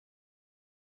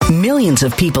Millions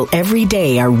of people every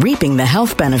day are reaping the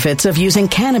health benefits of using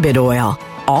cannabis oil,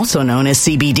 also known as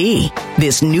CBD.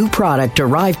 This new product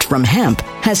derived from hemp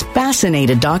has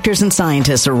fascinated doctors and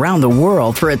scientists around the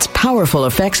world for its powerful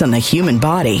effects on the human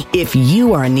body. If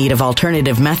you are in need of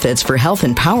alternative methods for health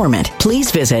empowerment, please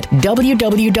visit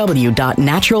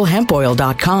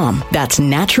www.naturalhempoil.com. That's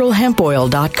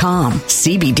naturalhempoil.com.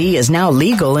 CBD is now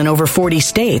legal in over 40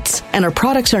 states, and our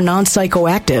products are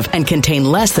non-psychoactive and contain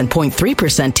less than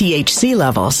 0.3% THC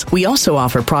levels. We also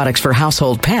offer products for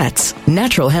household pets.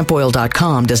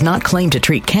 Naturalhempoil.com does not claim to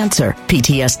treat cancer,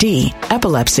 PTSD,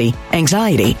 epilepsy,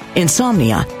 anxiety,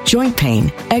 insomnia, joint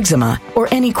pain, eczema, or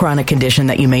any chronic condition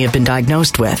that you may have been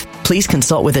diagnosed with. Please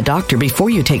consult with a doctor before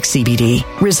you take CBD.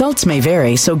 Results may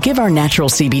vary, so give our natural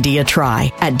CBD a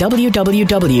try at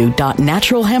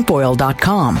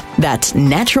www.naturalhempoil.com. That's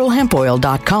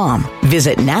naturalhempoil.com.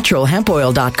 Visit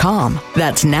naturalhempoil.com.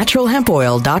 That's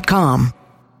naturalhempoil.com.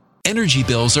 Energy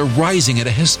bills are rising at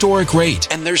a historic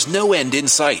rate, and there's no end in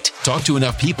sight. Talk to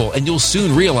enough people, and you'll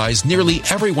soon realize nearly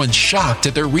everyone's shocked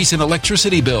at their recent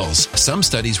electricity bills. Some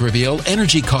studies reveal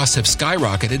energy costs have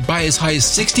skyrocketed by as high as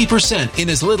 60% in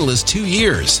as little as 2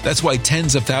 years. That's why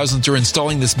tens of thousands are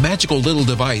installing this magical little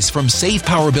device from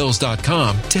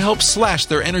SavePowerBills.com to help slash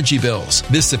their energy bills.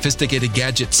 This sophisticated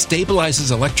gadget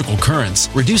stabilizes electrical currents,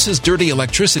 reduces dirty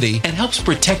electricity, and helps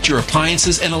protect your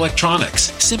appliances and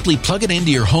electronics. Simply plug it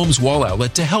into your home's wall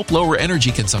outlet to help lower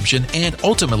energy consumption and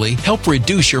ultimately help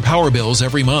reduce your power bills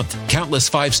every month. Countless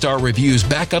 5-star reviews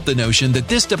back up the notion that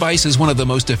this device is one of the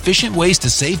most efficient ways to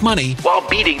save money while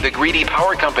beating the greedy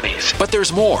power companies. But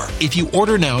there's more. If you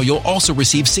order now, you'll also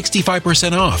receive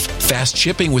 65% off, fast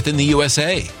shipping within the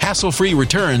USA, hassle-free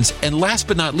returns, and last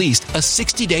but not least, a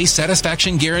 60-day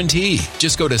satisfaction guarantee.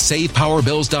 Just go to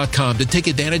SavePowerBills.com to take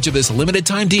advantage of this limited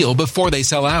time deal before they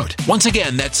sell out. Once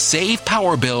again, that's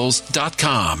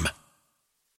SavePowerBills.com.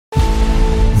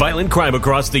 Violent crime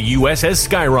across the U.S. has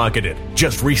skyrocketed.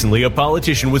 Just recently, a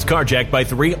politician was carjacked by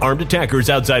 3 armed attackers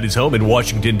outside his home in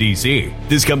Washington, D.C.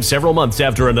 This comes several months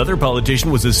after another politician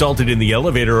was assaulted in the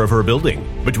elevator of her building.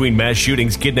 Between mass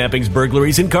shootings, kidnappings,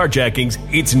 burglaries, and carjackings,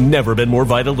 it's never been more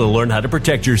vital to learn how to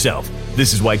protect yourself.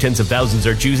 This is why tens of thousands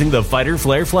are choosing the Fighter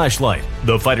Flare flashlight.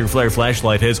 The Fighter Flare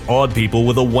flashlight has awed people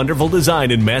with a wonderful design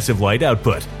and massive light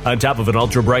output. On top of an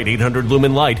ultra-bright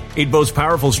 800-lumen light, it boasts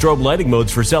powerful strobe lighting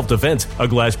modes for self-defense, a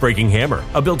glass-breaking hammer,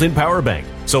 a built-in power bank,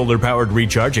 solar-powered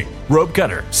recharging, rope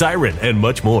cutter, siren, and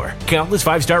much more. Countless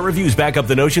 5-star reviews back up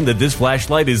the notion that this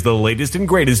flashlight is the latest and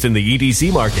greatest in the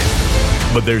EDC market.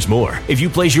 But there's more. If you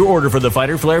place your order for the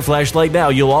Fighter Flare flashlight now,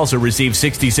 you'll also receive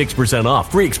 66% off,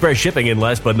 free express shipping, and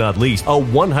last but not least, a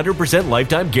 100%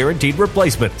 lifetime guaranteed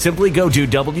replacement. Simply go to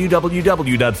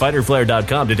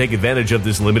www.fighterflare.com to take advantage of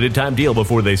this limited time deal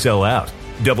before they sell out.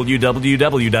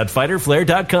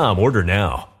 www.fighterflare.com. Order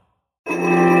now.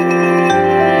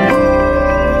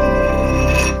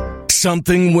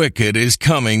 Something wicked is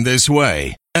coming this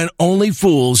way, and only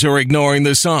fools are ignoring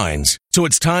the signs. So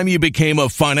it's time you became a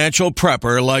financial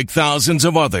prepper like thousands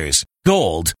of others.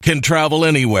 Gold can travel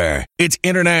anywhere. It's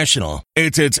international.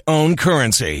 It's its own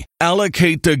currency.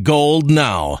 Allocate to gold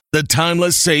now, the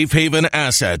timeless safe haven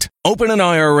asset. Open an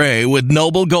IRA with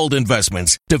Noble Gold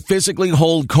Investments to physically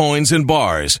hold coins and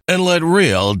bars and let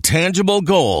real, tangible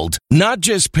gold, not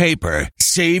just paper,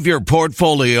 save your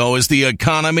portfolio as the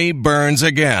economy burns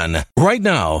again. Right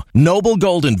now, Noble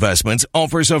Gold Investments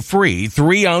offers a free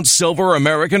 3-ounce silver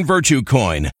American Virtue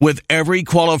coin with every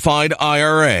qualified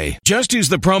IRA. Just use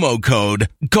the promo code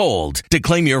GOLD to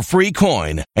claim your free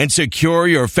coin and secure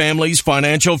your family's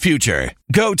financial future.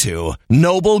 Go to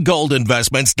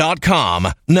noblegoldinvestments.com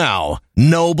now.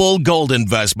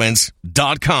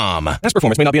 noblegoldinvestments.com. Past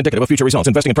performance may not be indicative of future results.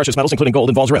 Investing in precious metals, including gold,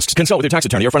 involves risks. Consult with your tax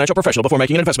attorney or financial professional before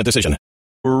making an investment decision.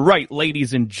 Right,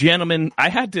 ladies and gentlemen, I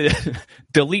had to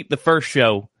delete the first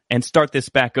show and start this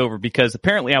back over because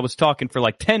apparently I was talking for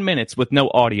like 10 minutes with no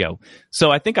audio.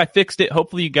 So I think I fixed it.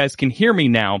 Hopefully you guys can hear me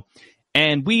now.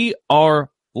 And we are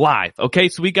live. Okay,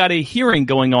 so we got a hearing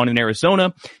going on in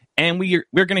Arizona, and we're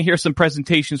going to hear some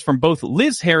presentations from both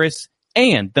Liz Harris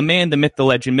and the man, the myth, the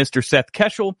legend, Mr. Seth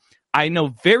Keshel. I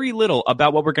know very little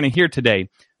about what we're going to hear today,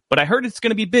 but I heard it's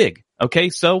going to be big. Okay,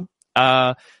 so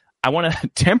I want to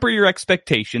temper your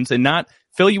expectations and not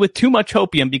fill you with too much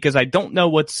hopium because I don't know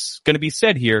what's going to be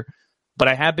said here, but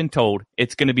I have been told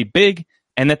it's going to be big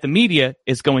and that the media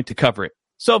is going to cover it.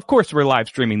 So, of course, we're live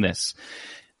streaming this.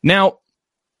 Now,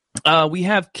 we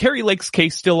have Kari Lake's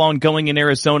case still ongoing in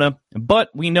Arizona, but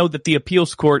we know that the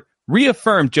appeals court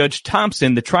reaffirmed Judge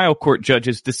Thompson, the trial court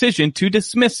judge's decision to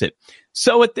dismiss it.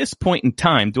 So at this point in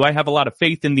time, do I have a lot of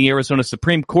faith in the Arizona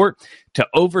Supreme Court to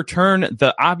overturn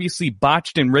the obviously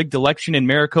botched and rigged election in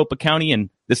Maricopa County and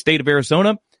the state of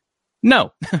Arizona?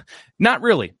 No, not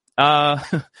really.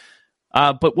 But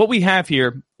what we have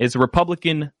here is a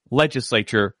Republican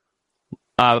legislature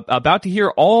about to hear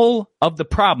all of the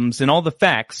problems and all the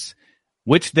facts,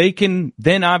 which they can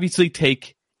then obviously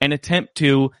take and attempt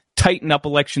to tighten up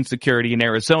election security in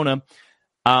Arizona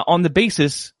on the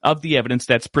basis of the evidence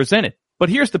that's presented. But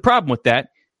here's the problem with that.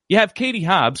 You have Katie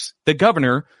Hobbs, the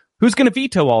governor, who's going to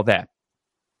veto all that.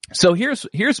 So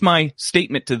here's my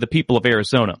statement to the people of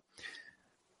Arizona.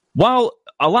 While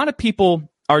a lot of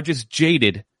people are just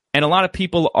jaded and a lot of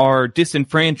people are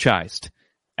disenfranchised,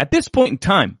 at this point in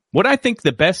time, what I think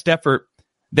the best effort,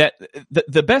 that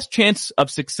the best chance of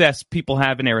success people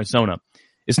have in Arizona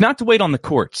is not to wait on the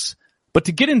courts, but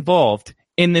to get involved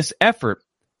in this effort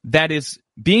that is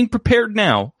being prepared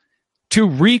now to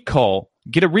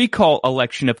get a recall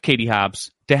election of Katie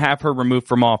Hobbs to have her removed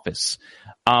from office.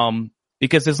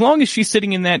 Because as long as she's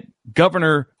sitting in that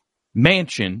governor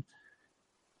mansion,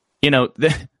 you know,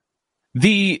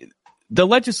 the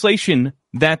legislation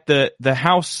that the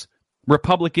House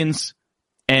Republicans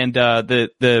and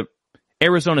the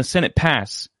Arizona Senate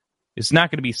pass is not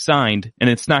going to be signed, and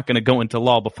it's not going to go into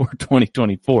law before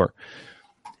 2024.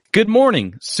 Good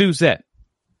morning, Suzette.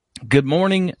 Good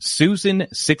morning,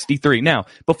 Susan63. Now,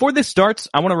 before this starts,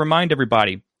 I want to remind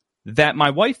everybody that my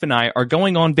wife and I are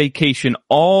going on vacation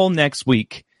all next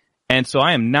week, and so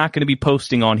I am not going to be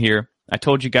posting on here. I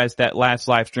told you guys that last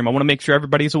live stream. I want to make sure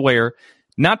everybody's aware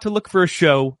not to look for a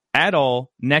show at all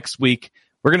next week.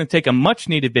 We're going to take a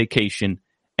much-needed vacation,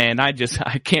 and I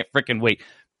can't freaking wait.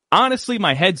 Honestly,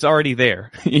 my head's already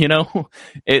there. You know,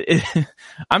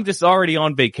 I'm just already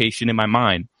on vacation in my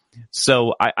mind.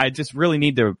 So I just really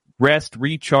need to rest,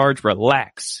 recharge,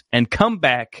 relax, and come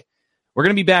back. We're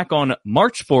going to be back on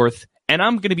March 4th, and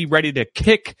I'm going to be ready to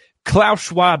kick Klaus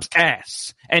Schwab's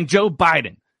ass and Joe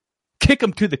Biden. Kick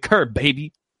him to the curb,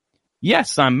 baby.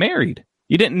 Yes, I'm married.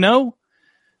 You didn't know?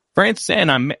 Francine,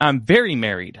 I'm very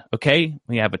married, okay?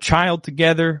 We have a child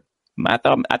together. I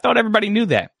thought everybody knew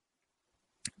that.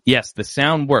 Yes, the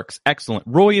sound works. Excellent.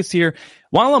 Roy is here.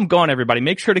 While I'm gone, everybody,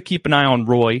 make sure to keep an eye on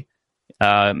Roy.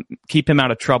 Keep him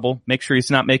out of trouble. Make sure he's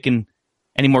not making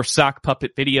any more sock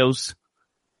puppet videos.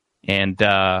 And,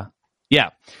 yeah.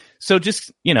 So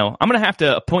just, you know, I'm going to have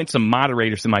to appoint some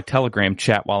moderators in my Telegram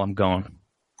chat while I'm gone.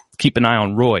 Keep an eye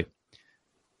on Roy.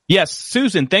 Yes,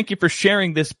 Susan, thank you for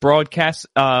sharing this broadcast.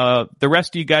 The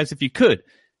rest of you guys, if you could,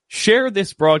 share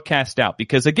this broadcast out.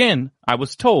 Because, again, I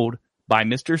was told by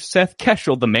Mr. Seth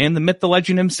Keshel, the man, the myth, the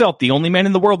legend himself, the only man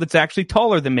in the world that's actually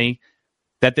taller than me,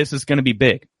 that this is going to be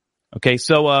big. Okay,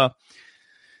 so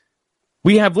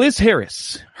we have Liz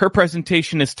Harris. Her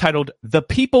presentation is titled The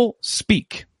People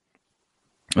Speak.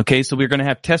 Okay, so we're going to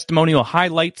have testimonial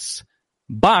highlights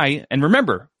by, and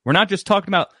remember, we're not just talking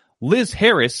about Liz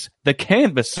Harris, the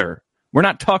canvasser. We're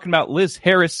not talking about Liz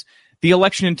Harris, the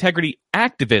election integrity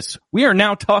activist. We are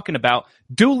now talking about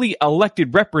duly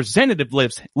elected Representative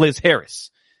Liz Harris,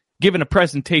 giving a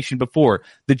presentation before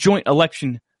the Joint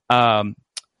Election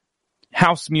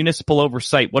House Municipal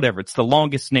Oversight, whatever. It's the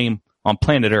longest name on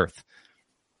planet Earth.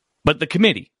 But the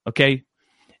committee, okay?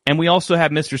 And we also have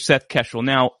Mr. Seth Keshel.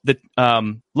 Now,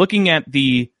 looking at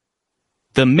the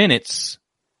minutes,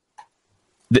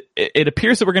 it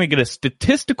appears that we're going to get a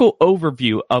statistical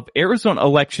overview of Arizona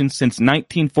elections since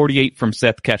 1948 from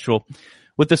Seth Keshel,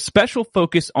 with a special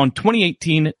focus on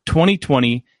 2018,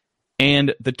 2020,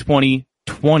 and the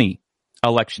 2020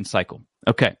 election cycle.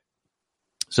 Okay,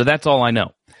 so that's all I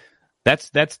know. That's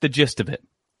the gist of it.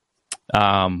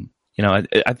 You know,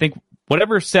 I think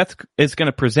whatever Seth is going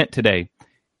to present today,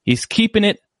 he's keeping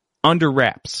it under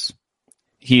wraps.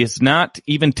 He is not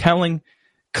even telling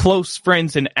close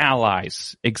friends and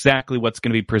allies exactly what's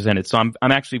going to be presented. So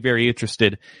I'm actually very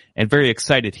interested and very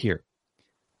excited here.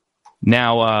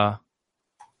 Now,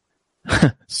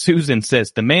 Susan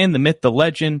says, the man, the myth, the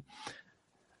legend.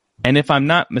 And if I'm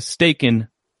not mistaken,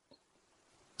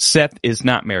 Seth is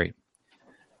not married.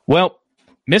 Well,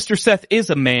 Mr. Seth is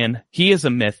a man, he is a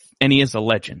myth, and he is a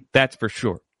legend. That's for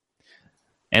sure.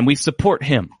 And we support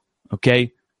him,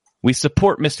 okay? We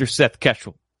support Mr. Seth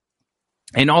Keshel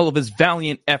and all of his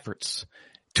valiant efforts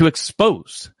to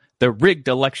expose the rigged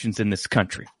elections in this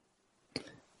country.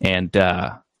 And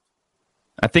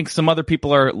I think some other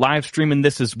people are live streaming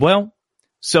this as well.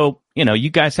 So, you know, you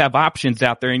guys have options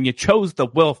out there, and you chose the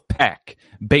Wolf Pack,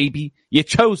 baby. You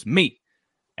chose me,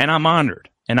 and I'm honored,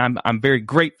 and I'm very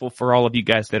grateful for all of you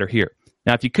guys that are here.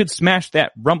 Now, if you could smash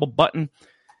that Rumble button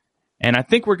And I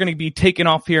think we're going to be taking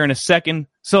off here in a second.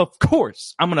 So, of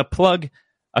course, I'm going to plug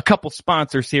a couple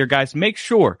sponsors here, guys. Make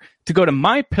sure to go to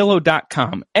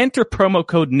MyPillow.com, enter promo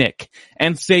code Nick,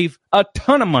 and save a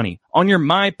ton of money on your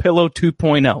MyPillow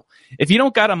 2.0. If you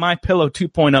don't got a MyPillow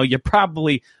 2.0, you're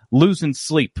probably losing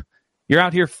sleep. You're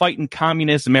out here fighting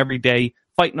communism every day,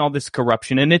 fighting all this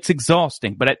corruption, and it's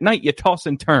exhausting. But at night, you toss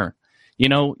and turn. You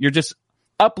know, you're just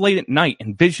up late at night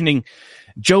envisioning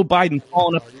Joe Biden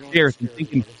falling up the stairs and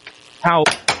thinking how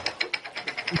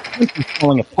he's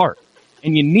falling apart.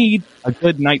 And you need a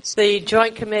good night's sleep. The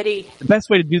Joint Committee the best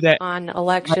way to do that on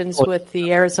Elections with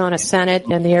the Arizona Senate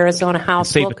and the Arizona House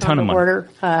save will a ton come of to money. order.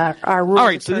 Our rules All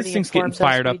right, so this attorney thing's getting informs us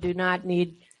fired up. We do not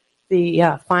need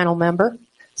the final member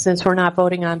since we're not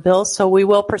voting on bills, so we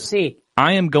will proceed.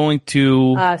 I am going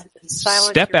to Silence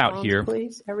step your out phones, here.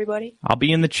 please, everybody. I'll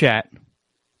be in the chat.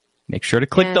 Make sure to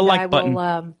click the like button.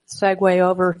 I will segue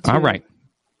over to All right.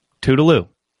 Toodaloo.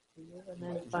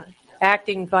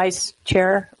 Acting Vice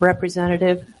Chair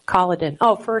Representative Colliden.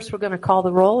 Oh, first we're going to call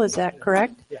the roll. Is that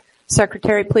correct? Yeah.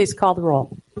 Secretary, please call the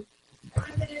roll.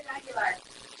 Representative Aguilar.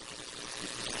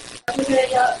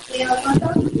 Representative Leon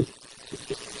Alfonso.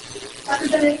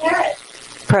 Representative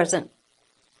Harris. Present.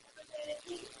 Representative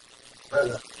Keith.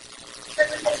 Present.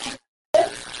 Representative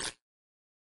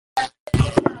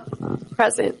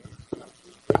Present.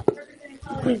 Representative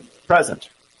Collins. Present.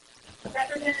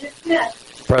 Representative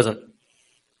Smith. Present.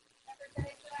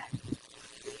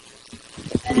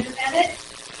 Senator Bennett.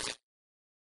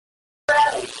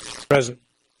 Bradley. Present.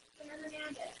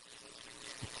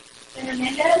 Senator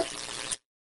Mendez.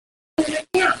 Senator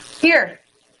Camp. Here.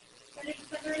 Senator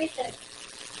Federation.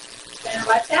 Senator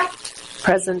Whiteside.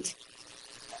 Present.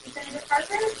 Representative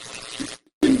Parker.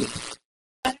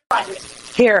 Senator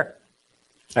Rogers. Here.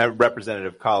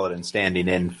 Representative Collin standing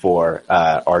in for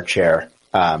our chair.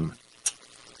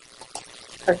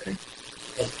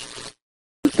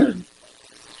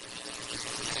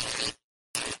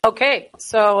 Okay,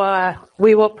 so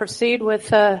we will proceed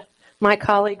with my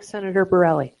colleague, Senator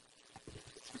Borelli.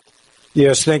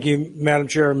 Yes, thank you, Madam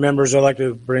Chair. Members, I'd like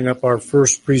to bring up our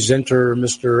first presenter,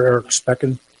 Mr. Eric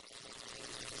Specken.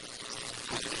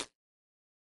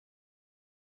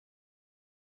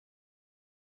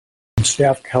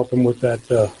 Staff help him with that.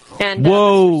 And,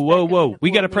 Whoa. We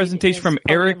got a presentation from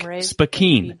Eric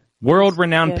Specken,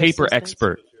 world-renowned paper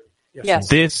expert. Yes.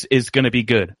 This is going to be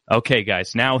good. Okay,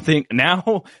 guys. Now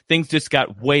things just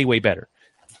got way, way better.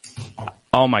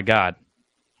 Oh, my God.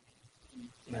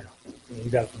 You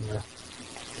got it from there.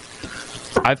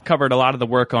 I've covered a lot of the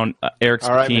work on Eric Specken.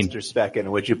 All right, Mr.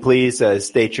 Specken, would you please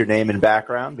state your name and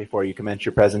background before you commence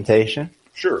your presentation?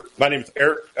 Sure. My name is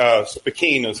Eric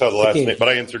Specken is how the last name, but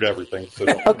I answered everything. So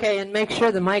Okay, and make sure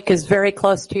the mic is very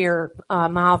close to your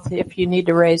mouth if you need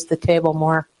to raise the table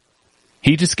more.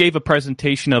 He just gave a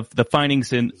presentation of the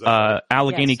findings in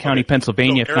Allegheny County,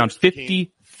 Pennsylvania. So found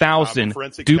 50,000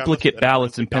 duplicate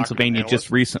ballots in Pennsylvania analyst.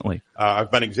 just recently.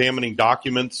 I've been examining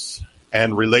documents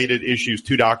and related issues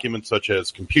to documents such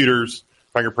as computers,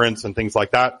 fingerprints, and things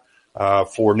like that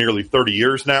for nearly 30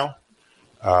 years now.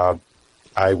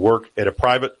 I work at a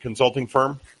private consulting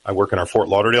firm. I work in our Fort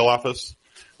Lauderdale office.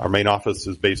 Our main office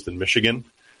is based in Michigan.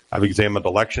 I've examined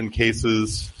election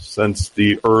cases since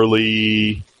the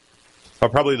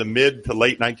probably the mid to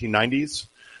late 1990s,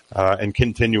 and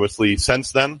continuously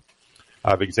since then.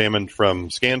 I've examined from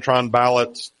Scantron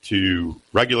ballots to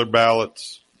regular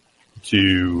ballots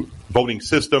to voting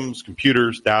systems,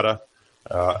 computers, data,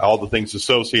 all the things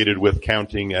associated with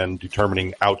counting and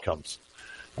determining outcomes.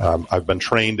 I've been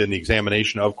trained in the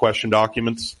examination of question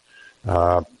documents in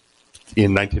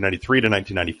 1993 to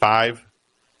 1995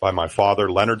 by my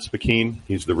father, Leonard Specken.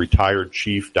 He's the retired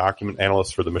chief document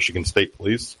analyst for the Michigan State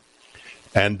Police.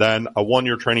 And then a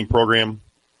one-year training program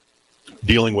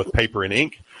dealing with paper and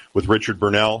ink with Richard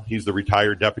Burnell. He's the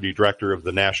retired deputy director of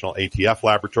the National ATF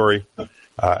Laboratory,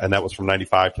 and that was from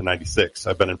 95 to 96.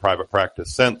 I've been in private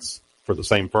practice since for the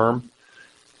same firm,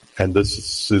 and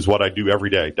this is what I do every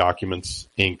day, documents,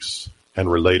 inks,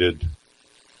 and related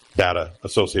data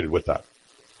associated with that.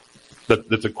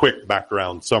 That's a quick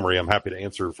background summary. I'm happy to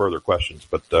answer further questions,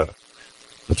 but that's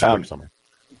a quick summary.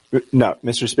 No,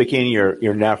 Mr. Specken,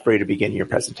 you're now free to begin your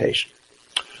presentation.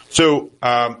 So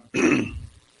I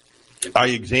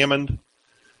examined,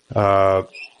 as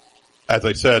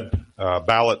I said,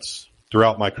 ballots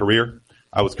throughout my career.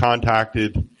 I was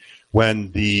contacted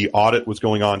when the audit was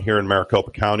going on here in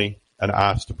Maricopa County and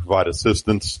asked to provide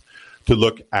assistance to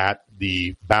look at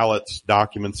the ballots,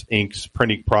 documents, inks,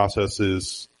 printing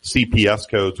processes, CPS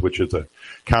codes, which is a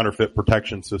counterfeit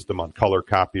protection system on color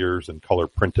copiers and color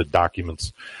printed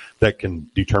documents that can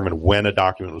determine when a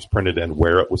document was printed and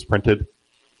where it was printed.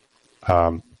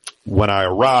 When I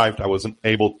arrived, I wasn't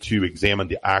able to examine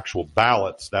the actual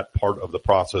ballots. That part of the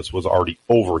process was already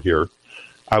over here.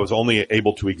 I was only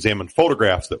able to examine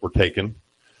photographs that were taken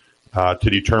to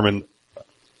determine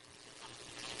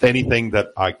anything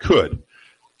that I could.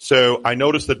 So I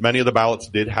noticed that many of the ballots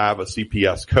did have a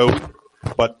CPS code,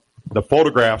 but the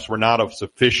photographs were not of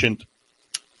sufficient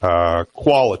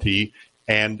quality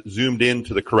and zoomed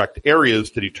into the correct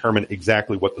areas to determine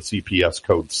exactly what the CPS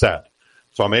code said.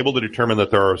 So I'm able to determine that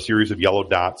there are a series of yellow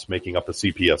dots making up a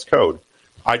CPS code.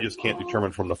 I just can't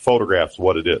determine from the photographs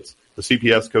what it is. The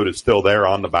CPS code is still there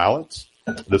on the ballots.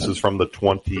 This is from the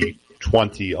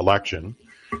 2020 election.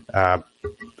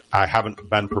 I haven't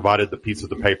been provided the piece of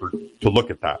the paper to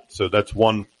look at that. So that's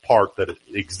one part that it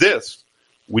exists.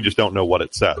 We just don't know what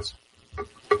it says.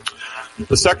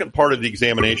 The second part of the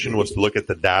examination was to look at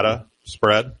the data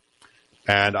spread.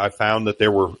 And I found that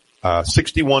there were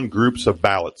 61 groups of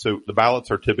ballots. So the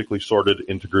ballots are typically sorted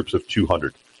into groups of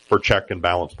 200 for check and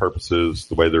balance purposes,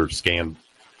 the way they're scanned,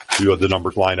 the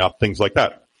numbers line up, things like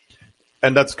that.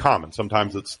 And that's common.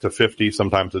 Sometimes it's to 50,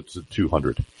 sometimes it's to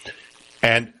 200.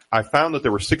 And I found that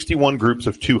there were 61 groups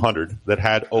of 200 that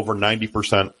had over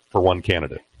 90% for one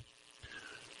candidate,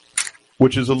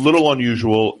 which is a little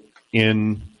unusual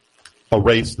in a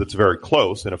race that's very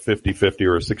close, in a 50-50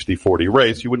 or a 60-40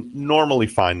 race. You wouldn't normally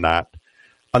find that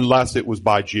unless it was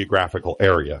by geographical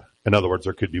area. In other words,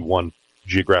 there could be one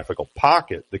geographical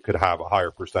pocket that could have a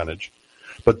higher percentage.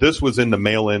 But this was in the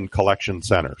mail-in collection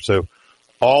center. So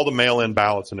all the mail-in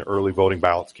ballots and the early voting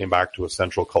ballots came back to a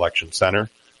central collection center,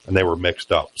 and they were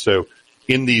mixed up. So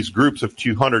in these groups of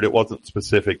 200, it wasn't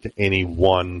specific to any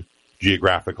one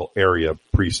geographical area,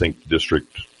 precinct,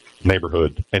 district,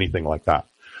 neighborhood, anything like that.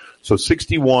 So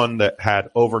 61 that had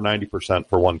over 90%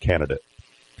 for one candidate.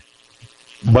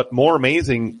 But more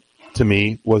amazing to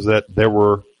me was that there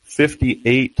were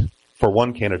 58 for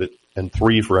one candidate and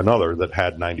 3 for another that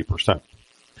had 90%.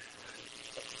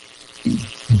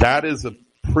 That is a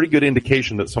pretty good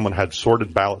indication that someone had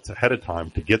sorted ballots ahead of time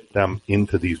to get them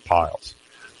into these piles.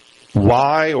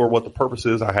 Why or what the purpose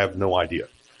is, I have no idea.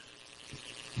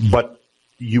 But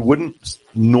you wouldn't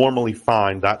normally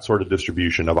find that sort of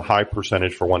distribution of a high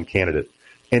percentage for one candidate.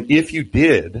 And if you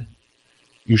did,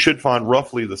 you should find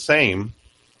roughly the same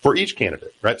for each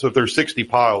candidate, right? So if there's 60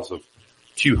 piles of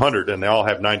 200 and they all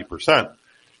have 90%,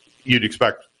 you'd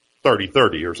expect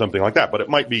 30-30 or something like that. But it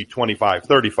might be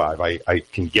 25-35. I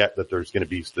can get that there's going to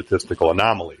be statistical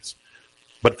anomalies.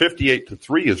 But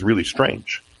 58-3 is really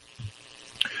strange.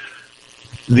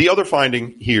 The other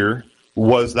finding here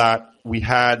was that we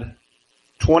had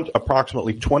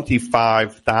approximately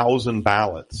 25,000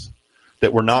 ballots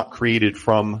that were not created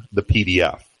from the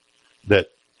PDF that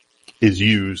is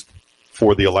used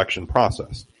for the election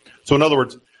process. So in other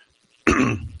words,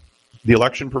 the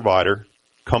election provider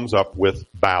comes up with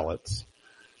ballots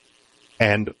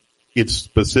and it's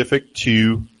specific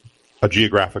to a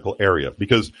geographical area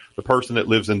because the person that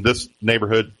lives in this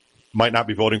neighborhood might not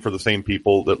be voting for the same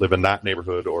people that live in that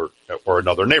neighborhood or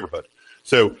another neighborhood.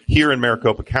 So here in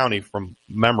Maricopa County, from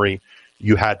memory,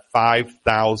 you had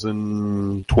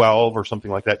 5,012 or something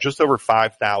like that, just over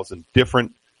 5,000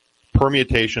 different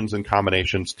permutations and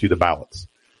combinations to the ballots.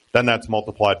 Then that's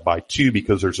multiplied by 2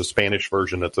 because there's a Spanish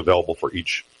version that's available for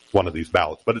each one of these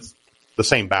ballots. But it's the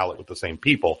same ballot with the same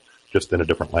people, just in a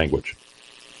different language.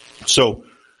 So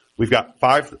we've got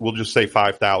we'll just say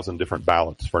 5,000 different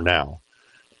ballots for now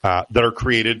that are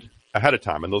created ahead of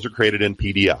time, and those are created in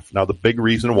PDF. Now, the big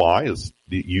reason why is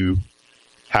that you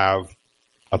have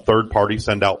a third party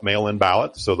send out mail-in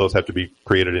ballots, so those have to be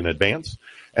created in advance.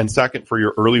 And second, for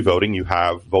your early voting, you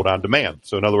have vote on demand.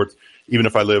 So in other words, even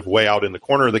if I live way out in the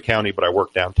corner of the county, but I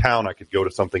work downtown, I could go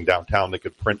to something downtown that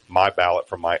could print my ballot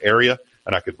from my area,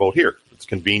 and I could vote here. It's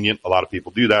convenient. A lot of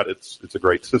people do that. It's a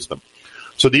great system.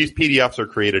 So these PDFs are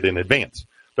created in advance.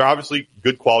 They're obviously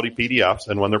good quality PDFs,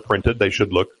 and when they're printed, they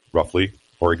should look roughly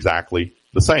or exactly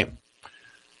the same.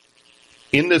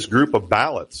 In this group of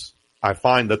ballots, I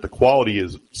find that the quality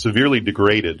is severely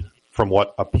degraded from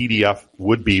what a PDF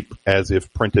would be as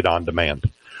if printed on demand,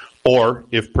 or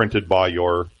if printed by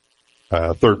your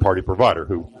third-party provider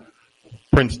who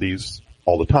prints these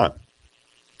all the time.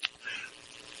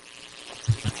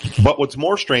 But what's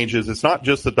more strange is it's not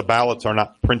just that the ballots are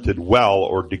not printed well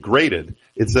or degraded,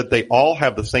 it's that they all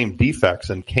have the same defects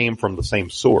and came from the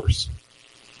same source.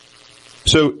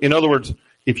 So, in other words,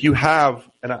 if you have,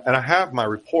 and I have my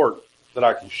report that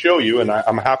I can show you, and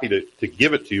I'm happy to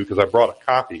give it to you because I brought a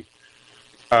copy.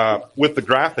 with the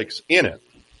graphics in it.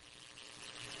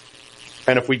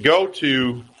 And if we go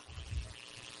to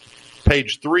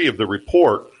page 3 of the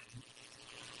report,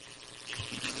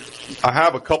 I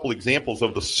have a couple examples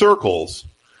of the circles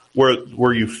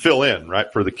where you fill in,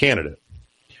 right, for the candidate.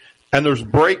 And there's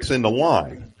breaks in the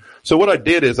line. So what I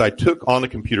did is I took on the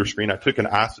computer screen, I took an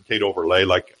acetate overlay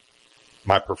like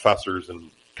my professors in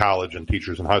college and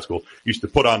teachers in high school used to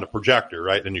put on the projector,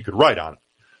 right, and you could write on it.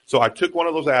 So I took one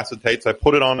of those acetates, I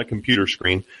put it on the computer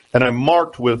screen, and I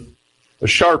marked with a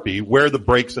Sharpie where the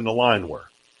breaks in the line were,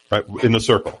 right, in the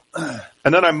circle.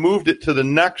 And then I moved it to the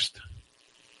next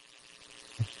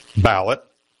ballot,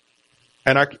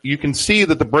 and you can see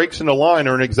that the breaks in the line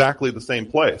are in exactly the same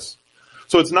place.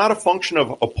 So it's not a function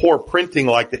of a poor printing,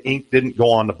 like the ink didn't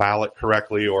go on the ballot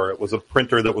correctly, or it was a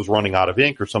printer that was running out of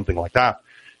ink or something like that.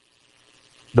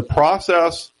 The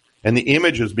process and the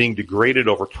image is being degraded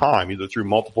over time, either through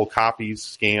multiple copies,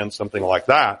 scans, something like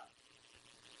that,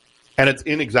 and it's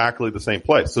in exactly the same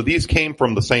place. So these came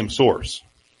from the same source.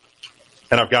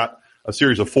 And I've got a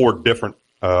series of 4 different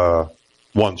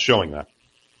ones showing that.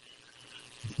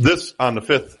 This on the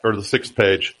 5th or the 6th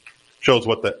page shows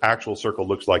what the actual circle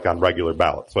looks like on regular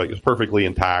ballots. So it's perfectly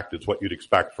intact. It's what you'd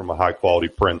expect from a high quality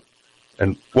print,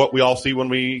 and what we all see when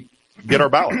we get our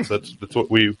ballots. That's what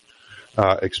we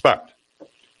expect.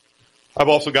 I've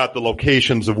also got the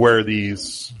locations of where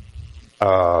these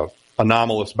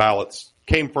anomalous ballots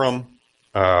came from,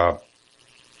 as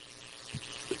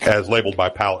labeled by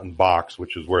pallet and box,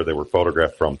 which is where they were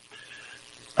photographed from.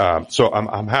 So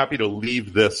I'm happy to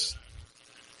leave this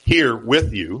here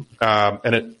with you,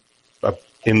 and it,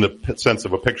 in the sense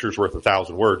of a picture's worth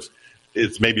 1,000 words,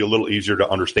 it's maybe a little easier to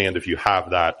understand if you have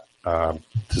that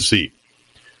to see.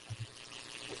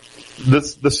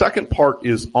 The second part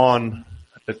is on.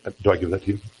 Do I give that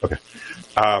to you? Okay.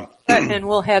 And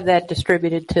we'll have that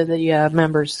distributed to the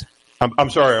members. I'm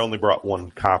sorry, I only brought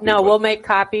one copy. No, we'll make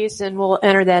copies and we'll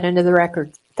enter that into the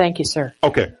record. Thank you, sir.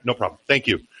 Okay, no problem. Thank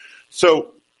you.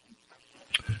 So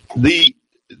the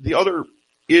other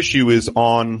issue is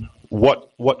on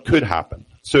what could happen.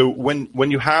 So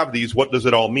when you have these, what does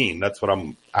it all mean? That's what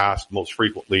I'm asked most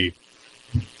frequently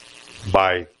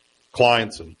by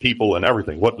clients and people and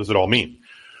everything. What does it all mean?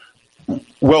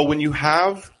 Well, when you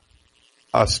have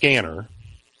a scanner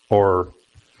or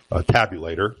a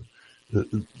tabulator,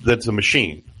 that's a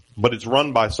machine, but it's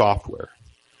run by software.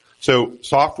 So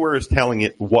software is telling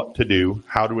it what to do,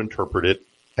 how to interpret it,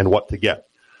 and what to get.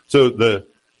 So the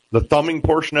thumbing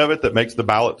portion of it that makes the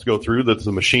ballots go through, that's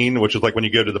the machine, which is like when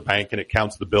you go to the bank and it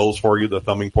counts the bills for you, the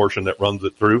thumbing portion that runs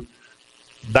it through,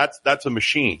 that's a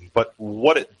machine. But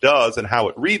what it does and how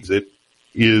it reads it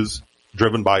is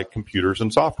driven by computers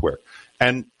and software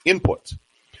and inputs.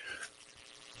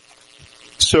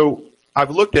 So I've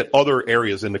looked at other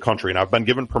areas in the country, and I've been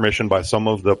given permission by some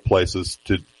of the places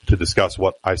to discuss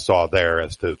what I saw there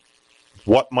as to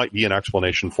what might be an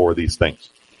explanation for these things.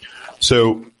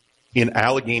 So in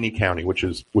Allegheny County, which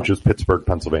is Pittsburgh,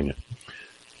 Pennsylvania,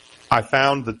 I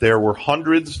found that there were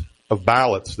hundreds of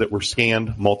ballots that were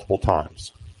scanned multiple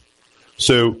times.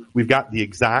 So we've got the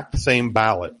exact same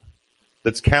ballot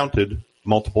that's counted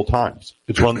multiple times.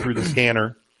 It's run through the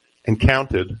scanner and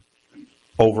counted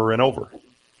over and over.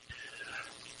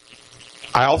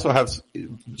 I also have,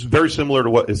 it's very similar to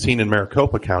what is seen in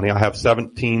Maricopa County. I have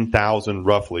 17,000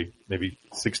 roughly, maybe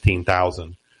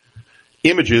 16,000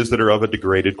 images that are of a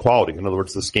degraded quality. In other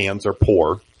words, the scans are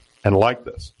poor and like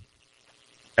this.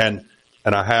 And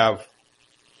I have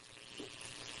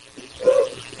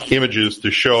images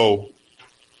to show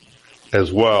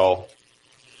as well.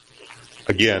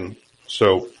 Again,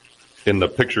 so in the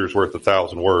picture's worth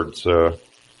 1,000 words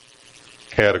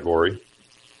category.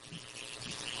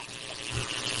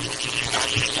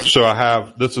 So I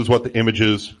have, this is what the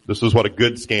images, this is what a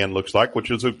good scan looks like,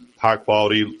 which is a high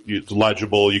quality, it's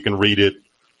legible, you can read it,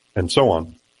 and so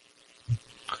on.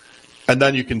 And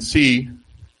then you can see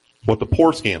what the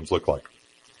poor scans look like.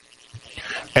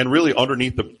 And really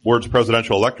underneath the words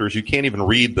presidential electors, you can't even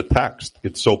read the text.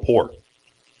 It's so poor.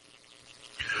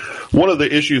 One of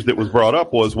the issues that was brought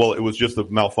up was, well, it was just a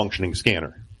malfunctioning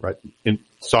scanner, right? In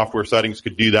software settings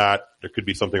could do that. There could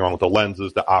be something wrong with the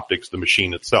lenses, the optics, the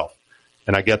machine itself.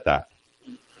 And I get that.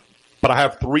 But I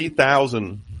have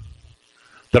 3,000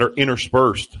 that are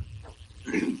interspersed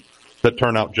that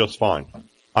turn out just fine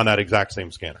on that exact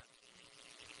same scanner.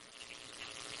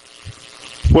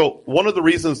 Well, one of the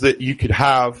reasons that you could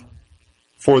have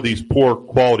for these poor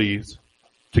qualities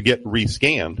to get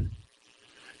rescanned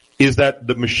is that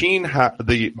the machine,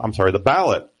 the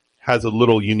ballot has a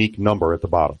little unique number at the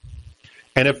bottom.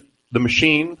 And if the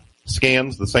machine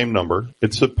scans the same number,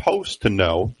 it's supposed to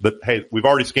know that, hey, we've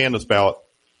already scanned this ballot.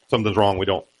 Something's wrong. We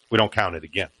don't count it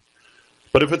again.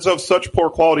 But if it's of such poor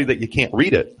quality that you can't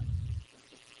read it,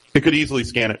 it could easily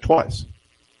scan it twice.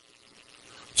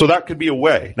 So that could be a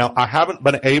way. Now, I haven't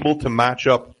been able to match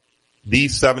up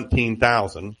these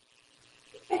 17,000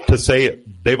 to say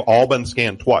they've all been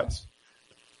scanned twice,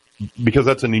 because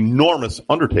that's an enormous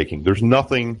undertaking. There's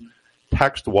nothing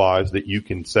text-wise that you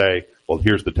can say, well,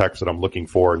 here's the text that I'm looking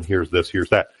for, and here's this, here's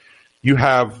that. You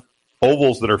have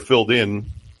ovals that are filled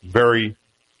in very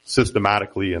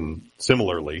systematically and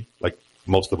similarly, like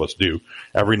most of us do.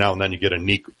 Every now and then you get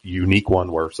a unique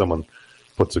one where someone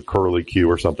puts a curly Q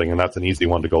or something, and that's an easy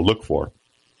one to go look for.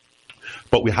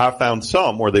 But we have found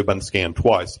some where they've been scanned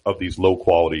twice of these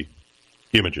low-quality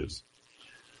images.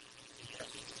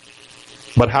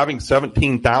 But having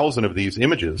 17,000 of these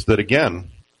images that,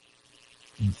 again,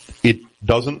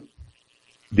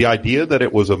 the idea that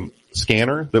it was a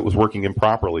scanner that was working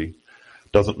improperly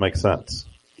doesn't make sense.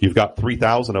 You've got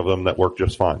 3,000 of them that work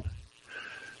just fine.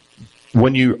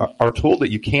 When you are told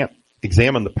that you can't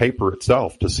examine the paper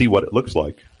itself to see what it looks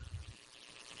like,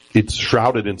 it's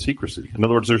shrouded in secrecy. In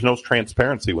other words, there's no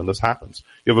transparency when this happens.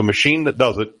 You have a machine that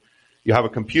does it. You have a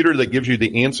computer that gives you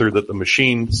the answer that the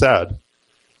machine said,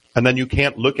 and then you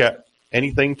can't look at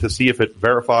anything to see if it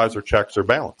verifies or checks or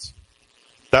balances.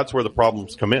 That's where the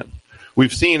problems come in.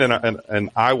 We've seen, and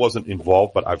I wasn't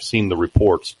involved, but I've seen the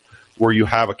reports where you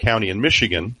have a county in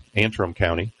Michigan, Antrim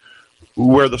County,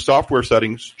 where the software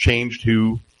settings changed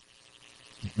who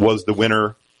was the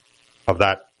winner of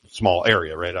that small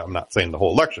area, right? I'm not saying the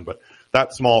whole election, but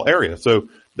that small area. So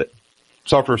the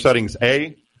software settings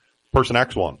A, person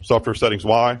X won. Software settings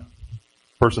Y,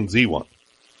 person Z won.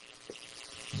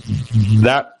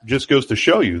 That just goes to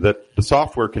show you that the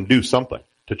software can do something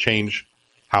to change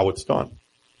how it's done.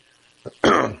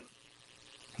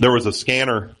 There was a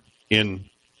scanner in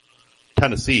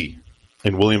Tennessee,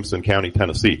 in Williamson County,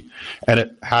 Tennessee, and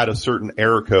it had a certain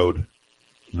error code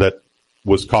that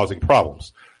was causing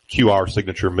problems. QR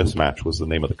signature mismatch was the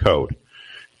name of the code.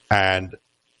 And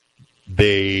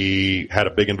they had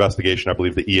a big investigation. I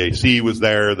believe the EAC was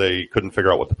there. They couldn't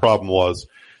figure out what the problem was.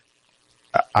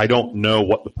 I don't know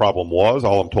what the problem was.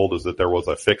 All I'm told is that there was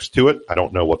a fix to it. I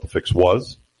don't know what the fix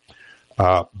was.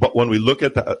 But when we look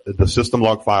at the system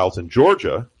log files in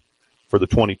Georgia for the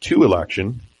 22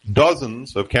 election,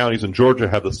 dozens of counties in Georgia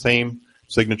have the same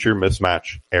signature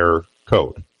mismatch error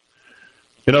code.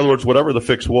 In other words, whatever the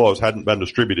fix was hadn't been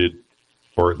distributed,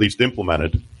 or at least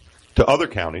implemented, to other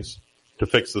counties to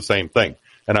fix the same thing.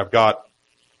 And I've got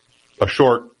a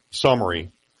short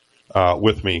summary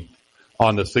with me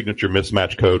on the signature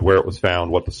mismatch code, where it was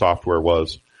found, what the software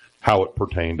was, how it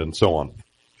pertained, and so on,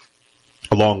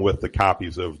 along with the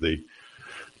copies of the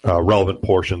relevant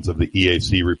portions of the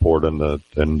EAC report and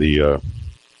the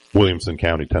Williamson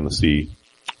County, Tennessee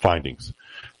findings.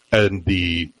 And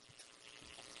the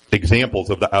examples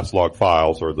of the S-log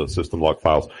files or the system log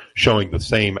files showing the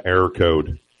same error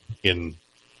code in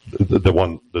the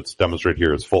one that's demonstrated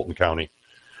here is Fulton County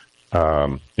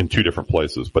in two different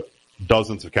places, but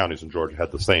dozens of counties in Georgia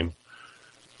had the same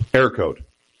error code.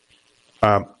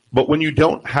 But when you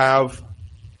don't have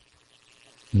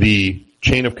the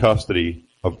chain of custody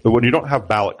when you don't have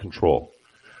ballot control,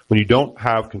 when you don't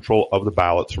have control of the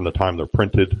ballots from the time they're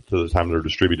printed to the time they're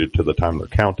distributed to the time they're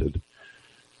counted,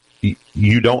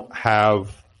 you don't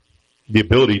have the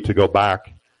ability to go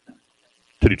back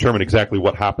to determine exactly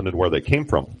what happened and where they came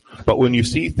from. But when you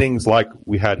see things like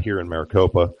we had here in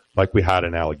Maricopa, like we had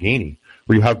in Allegheny,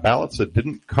 where you have ballots that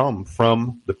didn't come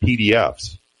from the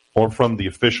PDFs or from the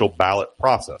official ballot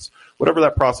process, whatever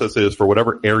that process is for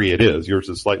whatever area it is, yours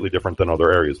is slightly different than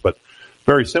other areas, but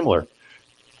very similar.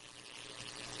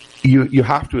 You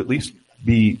have to at least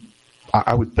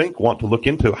I would think, want to look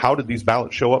into how did these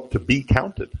ballots show up to be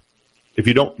counted. If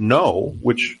you don't know,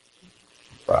 which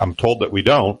I'm told that we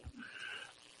don't,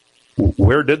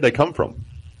 where did they come from?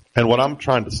 And what I'm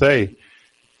trying to say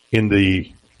in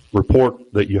the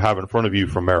report that you have in front of you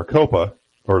from Maricopa,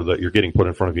 or that you're getting put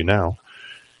in front of you now,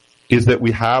 is that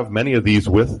we have many of these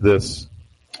with this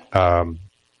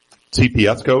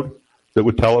CPS code that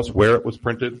would tell us where it was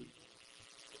printed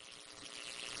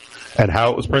and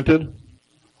how it was printed.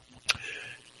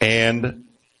 And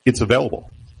it's available.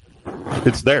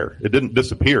 It's there. It didn't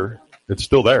disappear. It's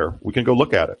still there. We can go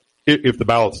look at it. If the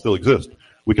ballots still exist,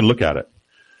 we can look at it.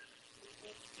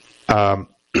 I've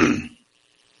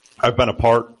been a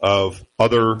part of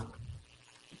other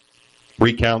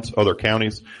recounts, other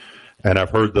counties, and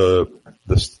I've heard the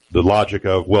logic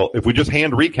of, well, if we just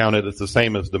hand recount it, it's the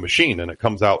same as the machine, and it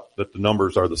comes out that the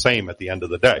numbers are the same at the end of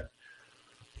the day.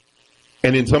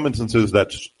 And in some instances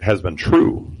that has been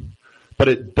true, but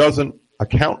it doesn't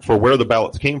account for where the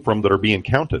ballots came from that are being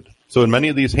counted. So in many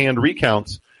of these hand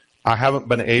recounts, I haven't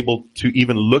been able to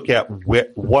even look at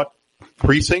what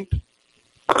precinct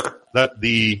that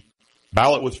the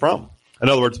ballot was from. In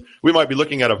other words, we might be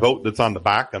looking at a vote that's on the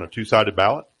back on a two-sided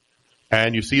ballot,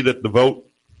 and you see that the vote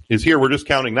is here. We're just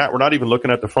counting that. We're not even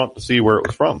looking at the front to see where it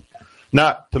was from.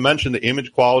 Not to mention the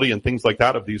image quality and things like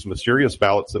that of these mysterious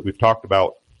ballots that we've talked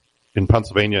about in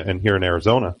Pennsylvania and here in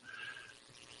Arizona.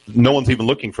 No one's even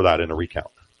looking for that in a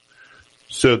recount.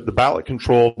 So the ballot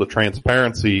control, the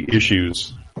transparency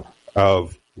issues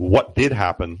of what did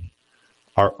happen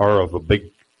are of a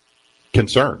big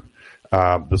concern.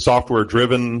 The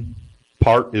software-driven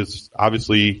part is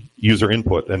obviously user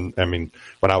input. And I mean,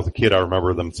 when I was a kid, I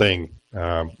remember them saying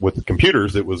with the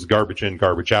computers, it was garbage in,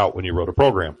 garbage out when you wrote a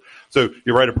program. So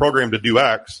you write a program to do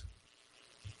X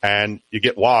and you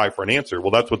get Y for an answer.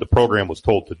 Well, that's what the program was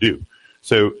told to do.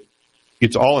 So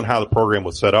it's all in how the program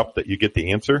was set up that you get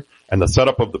the answer. And the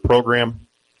setup of the program,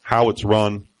 how it's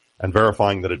run, and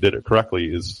verifying that it did it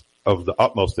correctly is of the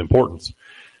utmost importance.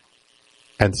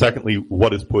 And secondly,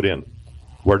 what is put in?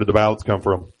 Where did the ballots come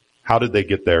from? How did they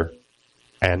get there?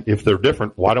 And if they're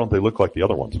different, why don't they look like the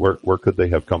other ones? Where could they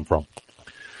have come from?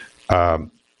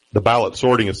 The ballot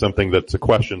sorting is something that's a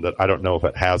question that I don't know if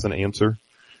it has an answer,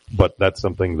 but that's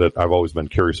something that I've always been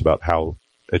curious about how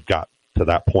it got to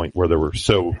that point where there were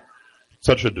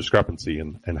such a discrepancy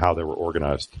in how they were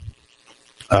organized.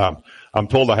 I'm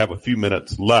told I have a few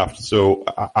minutes left, so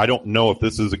I don't know if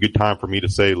this is a good time for me to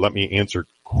say, let me answer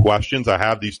questions. I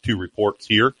have these two reports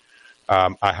here.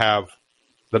 I have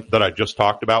that I just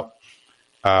talked about.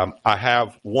 I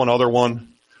have one other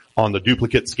one on the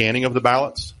duplicate scanning of the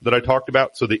ballots that I talked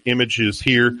about. So the image is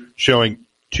here showing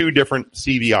two different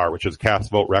CVR, which is cast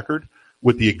vote record,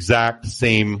 with the exact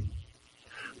same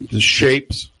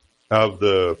shapes of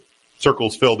the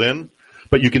circles filled in.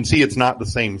 But you can see it's not the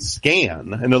same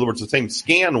scan. In other words, the same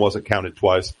scan wasn't counted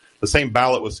twice. The same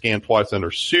ballot was scanned twice, and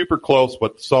they're super close,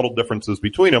 but subtle differences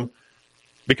between them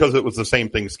because it was the same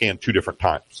thing scanned two different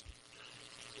times.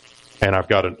 And I've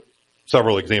got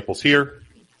several examples here.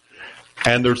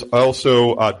 And there's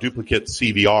also duplicate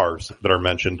CVRs that are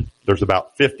mentioned. There's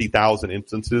about 50,000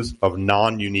 instances of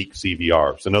non-unique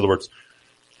CVRs. In other words,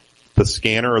 the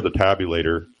scanner or the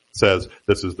tabulator says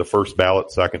this is the first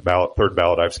ballot, second ballot, third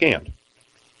ballot I've scanned.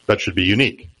 That should be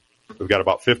unique. We've got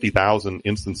about 50,000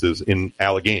 instances in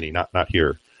Allegheny, not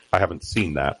here. I haven't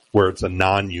seen that, where it's a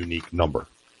non-unique number,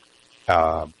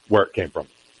 where it came from.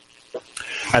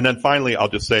 And then finally, I'll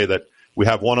just say that we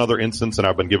have one other instance, and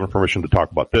I've been given permission to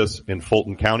talk about this, in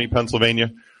Fulton County,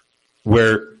 Pennsylvania,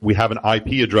 where we have an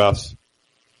IP address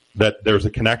that there's a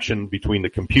connection between the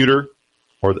computer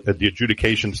or the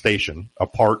adjudication station, a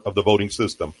part of the voting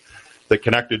system, that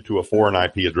connected to a foreign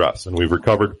IP address. And we've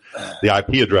recovered the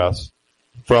IP address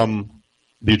from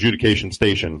the adjudication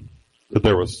station, that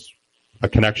there was a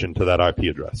connection to that IP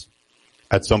address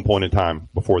at some point in time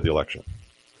before the election.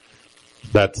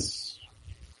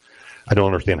 I don't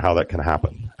understand how that can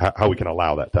happen, how we can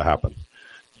allow that to happen.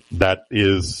 That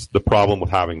is the problem with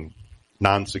having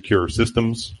non-secure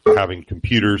systems, having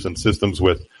computers and systems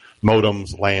with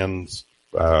modems, LANs,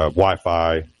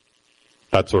 Wi-Fi,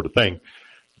 that sort of thing,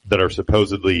 that are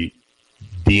supposedly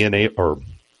DNA or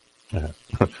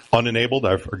unenabled.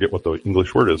 I forget what the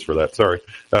English word is for that. Sorry.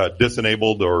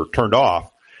 Disenabled or turned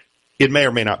off. It may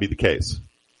or may not be the case.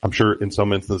 I'm sure in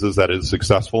some instances that is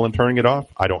successful in turning it off.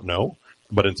 I don't know.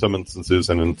 But in some instances,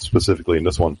 and specifically in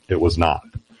this one, it was not.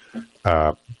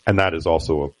 And that is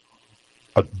also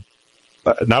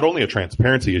not only a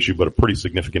transparency issue, but a pretty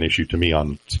significant issue to me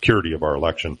on security of our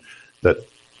election, that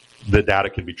the data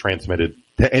can be transmitted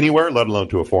to anywhere, let alone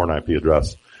to a foreign IP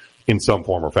address in some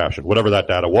form or fashion. Whatever that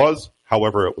data was,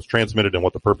 however it was transmitted and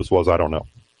what the purpose was, I don't know.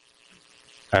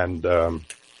 And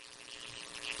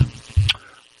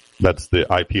that's the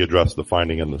IP address, the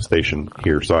finding, in the station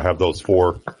here. So I have those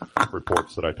four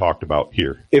reports that I talked about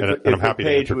here. And I'm happy to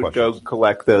answer questions. If the page would go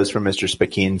collect those from Mr.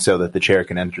 Spakeen so that the chair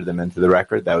can enter them into the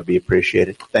record, that would be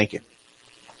appreciated. Thank you.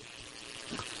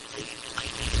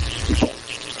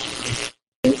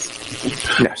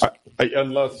 Yes.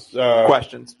 Unless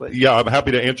questions, please. Yeah, I'm happy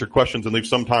to answer questions and leave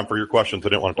some time for your questions. I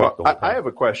didn't want to talk the whole time. I have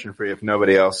a question for you if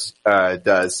nobody else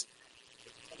does.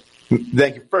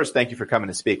 Thank you. First, thank you for coming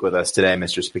to speak with us today,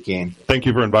 Mr. Spakeen. Thank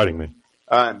you for inviting me.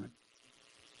 Let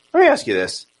me ask you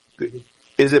this.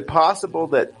 Is it possible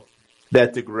that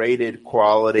degraded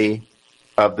quality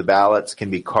of the ballots can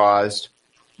be caused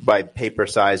by paper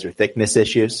size or thickness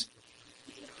issues?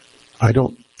 I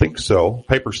don't think so.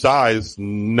 Paper size,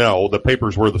 no. The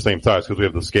papers were the same size because we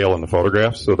have the scale in the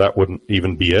photographs, so that wouldn't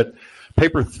even be it.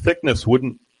 Paper thickness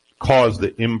wouldn't cause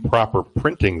the improper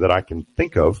printing that I can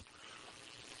think of.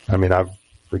 I mean, I've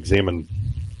examined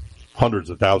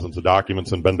hundreds of thousands of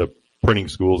documents and been to printing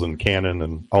schools in Canon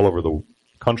and all over the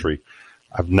country.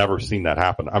 I've never seen that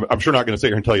happen. I'm sure not going to sit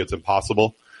here and tell you it's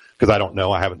impossible because I don't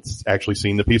know. I haven't actually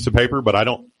seen the piece of paper, but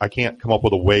I can't come up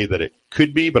with a way that it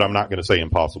could be, but I'm not going to say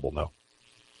impossible, no.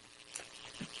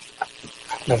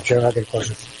 Madam Chair, I got a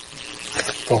question.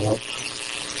 Follow up.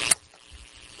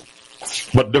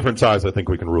 But different size, I think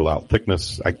we can rule out.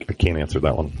 Thickness, I can't answer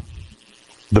that one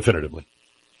definitively.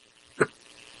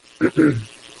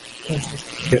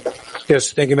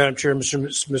 Yes, thank you, Madam Chair. Mr.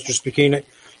 Spikina,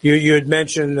 you had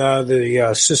mentioned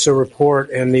the CISA report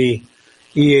and the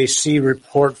EAC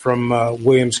report from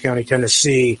Williams County,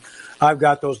 Tennessee. I've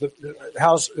got those.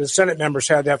 The Senate members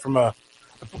had that from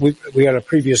we had a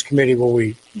previous committee where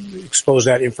we exposed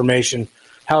that information.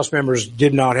 House members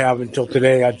did not have until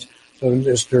today.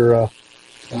 Mr.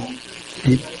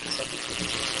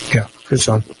 Yeah, it's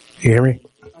on. You hear me?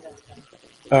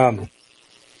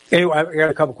 Anyway, I got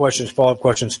a couple questions, follow-up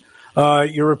questions.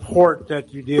 Your report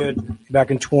that you did back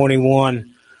in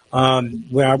 21,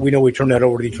 we know we turned that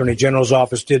over to the Attorney General's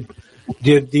office. Did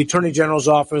the Attorney General's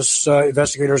office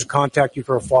investigators contact you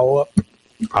for a follow-up?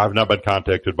 I've not been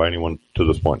contacted by anyone to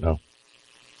this point, no.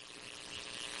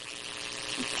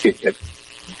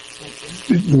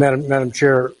 Madam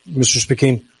Chair, Mr.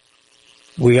 Spikine,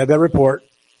 we had that report.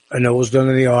 I know it was done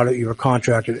in the audit. You were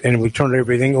contracted, and we turned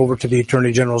everything over to the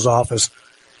Attorney General's office.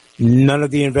 None of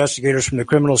the investigators from the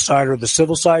criminal side or the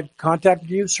civil side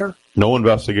contacted you, sir? No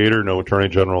investigator, no Attorney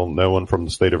General, no one from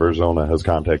the state of Arizona has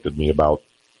contacted me about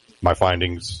my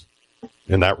findings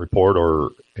in that report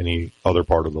or any other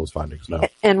part of those findings, no.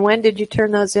 And when did you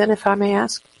turn those in, if I may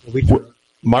ask?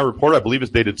 My report, I believe, is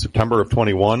dated September of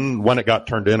 21. When it got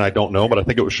turned in, I don't know, but I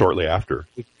think it was shortly after.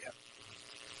 Is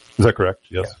that correct?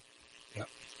 Yes. Yeah.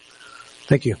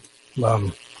 Thank you.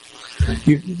 Madam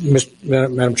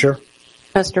Chair?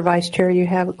 Mr. Vice Chair, you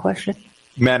have a question?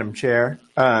 Madam Chair,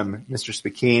 Mr.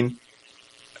 Spikine,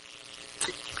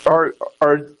 are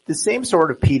the same sort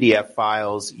of PDF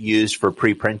files used for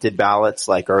pre-printed ballots,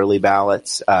 like early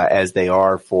ballots, as they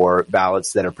are for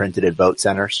ballots that are printed at vote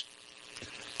centers?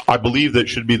 I believe that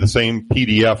should be the same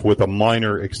PDF with a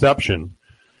minor exception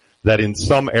that in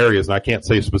some areas, and I can't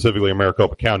say specifically in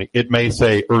Maricopa County, it may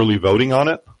say early voting on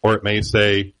it, or it may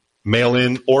say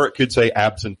mail-in, or it could say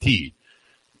absentee.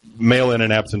 Mail-in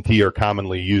and absentee are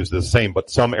commonly used the same, but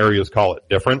some areas call it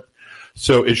different.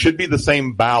 So it should be the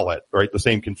same ballot, right? The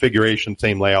same configuration,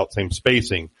 same layout, same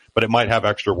spacing, but it might have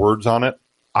extra words on it.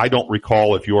 I don't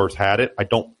recall if yours had it. I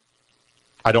don't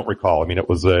recall. I mean, it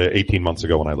was 18 months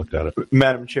ago when I looked at it.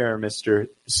 Madam Chair, Mr.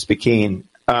 Spikine,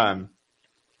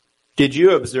 did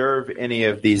you observe any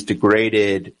of these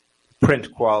degraded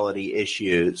print quality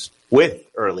issues with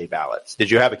early ballots?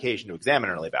 Did you have occasion to examine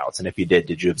early ballots? And if you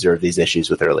did you observe these issues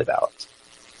with early ballots?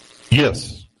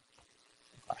 Yes.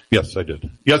 Yes, I did.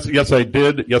 Yes, I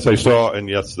did. Yes, I saw. And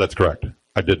yes, that's correct.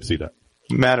 I did see that.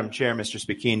 Madam Chair, Mr.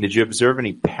 Spikine, did you observe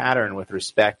any pattern with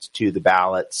respect to the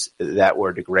ballots that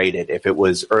were degraded? If it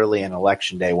was early in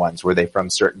Election Day ones, were they from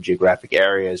certain geographic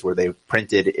areas? Were they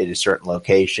printed at a certain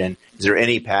location? Is there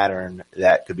any pattern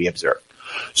that could be observed?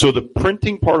 So the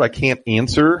printing part I can't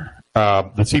answer.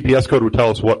 The CPS code would tell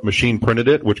us what machine printed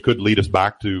it, which could lead us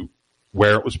back to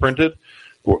where it was printed,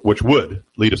 which would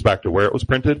lead us back to where it was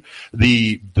printed.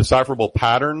 The decipherable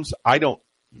patterns, I don't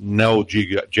know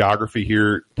geography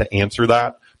here to answer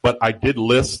that, but I did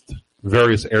list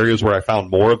various areas where I found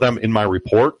more of them in my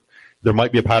report. There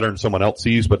might be a pattern someone else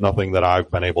sees, but nothing that I've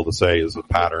been able to say is a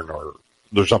pattern or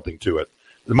there's something to it.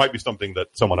 There might be something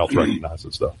that someone else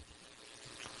recognizes, though.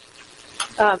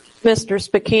 Mr.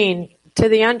 Spikine, to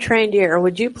the untrained ear,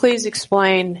 would you please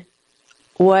explain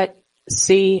what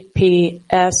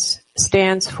CPS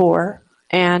stands for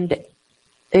and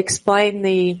explain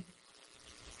the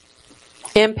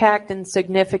impact and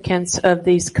significance of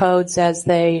these codes as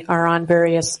they are on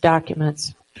various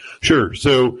documents? Sure.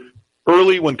 So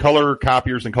early when color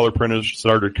copiers and color printers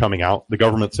started coming out, the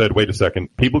government said, wait a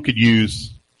second, people could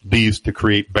use these to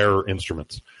create bearer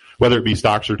instruments, whether it be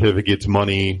stock certificates,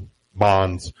 money,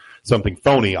 bonds, something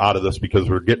phony out of this because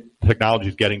technology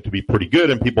is getting to be pretty good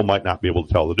and people might not be able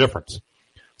to tell the difference.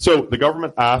 So the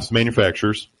government asked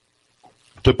manufacturers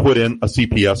to put in a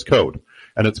CPS code,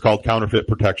 and it's called Counterfeit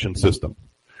Protection System.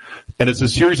 And it's a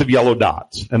series of yellow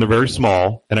dots, and they're very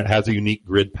small, and it has a unique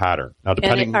grid pattern. Now,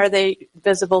 are they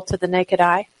visible to the naked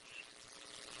eye?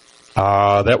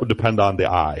 That would depend on the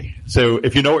eye. So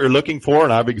if you know what you're looking for,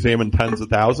 and I've examined tens of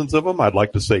thousands of them, I'd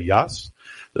like to say yes.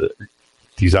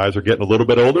 These eyes are getting a little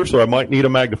bit older, so I might need a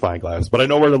magnifying glass. But I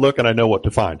know where to look, and I know what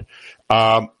to find.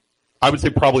 I would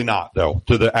say probably not, though.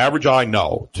 To the average eye,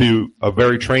 no. To a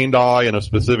very trained eye in a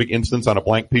specific instance on a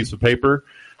blank piece of paper,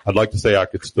 I'd like to say I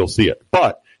could still see it.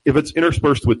 But if it's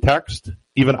interspersed with text,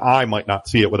 even I might not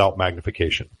see it without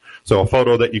magnification. So a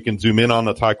photo that you can zoom in on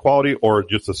that's high quality, or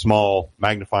just a small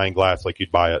magnifying glass like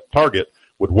you'd buy at Target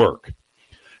would work.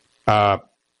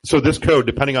 So this code,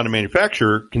 depending on the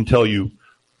manufacturer, can tell you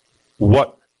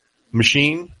what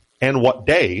machine and what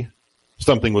day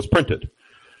something was printed.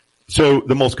 So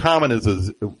the most common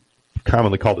is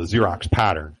commonly called a Xerox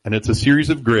pattern, and it's a series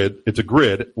of grid. It's a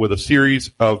grid with a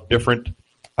series of different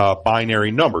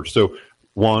binary numbers. So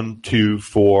 1, 2,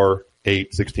 4,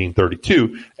 8, 16,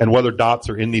 32, and whether dots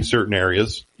are in these certain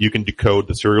areas, you can decode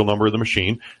the serial number of the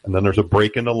machine, and then there's a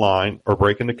break in the line or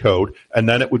break in the code, and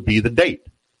then it would be the date,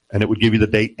 and it would give you the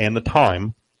date and the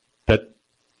time that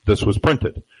this was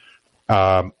printed.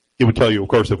 It would tell you, of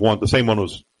course, if the same one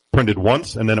was printed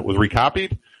once and then it was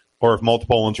recopied, or if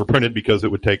multiple ones were printed, because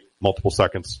it would take multiple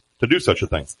seconds to do such a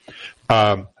thing.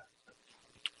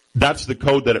 That's the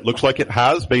code that it looks like it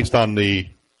has based on the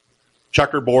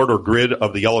checkerboard or grid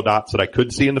of the yellow dots that I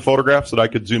could see in the photographs that I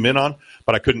could zoom in on,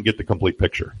 but I couldn't get the complete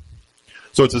picture.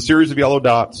 So it's a series of yellow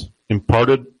dots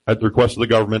imparted at the request of the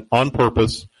government on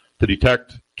purpose to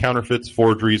detect counterfeits,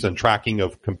 forgeries, and tracking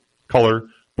of color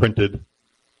printed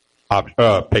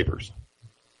papers.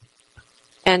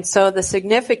 And so the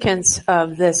significance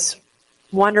of this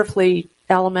wonderfully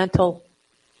elemental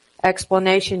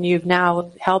explanation you've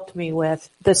now helped me with,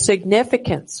 the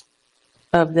significance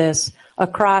of this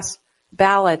across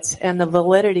ballots and the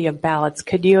validity of ballots.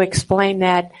 Could you explain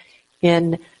that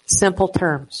in simple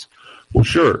terms? Well,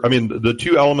 sure. I mean, the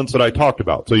two elements that I talked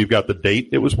about. So you've got the date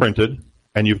it was printed,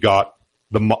 and you've got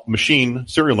the machine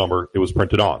serial number it was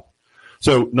printed on.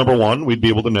 So number one, we'd be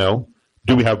able to know,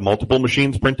 do we have multiple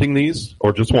machines printing these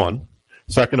or just one?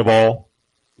 Second of all,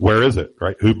 where is it,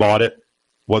 right? Who bought it?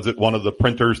 Was it one of the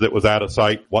printers that was at a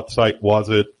site? What site was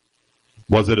it?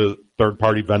 Was it a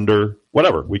third-party vendor?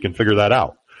 Whatever. We can figure that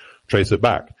out. Trace it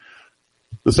back.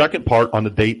 The second part on the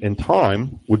date and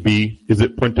time would be, is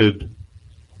it printed?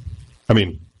 I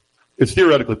mean, it's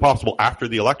theoretically possible after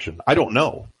the election. I don't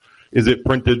know. Is it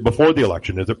printed before the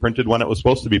election? Is it printed when it was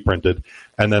supposed to be printed?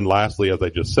 And then lastly, as I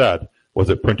just said, was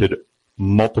it printed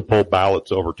multiple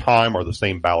ballots over time, or the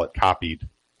same ballot copied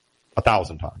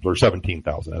 1,000 times, or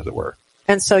 17,000 as it were?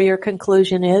 And so your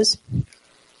conclusion is?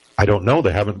 I don't know.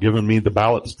 They haven't given me the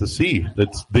ballots to see.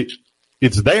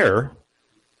 It's there.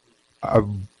 I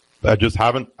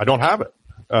don't have it.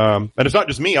 And it's not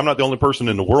just me. I'm not the only person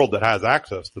in the world that has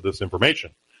access to this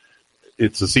information.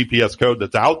 It's a CPS code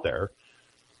that's out there.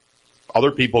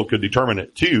 Other people could determine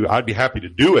it too. I'd be happy to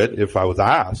do it if I was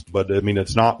asked, but I mean,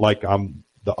 it's not like I'm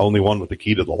the only one with the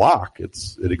key to the lock. It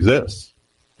exists.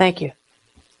 Thank you.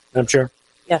 Madam Chair.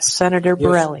 Yes, Senator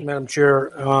Borelli. Yes, Madam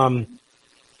Chair.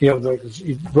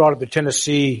 You brought up the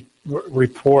Tennessee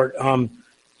report.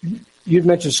 You'd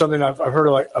mentioned something I've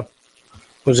heard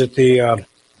was it the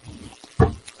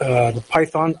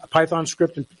Python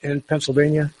script in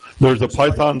Pennsylvania? There's a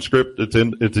Python script.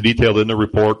 It's detailed in the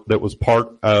report that was part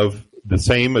of the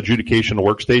same adjudication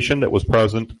workstation that was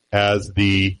present as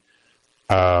the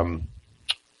foreign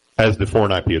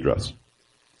IP address.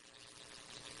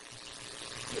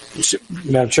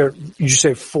 Madam Chair, you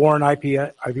say foreign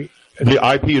IP?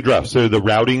 The IP address, so the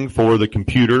routing for the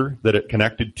computer that it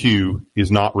connected to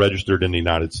is not registered in the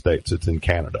United States. It's in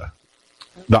Canada.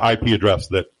 The IP address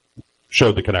that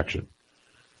showed the connection.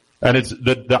 And it's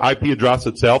the IP address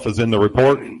itself is in the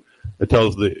report. It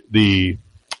tells the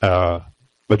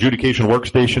adjudication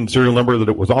workstation serial number that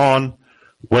it was on,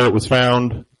 where it was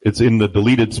found. It's in the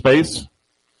deleted space,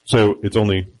 so it's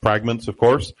only fragments, of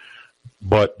course.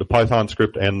 But the Python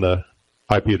script and the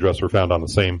IP address were found on the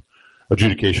same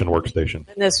adjudication workstation.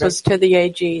 And this was to the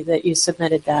AG that you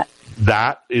submitted that?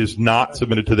 That is not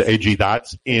submitted to the AG.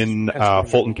 That's in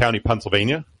Fulton County,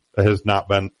 Pennsylvania. It has not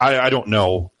been. I don't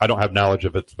know. I don't have knowledge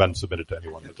if it's been submitted to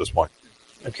anyone at this point.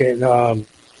 Okay.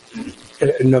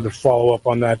 Another follow-up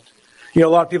on that. A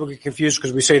lot of people get confused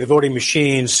because we say the voting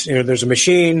machines, there's a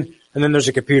machine and then there's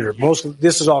a computer.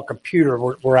 This is all computer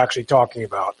we're actually talking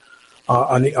about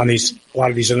on a lot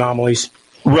of these anomalies.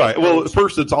 Right. Well,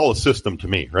 first, it's all a system to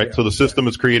me, right? Yeah. So the system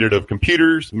is created of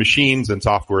computers, machines, and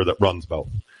software that runs both.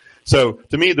 So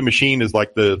to me, the machine is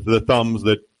like the thumbs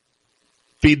that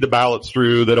feed the ballots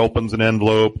through, that opens an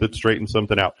envelope, that straightens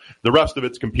something out. The rest of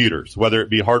it's computers, whether it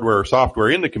be hardware or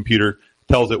software in the computer,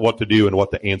 tells it what to do and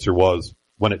what the answer was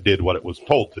when it did what it was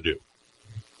told to do.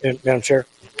 And, Madam Chair,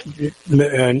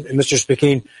 and Mr.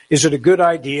 Spikeen, is it a good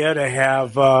idea to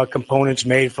have components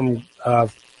made from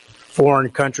foreign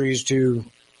countries to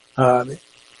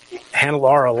handle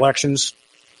our elections?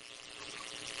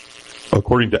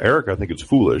 According to Eric, I think it's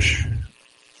foolish.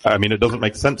 I mean, it doesn't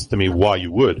make sense to me why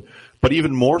you would. But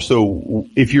even more so,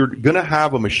 if you're going to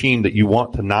have a machine that you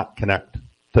want to not connect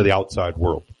to the outside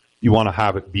world, you want to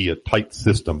have it be a tight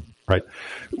system, right?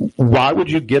 Why would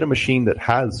you get a machine that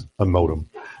has a modem,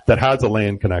 that has a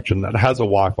LAN connection, that has a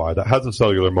Wi-Fi, that has a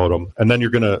cellular modem, and then you're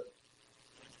going to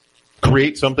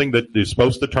create something that is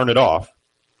supposed to turn it off,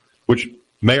 which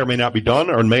may or may not be done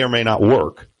or may not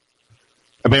work,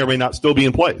 and may or may not still be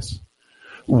in place?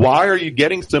 Why are you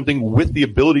getting something with the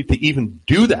ability to even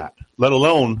do that, let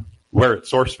alone where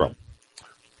it's sourced from?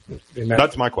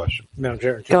 That's my question. Madam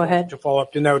Chair, Go ahead. To follow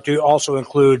up, to also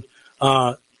include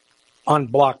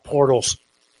unblocked portals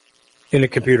in a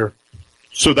computer.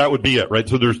 So that would be it, right?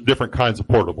 So there's different kinds of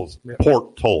portables. Yeah.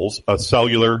 Portals, a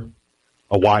cellular,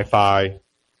 a Wi-Fi,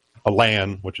 a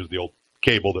LAN, which is the old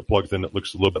cable that plugs in that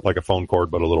looks a little bit like a phone cord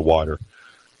but a little wider.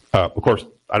 Of course,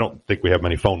 I don't think we have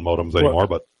many phone modems anymore,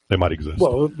 but they might exist.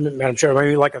 Well, Madam Chair,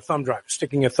 maybe like a thumb drive,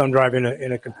 sticking a thumb drive in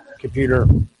a computer.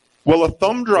 Well, a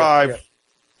thumb drive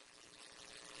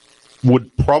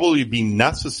would probably be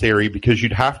necessary because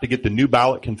you'd have to get the new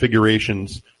ballot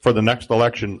configurations for the next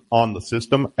election on the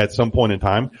system at some point in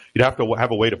time. You'd have to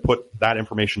have a way to put that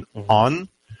information on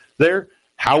there.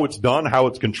 How it's done, how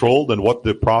it's controlled, and what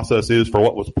the process is for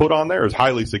what was put on there is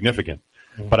highly significant.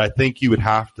 But I think you would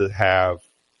have to have,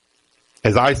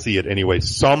 as I see it anyway,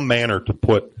 some manner to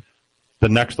put the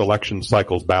next election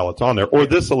cycle's ballots on there, or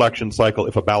this election cycle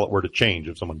if a ballot were to change,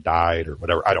 if someone died or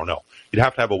whatever. I don't know. You'd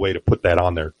have to have a way to put that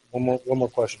on there. One more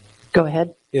question. Go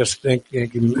ahead. Yes, thank you,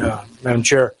 Madam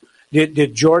Chair.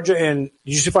 Did Georgia and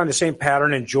did you find the same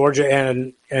pattern in Georgia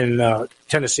and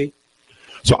Tennessee?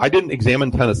 So I didn't examine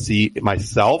Tennessee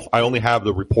myself. I only have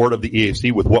the report of the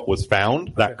EAC with what was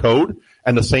found, that code,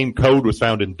 and the same code was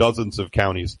found in dozens of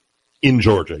counties in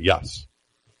Georgia. Yes.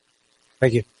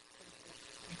 Thank you.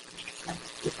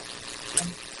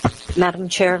 Madam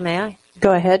Chair, may I?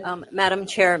 Go ahead. Madam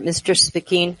Chair, Mr.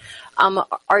 Spikeen,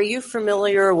 are you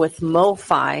familiar with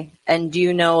MoFi? And do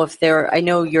you know if I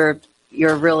know you're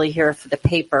really here for the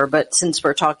paper, but since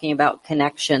we're talking about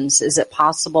connections, is it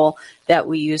possible that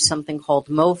we use something called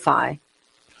MoFi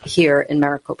here in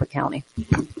Maricopa County?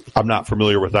 I'm not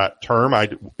familiar with that term.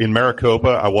 In Maricopa,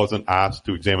 I wasn't asked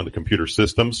to examine the computer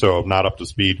system, so I'm not up to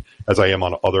speed as I am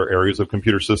on other areas of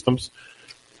computer systems.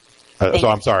 So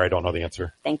I'm sorry, I don't know the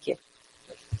answer. Thank you.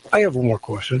 I have one more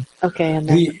question. Okay. And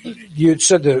then you had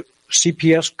said the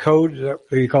CPS code, is that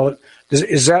what you call it?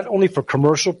 Is that only for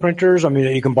commercial printers? I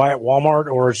mean, you can buy at Walmart,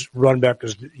 or is run back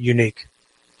as unique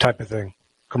type of thing,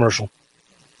 commercial?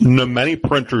 No, many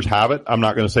printers have it. I'm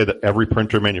not going to say that every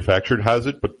printer manufactured has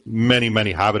it, but many,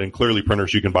 many have it. And clearly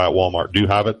printers you can buy at Walmart do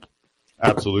have it.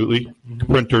 Absolutely.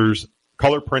 Mm-hmm. Printers,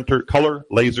 color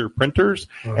laser printers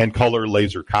and color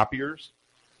laser copiers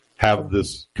have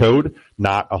this code,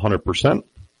 not 100%,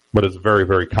 but it's very,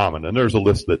 very common. And there's a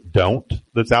list that don't,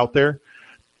 that's out there.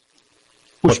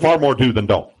 But far more do than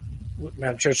don't.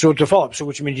 Madam Chair, so to follow up, so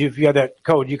which means if you had that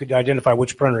code, you could identify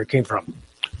which printer it came from.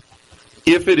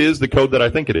 If it is the code that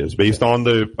I think it is, based on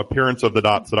the appearance of the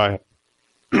dots that I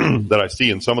that I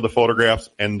see in some of the photographs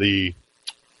and the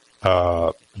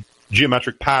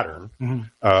geometric pattern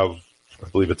of, I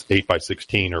believe it's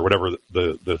 8x16 or whatever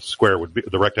the square would be,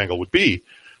 the rectangle would be,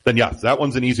 then yes, that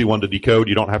one's an easy one to decode.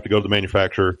 You don't have to go to the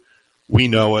manufacturer. We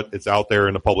know it. It's out there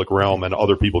in the public realm, and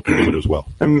other people can do it as well.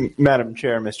 Madam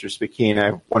Chair, Mr. Spikeen, I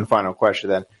have one final question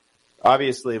then.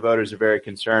 Obviously, voters are very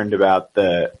concerned about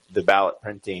the ballot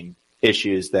printing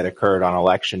issues that occurred on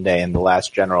Election Day in the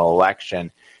last general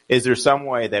election. Is there some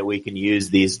way that we can use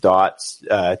these dots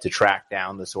to track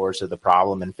down the source of the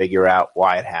problem and figure out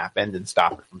why it happened and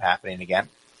stop it from happening again?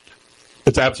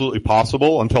 It's absolutely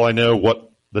possible. Until I know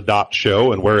what the dots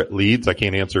show and where it leads, I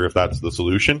can't answer if that's the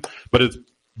solution. But it's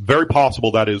very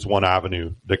possible that is one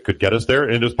avenue that could get us there,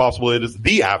 and it is possible it is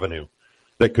the avenue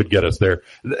that could get us there.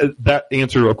 That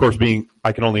answer, of course, being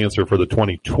I can only answer for the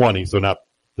 2020, so not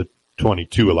the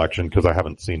 22 election, because I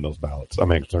haven't seen those ballots.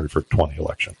 I'm answering for 20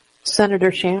 election.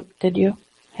 Senator Champ, did you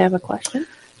have a question?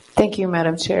 Thank you,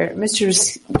 Madam Chair. Mr.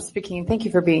 Spikeen, thank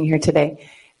you for being here today.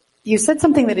 You said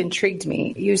something that intrigued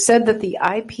me. You said that the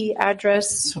IP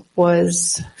address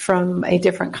was from a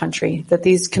different country that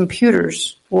these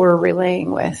computers were relaying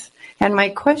with. And my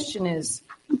question is,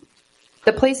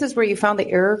 the places where you found the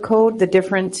error code, the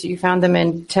difference, you found them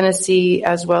in Tennessee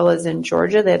as well as in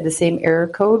Georgia, they had the same error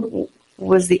code.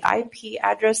 was the IP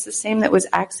address the same that was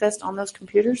accessed on those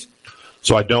computers?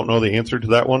 So I don't know the answer to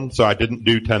that one. So I didn't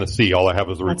do Tennessee. All I have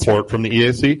is a report from the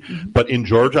EAC. Mm-hmm. But in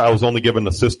Georgia, I was only given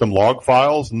the system log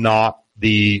files, not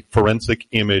the forensic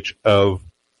image of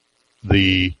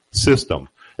the system.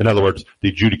 In other words, the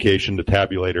adjudication, the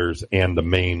tabulators, and the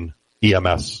main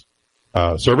EMS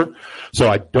server. So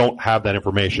I don't have that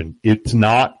information. It's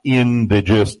not in the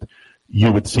just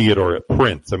you would see it or it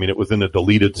prints. I mean, it was in a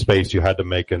deleted space. You had to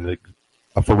make a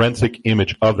forensic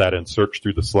image of that and search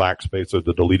through the slack space or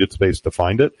the deleted space to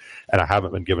find it. And I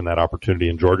haven't been given that opportunity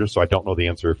in Georgia, so I don't know the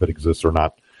answer if it exists or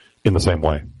not in the same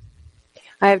way.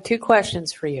 I have two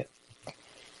questions for you.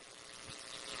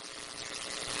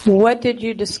 What did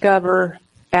you discover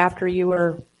after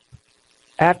you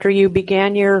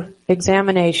began your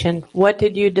examination? What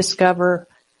did you discover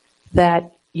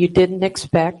that you didn't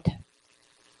expect?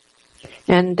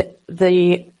 And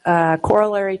the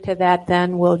corollary to that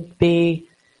then will be,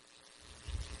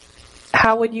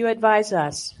 how would you advise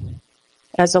us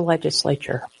as a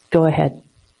legislature? Go ahead.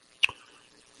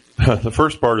 The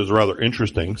first part is rather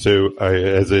interesting. So,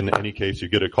 as in any case, you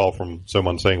get a call from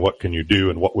someone saying, what can you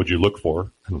do and what would you look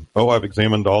for? And, I've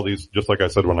examined all these, just like I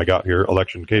said when I got here,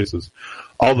 election cases.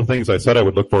 All the things I said I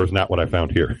would look for is not what I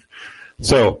found here.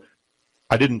 So,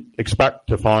 I didn't expect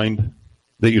to find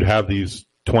that you'd have these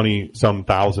 20-some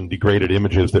thousand degraded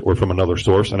images that were from another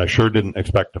source, and I sure didn't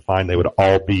expect to find they would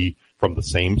all be from the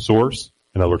same source.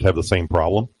 In other words, have the same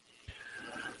problem.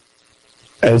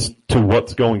 As to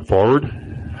what's going forward,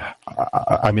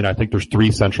 I mean, I think there's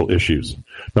three central issues.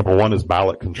 Number one is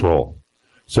ballot control.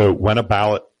 So when a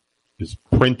ballot is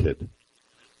printed,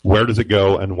 where does it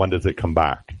go and when does it come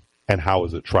back? And how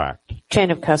is it tracked?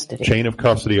 Chain of custody. Chain of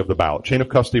custody of the ballot. Chain of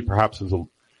custody perhaps is a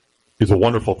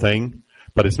wonderful thing,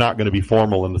 but it's not going to be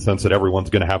formal in the sense that everyone's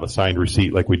going to have a signed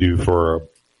receipt like we do for a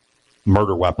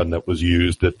murder weapon that was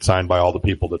used, that's signed by all the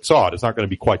people that saw it. It's not going to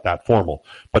be quite that formal,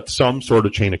 but some sort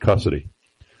of chain of custody.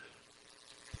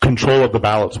 Control of the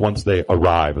ballots once they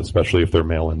arrive, especially if they're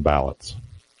mail-in ballots.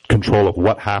 Control of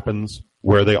what happens,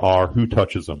 where they are, who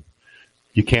touches them.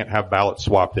 You can't have ballots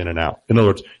swapped in and out. In other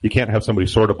words, you can't have somebody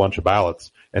sort a bunch of ballots,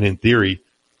 and in theory,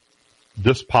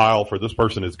 this pile for this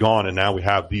person is gone, and now we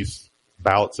have these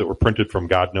ballots that were printed from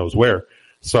God knows where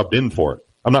subbed in for it.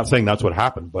 I'm not saying that's what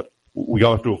happened, but we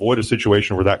all have to avoid a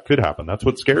situation where that could happen. That's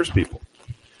what scares people.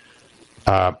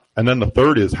 And then the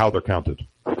third is how they're counted.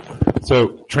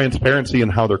 So transparency in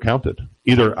how they're counted.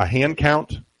 Either a hand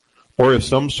count or if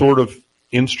some sort of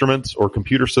instruments or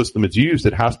computer system is used,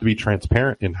 it has to be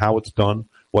transparent in how it's done,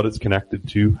 what it's connected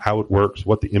to, how it works,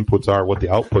 what the inputs are, what the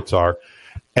outputs are,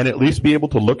 and at least be able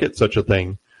to look at such a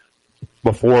thing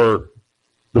before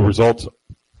the results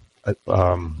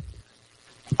are,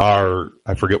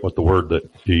 I forget what the word that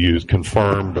you use,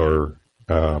 confirmed or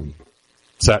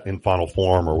set in final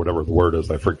form or whatever the word is.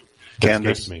 I forget.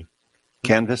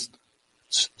 Canvassed?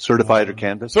 Certified or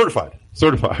canvassed? Certified.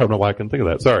 I don't know why I couldn't think of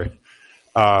that. Sorry.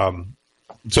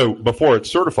 So before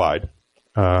it's certified,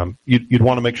 you'd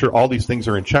want to make sure all these things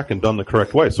are in check and done the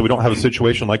correct way. So we don't have a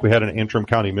situation like we had in Antrim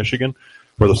County, Michigan,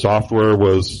 where the software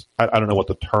was, I don't know what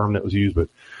the term that was used, but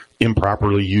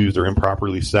improperly used or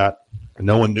improperly set. And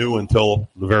no one knew until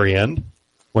the very end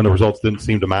when the results didn't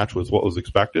seem to match with what was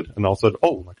expected. And all said,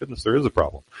 oh my goodness, there is a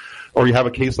problem. Or you have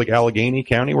a case like Allegheny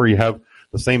County where you have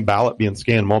the same ballot being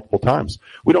scanned multiple times.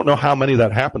 We don't know how many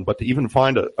that happened, but to even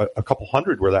find a couple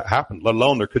hundred where that happened, let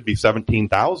alone there could be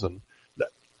 17,000,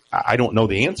 I don't know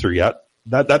the answer yet.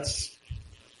 That's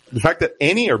the fact that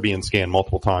any are being scanned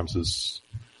multiple times is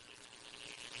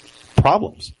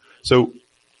problems. So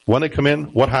when they come in,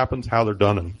 what happens, how they're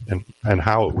done, and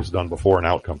how it was done before an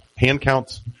outcome. Hand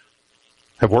counts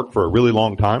have worked for a really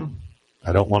long time.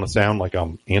 I don't want to sound like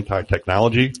I'm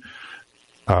anti-technology.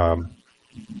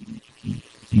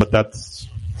 But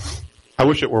I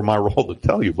wish it were my role to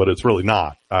tell you, but it's really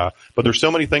not. But there's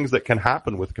so many things that can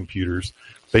happen with computers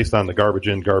based on the garbage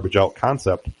in, garbage out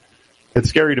concept. It's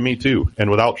scary to me too. And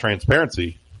without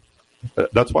transparency,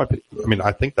 that's why,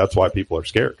 I think that's why people are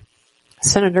scared.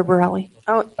 Senator Borelli.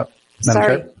 Oh,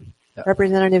 sorry. Yeah.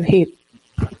 Representative Heap.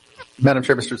 Madam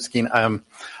Chair, Mr. Skeen,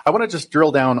 I want to just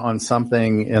drill down on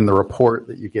something in the report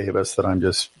that you gave us that I'm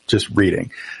just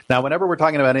reading. Now, whenever we're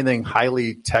talking about anything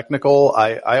highly technical,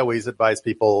 I always advise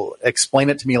people, explain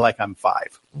it to me like I'm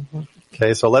 5. Mm-hmm.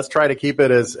 Okay, so let's try to keep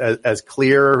it as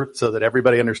clear so that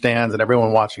everybody understands and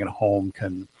everyone watching at home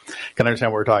can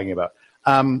understand what we're talking about.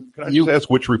 Can I just ask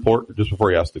which report just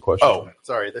before you ask the question? Oh,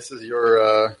 sorry. This is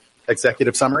your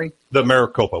executive summary? The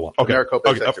Maricopa one. Okay. Maricopa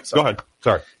executive summary. Go ahead.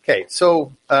 Sorry. Okay,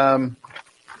 so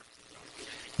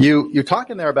you talk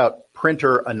in there about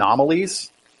printer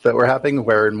anomalies, that were happening,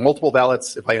 where multiple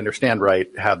ballots, if I understand right,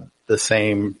 had the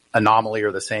same anomaly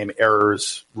or the same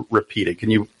errors repeated. Can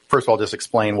you, first of all, just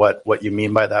explain what you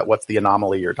mean by that? What's the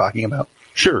anomaly you're talking about?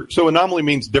 Sure. So anomaly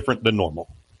means different than normal,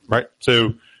 right?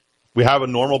 So we have a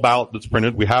normal ballot that's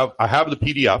printed. I have the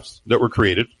PDFs that were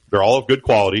created. They're all of good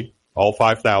quality, all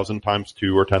 5,000 times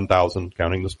 2 or 10,000,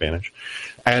 counting the Spanish.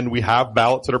 And we have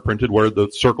ballots that are printed where the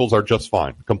circles are just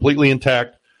fine, completely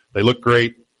intact. They look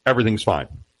great. Everything's fine.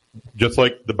 Just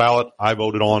like the ballot I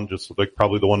voted on, just like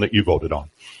probably the one that you voted on.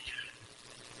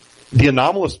 The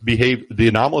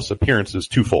anomalous appearance is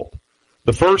twofold.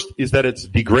 The first is that it's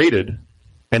degraded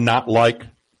and not like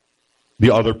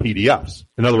the other PDFs.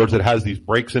 In other words, it has these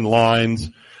breaks in lines.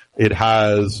 It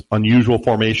has unusual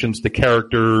formations to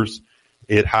characters.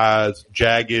 It has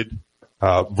jagged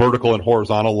vertical and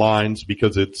horizontal lines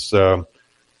because it's a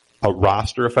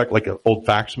roster effect like old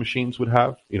fax machines would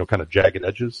have, kind of jagged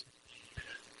edges.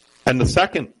 And the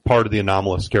second part of the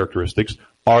anomalous characteristics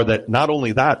are that not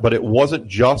only that, but it wasn't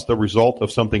just a result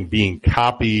of something being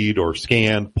copied or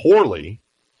scanned poorly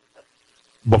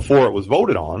before it was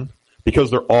voted on,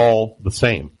 because they're all the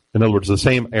same. In other words, the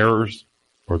same errors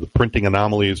or the printing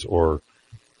anomalies or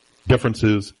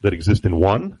differences that exist in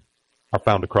one are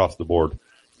found across the board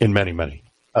in many, many.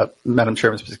 Madam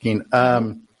Chair, Mr.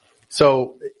 Skeen,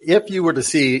 so if you were to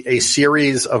see a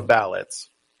series of ballots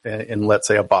in, let's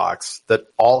say, a box that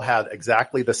all had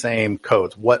exactly the same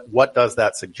codes, what does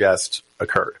that suggest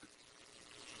occurred?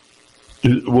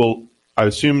 Well, I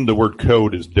assume the word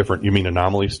code is different. You mean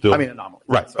anomaly still? I mean anomaly.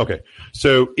 Right. Sorry. Okay.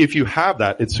 So if you have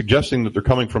that, it's suggesting that they're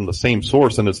coming from the same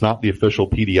source and it's not the official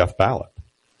PDF ballot.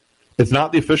 It's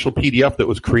not the official PDF that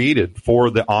was created for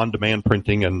the on-demand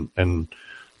printing and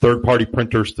third-party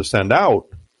printers to send out.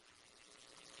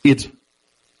 It's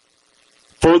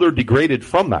further degraded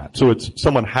from that. So it's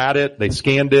someone had it, they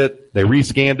scanned it, they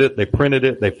rescanned it, they printed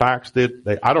it, they faxed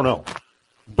it. I don't know.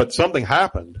 But something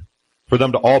happened for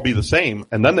them to all be the same,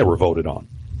 and then they were voted on.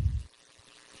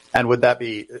 And would that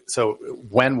be, so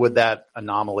when would that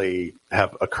anomaly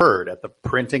have occurred? At the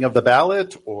printing of the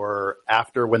ballot or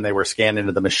after when they were scanned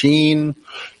into the machine?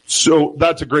 So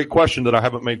that's a great question that I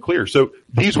haven't made clear. So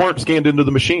these weren't scanned into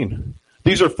the machine.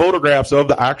 These are photographs of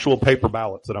the actual paper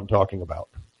ballots that I'm talking about.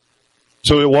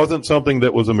 So it wasn't something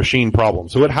that was a machine problem.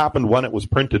 So it happened when it was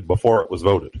printed before it was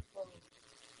voted.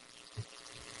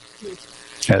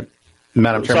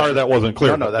 Madam Chair, sorry that wasn't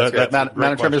clear. No, that's good.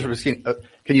 Madam Chair, Mr. Busquin,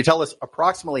 can you tell us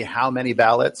approximately how many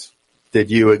ballots did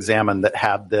you examine that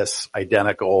had this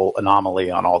identical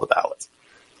anomaly on all the ballots?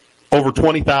 Over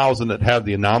 20,000 that had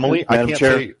the anomaly.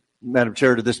 Madam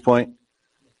Chair, to this point.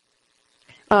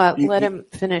 Let him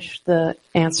finish the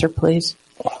answer, please.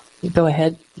 Go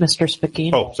ahead, Mr.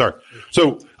 Spickin. Oh, sorry.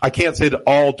 So I can't say that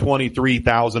all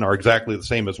 23,000 are exactly the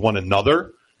same as one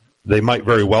another. They might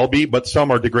very well be, but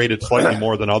some are degraded slightly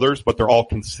more than others, but they're all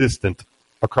consistent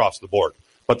across the board.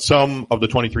 But some of the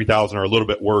 23,000 are a little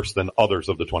bit worse than others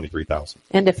of the 23,000.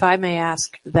 And if I may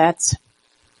ask, that's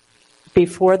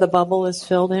before the bubble is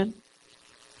filled in?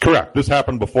 Correct. This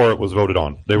happened before it was voted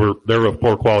on. They were of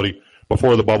poor quality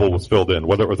before the bubble was filled in.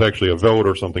 Whether it was actually a vote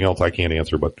or something else, I can't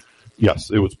answer. But yes,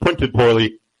 it was printed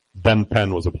poorly, then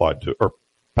pen was applied to it, or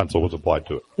pencil was applied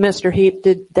to it. Mr. Heap,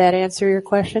 did that answer your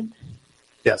question?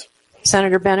 Yes.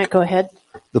 Senator Bennett, go ahead.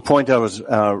 The point I was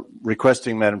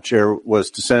requesting, Madam Chair, was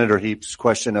to Senator Heap's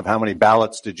question of how many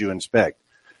ballots did you inspect?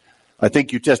 I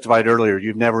think you testified earlier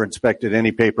you've never inspected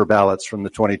any paper ballots from the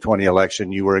 2020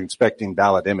 election. You were inspecting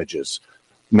ballot images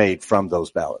made from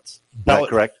those ballots. Is that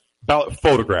correct? Ballot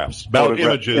photographs. Ballot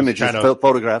images kind of,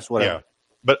 photographs, whatever. Yeah.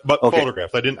 But okay.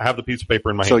 Photographs. I didn't have the piece of paper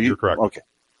in my hand. You're correct. Okay.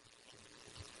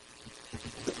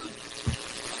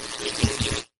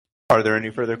 Are there any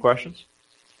further questions?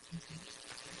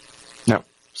 No.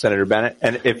 Senator Bennett,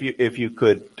 and if you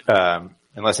could,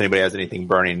 unless anybody has anything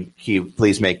burning,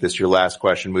 please make this your last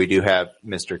question. We do have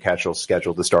Mr. Keshel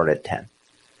scheduled to start at 10.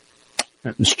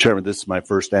 Mr. Chairman, this is my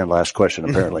first and last question,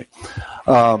 apparently.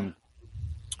 Mr.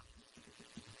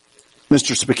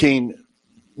 Spickin,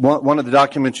 one of the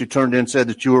documents you turned in said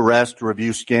that you were asked to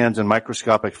review scans and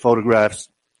microscopic photographs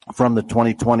from the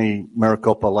 2020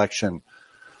 Maricopa election.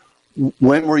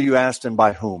 When were you asked and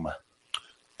by whom?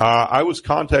 I was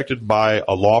contacted by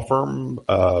a law firm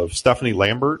of Stephanie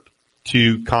Lambert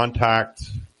to contact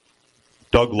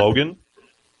Doug Logan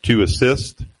to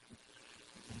assist,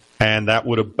 and that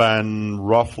would have been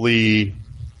roughly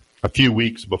a few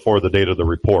weeks before the date of the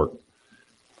report.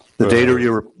 The date of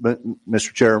your,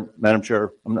 Mr. Chair, Madam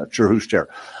Chair, I'm not sure who's chair.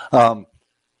 The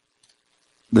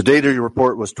date of your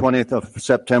report was 20th of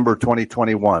September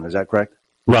 2021. Is that correct?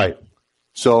 Right.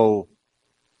 So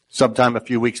sometime a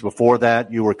few weeks before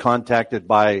that, you were contacted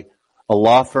by a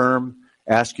law firm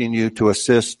asking you to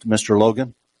assist Mr.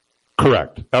 Logan?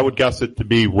 Correct. I would guess it to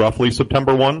be roughly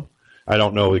September 1. I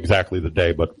don't know exactly the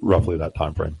day, but roughly that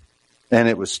time frame. And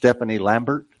it was Stephanie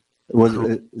Lambert?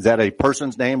 Is that a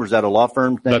person's name or is that a law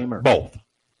firm's name? Both.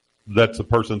 That's a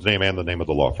person's name and the name of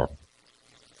the law firm.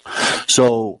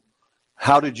 So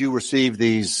how did you receive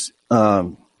these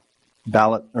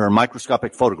ballot or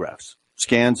microscopic photographs,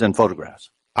 scans and photographs?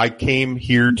 I came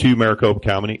here to Maricopa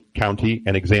County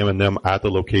and examined them at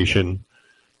the location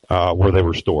where they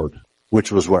were stored.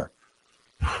 Which was where?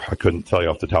 I couldn't tell you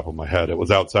off the top of my head. It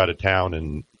was outside of town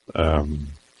in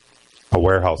a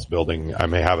warehouse building. I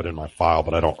may have it in my file,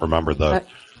 but I don't remember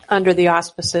under the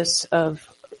auspices of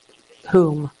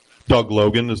whom? Doug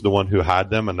Logan is the one who had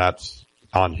them, and that's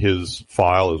on his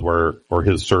file or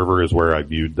his server is where I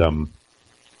viewed them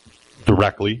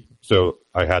directly. So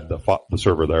I had the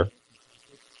server there.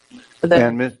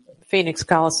 The Phoenix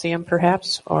Coliseum,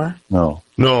 perhaps, or? No,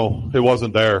 it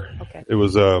wasn't there. Okay. It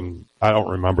was, I don't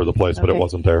remember the place, but it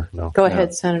wasn't there. No. Go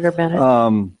ahead, Senator Bennett.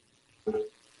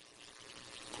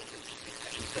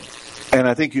 And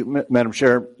I think you, Madam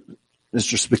Chair,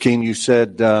 Mr. Spikeen, you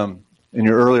said in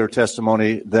your earlier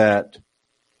testimony that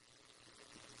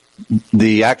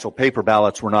the actual paper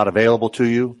ballots were not available to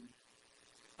you.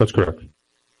 That's correct.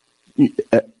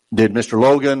 Did Mr.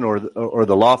 Logan or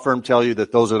the law firm tell you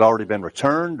that those had already been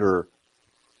returned, or?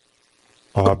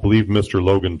 I believe Mr.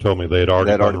 Logan told me they had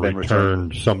already been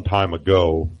returned some time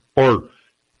ago. Or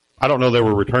I don't know they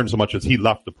were returned so much as he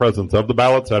left the presence of the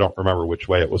ballots. I don't remember which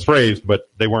way it was phrased, but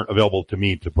they weren't available to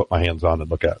me to put my hands on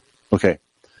and look at. Okay.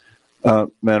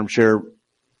 Madam Chair,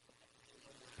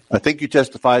 I think you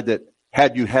testified that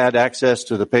had you had access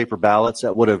to the paper ballots,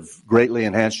 that would have greatly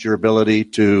enhanced your ability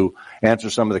to answer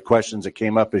some of the questions that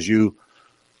came up as you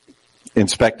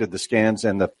inspected the scans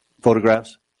and the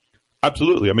photographs?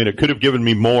 Absolutely. I mean, it could have given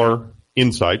me more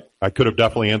insight. I could have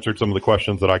definitely answered some of the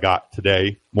questions that I got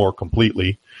today more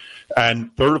completely.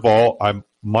 And third of all, I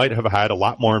might have had a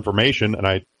lot more information, and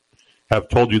I have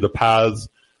told you the paths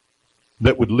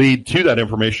that would lead to that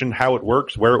information, how it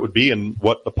works, where it would be, and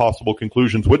what the possible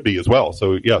conclusions would be as well.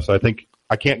 So, yes, I think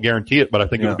I can't guarantee it, but I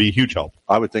think it would be a huge help.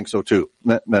 I would think so, too.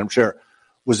 Madam Chair,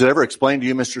 was it ever explained to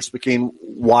you, Mr. Spikeen,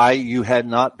 why you had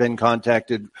not been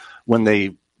contacted when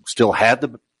they still had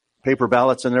the paper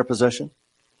ballots in their possession?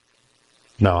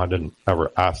 No, I didn't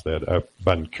ever ask that. I've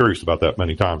been curious about that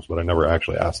many times, but I never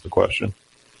actually asked the question.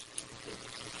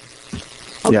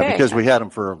 Okay. Yeah, because we had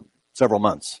them for several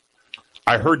months.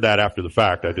 I heard that after the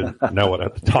fact. I didn't know it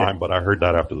at the time, but I heard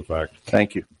that after the fact.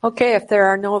 Thank you. Okay, if there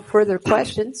are no further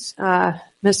questions, Mr.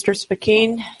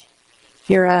 Spikeen,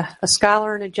 you're a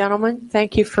scholar and a gentleman.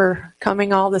 Thank you for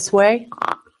coming all this way,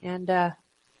 and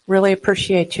really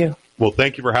appreciate you. Well,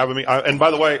 thank you for having me. And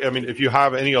by the way, I mean, if you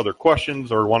have any other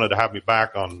questions or wanted to have me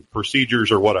back on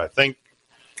procedures or what I think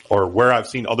or where I've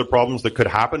seen other problems that could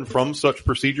happen from such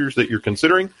procedures that you're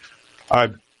considering,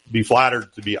 I'd be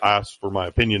flattered to be asked for my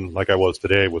opinion like I was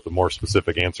today with a more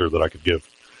specific answer that I could give.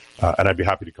 And I'd be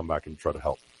happy to come back and try to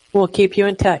help. We'll keep you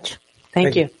in touch.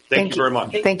 Thank you. Thank you very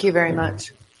much. Thank you very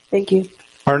much. Thank you.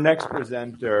 Our next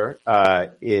presenter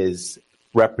is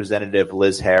Representative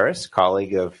Liz Harris,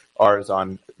 colleague of ours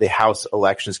on the House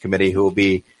Elections Committee, who will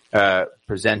be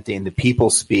presenting the People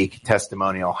Speak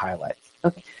testimonial highlights.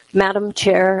 Okay. Madam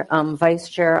Chair, Vice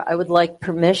Chair, I would like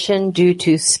permission due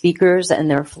to speakers and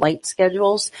their flight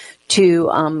schedules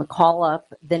to call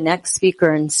up the next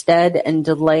speaker instead and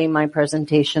delay my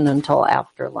presentation until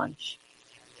after lunch.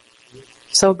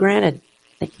 So granted.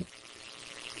 Thank you.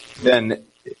 Then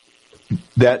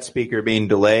that speaker being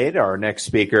delayed, our next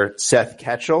speaker, Seth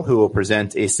Keshel, who will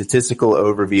present a statistical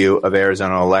overview of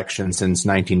Arizona elections since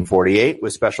 1948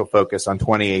 with special focus on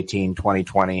 2018,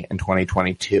 2020, and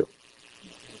 2022.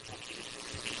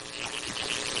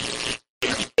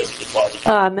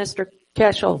 Mr.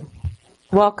 Keshel,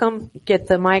 welcome. Get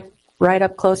the mic right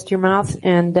up close to your mouth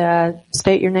and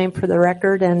state your name for the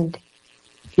record and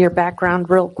your background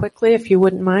real quickly, if you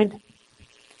wouldn't mind.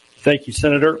 Thank you,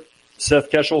 Senator.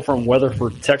 Seth Keshel from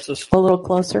Weatherford, Texas. A little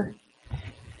closer.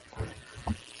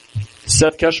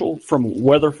 Seth Keshel from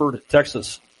Weatherford,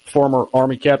 Texas. Former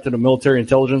Army captain of military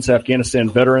intelligence, Afghanistan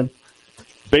veteran,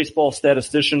 baseball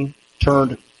statistician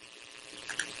turned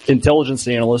intelligence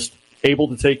analyst, able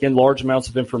to take in large amounts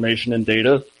of information and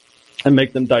data and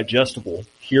make them digestible,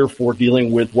 here for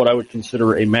dealing with what I would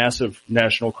consider a massive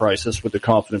national crisis with the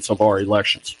confidence of our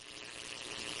elections.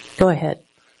 Go ahead.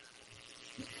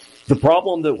 The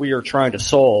problem that we are trying to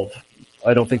solve,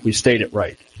 I don't think we state it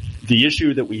right. The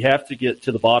issue that we have to get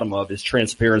to the bottom of is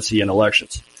transparency in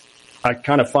elections. I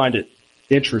kind of find it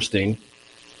interesting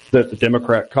that the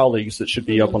Democrat colleagues that should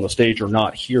be up on the stage are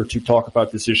not here to talk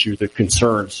about this issue that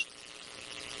concerns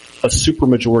a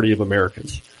supermajority of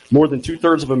Americans. More than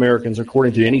 2/3 of Americans,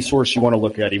 according to any source you want to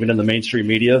look at, even in the mainstream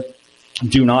media,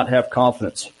 do not have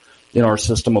confidence in our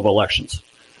system of elections.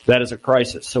 That is a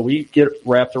crisis. So we get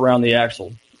wrapped around the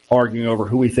axle arguing over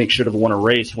who we think should have won a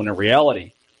race, when in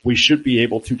reality, we should be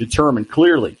able to determine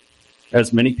clearly,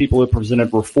 as many people who have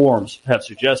presented reforms have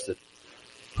suggested,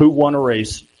 who won a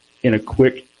race in a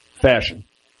quick fashion.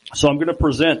 So I'm going to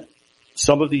present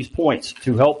some of these points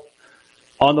to help,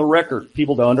 on the record,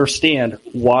 people to understand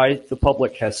why the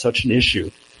public has such an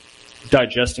issue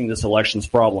digesting this elections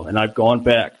problem. And I've gone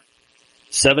back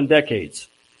 7 decades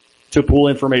to pull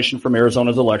information from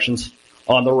Arizona's elections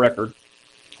on the record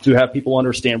to have people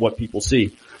understand what people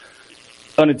see.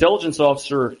 An intelligence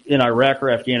officer in Iraq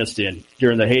or Afghanistan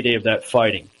during the heyday of that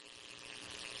fighting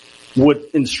would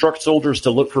instruct soldiers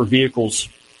to look for vehicles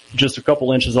just a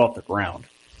couple inches off the ground,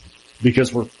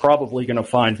 because we're probably going to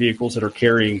find vehicles that are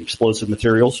carrying explosive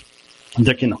materials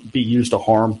that can be used to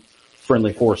harm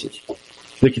friendly forces,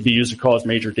 that could be used to cause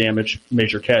major damage,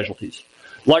 major casualties.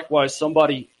 Likewise,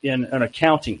 somebody in an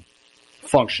accounting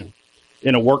function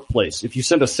in a workplace, if you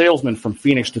send a salesman from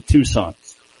Phoenix to Tucson,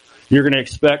 you're going to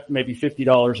expect maybe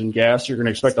 $50 in gas, you're going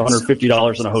to expect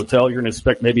 $150 in a hotel, you're going to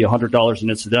expect maybe $100 in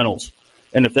incidentals.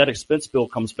 And if that expense bill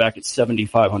comes back at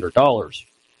 $7,500,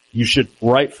 you should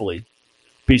rightfully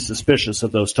be suspicious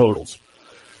of those totals.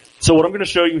 So what I'm going to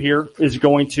show you here is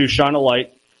going to shine a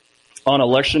light on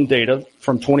election data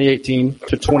from 2018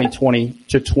 to 2020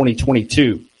 to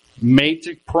 2022, made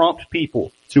to prompt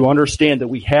people to understand that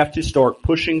we have to start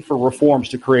pushing for reforms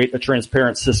to create a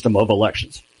transparent system of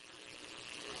elections.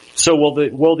 So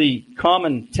while the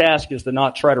common task is to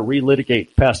not try to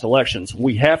relitigate past elections,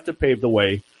 we have to pave the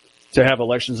way to have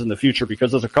elections in the future,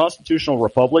 because as a constitutional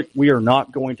republic, we are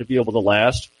not going to be able to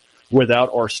last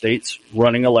without our states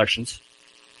running elections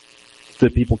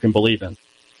that people can believe in.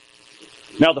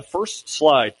 Now, the first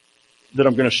slide that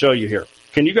I'm going to show you here,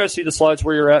 can you guys see the slides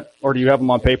where you're at, or do you have them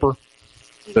on paper?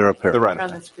 They're up here. They're right on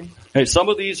the screen. Hey, some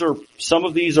of these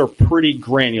are pretty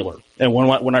granular, and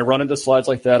when I run into slides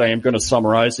like that, I am going to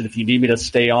summarize. And if you need me to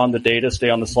stay on the data, stay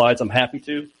on the slides, I'm happy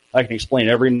to. I can explain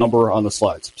every number on the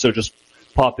slides. So just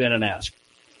pop in and ask.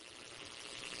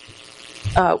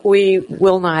 We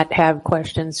will not have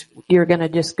questions. You're going to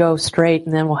just go straight,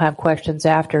 and then we'll have questions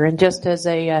after. And just as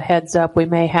a heads up, we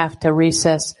may have to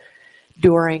recess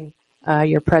during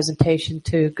your presentation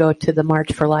to go to the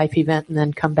March for Life event and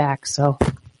then come back. So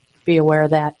be aware of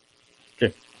that.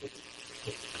 Okay.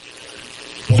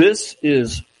 This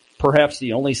is perhaps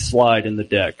the only slide in the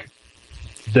deck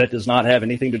that does not have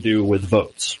anything to do with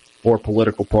votes or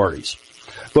political parties,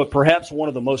 but perhaps one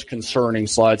of the most concerning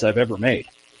slides I've ever made.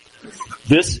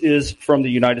 This is from the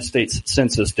United States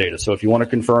Census data. So if you want to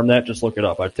confirm that, just look it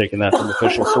up. I've taken that from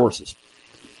official sources.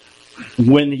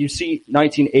 When you see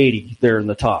 1980 there in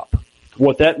the top,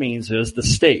 what that means is the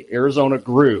state, Arizona,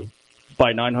 grew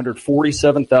by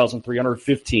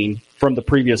 947,315 from the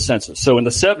previous census. So in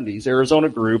the 70s, Arizona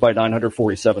grew by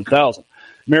 947,000.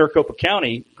 Maricopa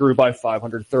County grew by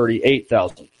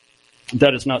 538,000.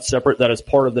 That is not separate. That is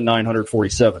part of the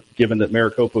 947, given that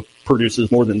Maricopa produces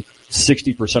more than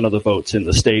 60% of the votes in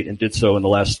the state and did so in the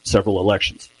last several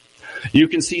elections. You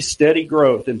can see steady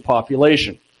growth in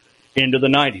population into the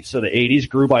 90s. So the 80s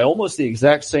grew by almost the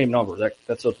exact same number.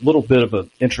 That's a little bit of an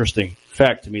interesting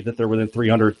fact to me, that they're within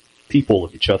 300 people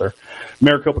of each other.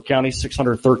 Maricopa County,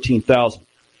 613,000.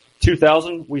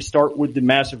 2000, we start with the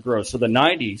massive growth. So the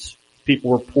 90s,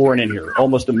 people were pouring in here.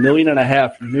 Almost 1.5 million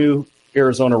new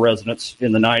Arizona residents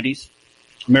in the 90s.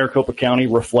 Maricopa County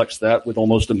reflects that with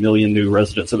almost 1 million new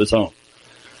residents of its own.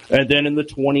 And then in the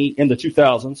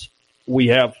 2000s, we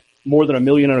have more than 1.25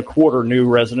 million new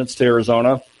residents to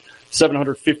Arizona,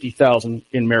 750,000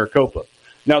 in Maricopa.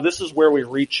 Now, this is where we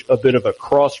reach a bit of a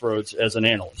crossroads as an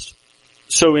analyst.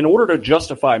 So in order to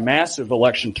justify massive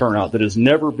election turnout that has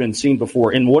never been seen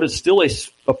before in what is still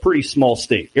a pretty small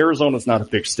state, Arizona is not a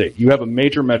big state. You have a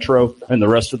major metro and the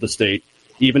rest of the state.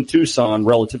 Even Tucson,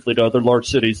 relatively to other large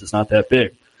cities, is not that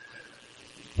big.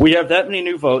 We have that many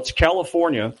new votes.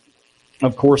 California,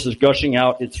 of course, is gushing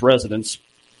out its residents.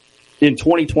 In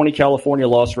 2020, California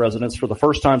lost residents for the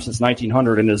first time since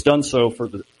 1900 and has done so for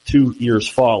the 2 years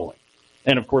following.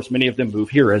 And, of course, many of them move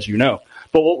here, as you know.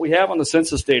 But what we have on the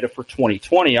census data for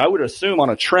 2020, I would assume on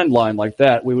a trend line like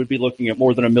that, we would be looking at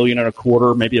more than 1.25 million,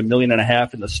 maybe 1.5 million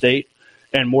in the state,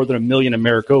 and more than 1 million in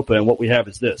Maricopa. And what we have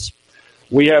is this.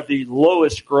 We have the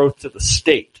lowest growth to the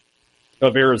state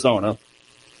of Arizona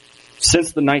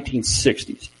since the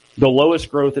 1960s, the lowest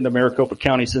growth into Maricopa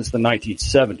County since the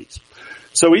 1970s.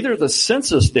 So either the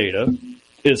census data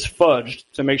is fudged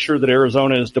to make sure that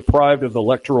Arizona is deprived of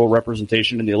electoral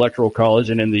representation in the Electoral College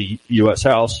and in the U.S.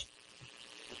 House,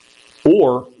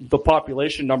 or the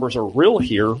population numbers are real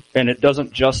here and it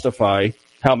doesn't justify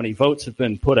how many votes have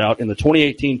been put out in the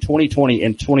 2018, 2020,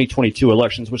 and 2022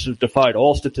 elections, which have defied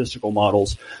all statistical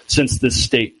models since this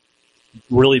state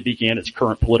really began its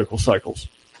current political cycles.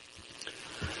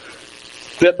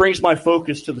 That brings my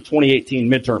focus to the 2018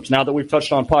 midterms. Now that we've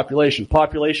touched on population,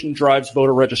 population drives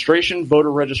voter registration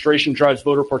drives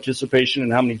voter participation,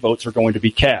 and how many votes are going to be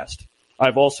cast.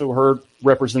 I've also heard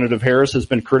Representative Harris has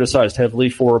been criticized heavily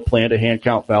for a plan to hand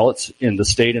count ballots in the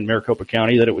state in Maricopa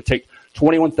County, that it would take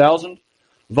 21,000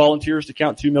 volunteers to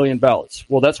count 2 million ballots.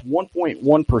 Well, that's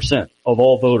 1.1% of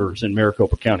all voters in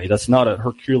Maricopa County. That's not a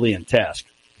Herculean task.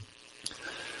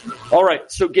 All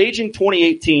right, so gauging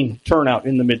 2018 turnout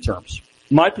in the midterms.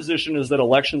 My position is that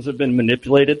elections have been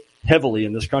manipulated heavily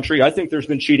in this country. I think there's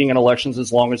been cheating in elections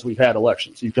as long as we've had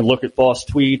elections. You can look at Boss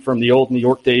Tweed from the old New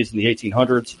York days in the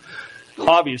 1800s.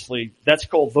 Obviously, that's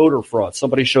called voter fraud.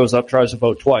 Somebody shows up, tries to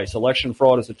vote twice. Election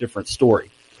fraud is a different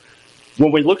story.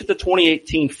 When we look at the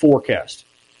 2018 forecast,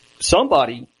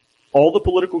 all the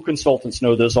political consultants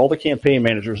know this, all the campaign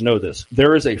managers know this.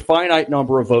 There is a finite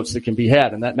number of votes that can be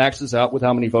had, and that maxes out with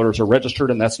how many voters are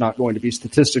registered, and that's not going to be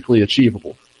statistically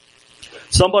achievable.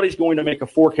 Somebody's going to make a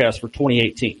forecast for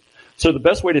 2018. So the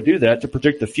best way to do that, to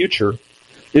predict the future,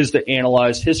 is to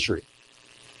analyze history.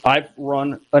 I've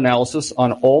run analysis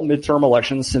on all midterm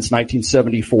elections since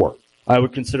 1974. I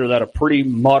would consider that a pretty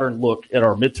modern look at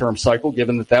our midterm cycle,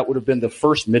 given that that would have been the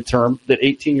first midterm that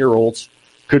 18-year-olds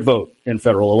could vote in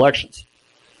federal elections.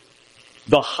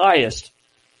 The highest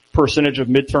percentage of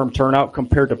midterm turnout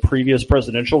compared to previous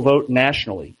presidential vote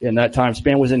nationally in that time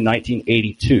span was in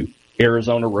 1982.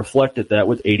 Arizona reflected that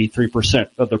with 83%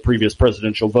 of the previous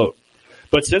presidential vote.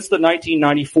 But since the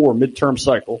 1994 midterm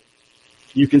cycle,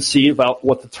 you can see about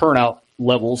what the turnout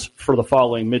levels for the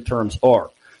following midterms are.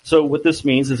 So what this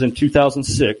means is in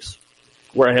 2006,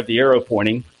 where I have the arrow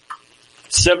pointing,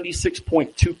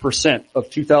 76.2% of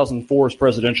 2004's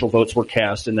presidential votes were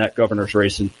cast in that governor's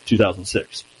race in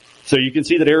 2006. So you can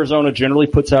see that Arizona generally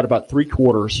puts out about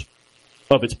 3/4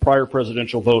 of its prior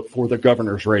presidential vote for the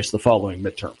governor's race the following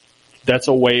midterm. That's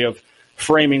a way of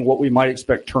framing what we might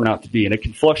expect turnout to be, and it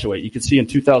can fluctuate. You can see in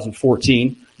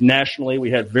 2014, nationally,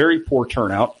 we had very poor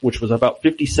turnout, which was about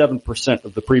 57%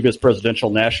 of the previous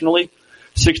presidential nationally,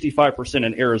 65%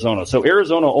 in Arizona. So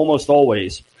Arizona almost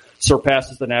always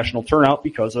surpasses the national turnout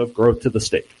because of growth to the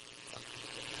state.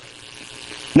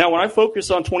 Now, when I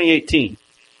focus on 2018,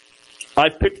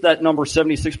 I've picked that number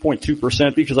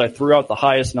 76.2% because I threw out the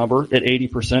highest number at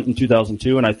 80% in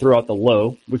 2002, and I threw out the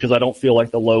low because I don't feel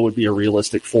like the low would be a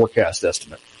realistic forecast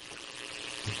estimate.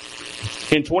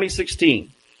 In 2016,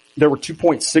 there were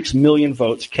 2.6 million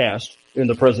votes cast in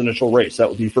the presidential race. That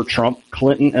would be for Trump,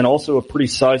 Clinton, and also a pretty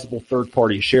sizable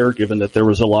third-party share, given that there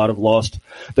were a lot of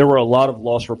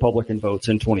lost Republican votes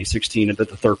in 2016 into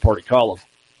the third-party column.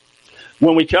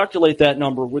 When we calculate that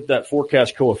number with that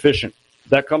forecast coefficient,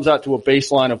 that comes out to a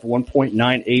baseline of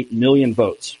 1.98 million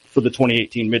votes for the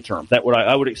 2018 midterm. That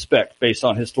I would expect based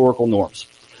on historical norms.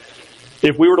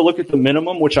 If we were to look at the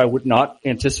minimum, which I would not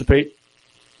anticipate,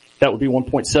 that would be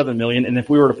 1.7 million. And if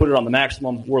we were to put it on the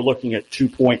maximum, we're looking at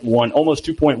almost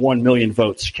 2.1 million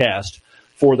votes cast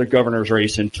for the governor's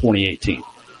race in 2018.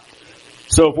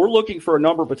 So if we're looking for a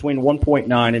number between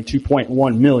 1.9 and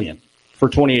 2.1 million for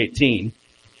 2018,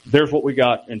 there's what we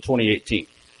got in 2018,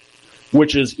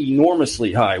 which is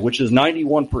enormously high, which is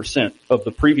 91% of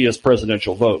the previous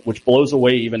presidential vote, which blows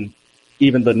away even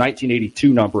the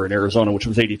 1982 number in Arizona, which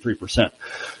was 83%.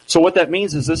 So what that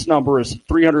means is this number is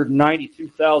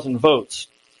 392,000 votes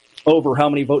over how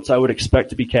many votes I would expect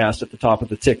to be cast at the top of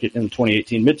the ticket in the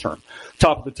 2018 midterm.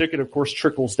 Top of the ticket, of course,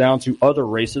 trickles down to other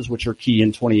races which are key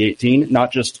in 2018,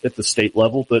 not just at the state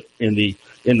level, but in the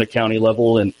county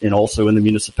level and also in the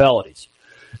municipalities.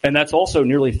 And that's also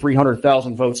nearly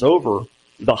 300,000 votes over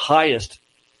the highest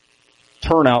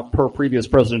turnout per previous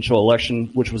presidential election,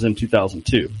 which was in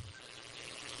 2002.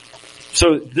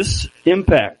 So this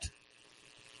impact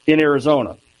in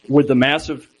Arizona, with the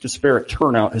massive disparate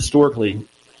turnout historically,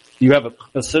 you have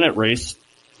a Senate race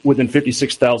within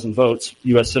 56,000 votes,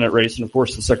 U.S. Senate race, and of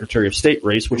course the Secretary of State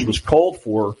race, which was called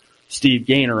for Steve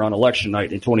Gaynor on election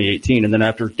night in 2018. And then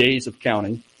after days of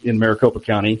counting in Maricopa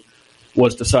County,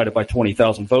 was decided by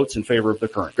 20,000 votes in favor of the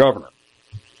current governor.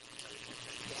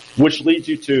 Which leads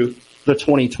you to the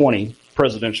 2020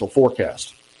 presidential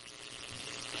forecast.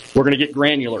 We're going to get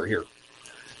granular here.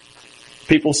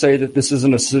 People say that this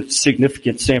isn't a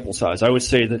significant sample size. I would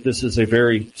say that this is a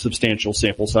very substantial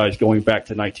sample size going back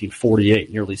to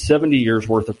 1948, nearly 70 years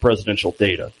worth of presidential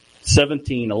data,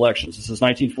 17 elections. This is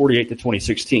 1948 to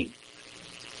 2016.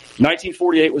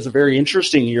 1948 was a very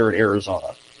interesting year in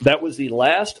Arizona. That was the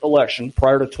last election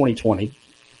prior to 2020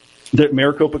 that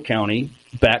Maricopa County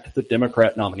backed the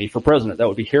Democrat nominee for president. That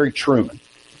would be Harry Truman.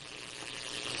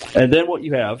 And then what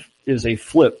you have is a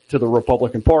flip to the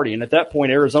Republican Party. And at that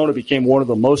point, Arizona became one of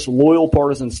the most loyal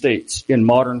partisan states in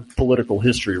modern political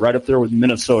history, right up there with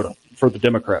Minnesota for the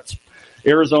Democrats.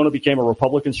 Arizona became a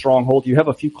Republican stronghold. You have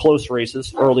a few close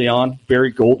races early on.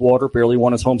 Barry Goldwater barely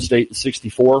won his home state in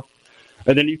 1964.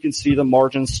 And then you can see the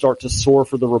margins start to soar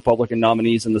for the Republican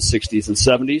nominees in the 60s and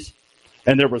 70s.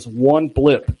 And there was one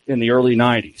blip in the early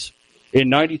 90s. In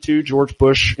 92, George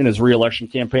Bush, in his re-election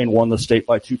campaign, won the state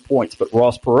by 2 points, but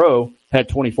Ross Perot had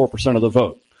 24% of the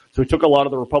vote. So he took a lot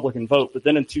of the Republican vote. But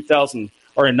then in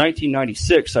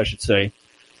 1996, I should say,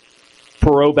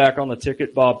 Perot back on the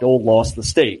ticket, Bob Dole lost the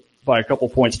state by a couple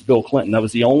points to Bill Clinton. That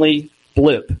was the only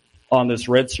blip on this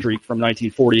red streak from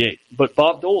 1948. But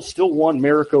Bob Dole still won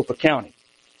Maricopa County,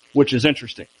 which is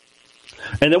interesting.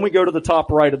 And then we go to the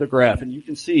top right of the graph, and you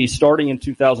can see starting in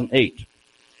 2008,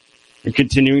 and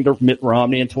continuing to Mitt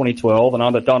Romney in 2012 and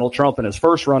on to Donald Trump in his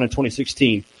first run in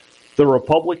 2016, the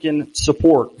Republican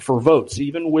support for votes,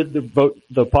 even with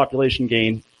the population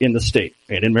gain in the state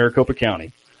and in Maricopa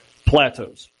County,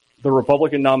 plateaus. The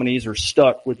Republican nominees are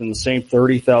stuck within the same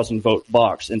 30,000 vote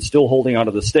box and still holding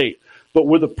onto the state. But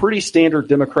with a pretty standard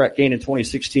Democrat gain in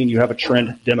 2016, you have a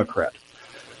trend Democrat.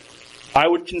 I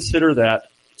would consider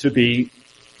that to be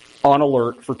on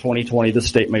alert for 2020. The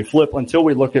state may flip until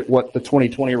we look at what the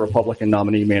 2020 Republican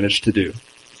nominee managed to do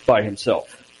by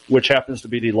himself, which happens to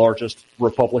be the largest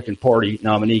Republican Party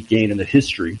nominee gain in the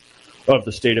history of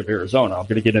the state of Arizona. I'm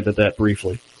going to get into that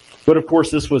briefly. But of course,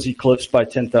 this was eclipsed by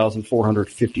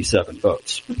 10,457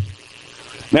 votes.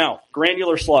 Now,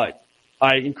 granular slide.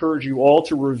 I encourage you all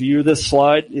to review this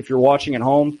slide. If you're watching at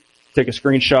home, take a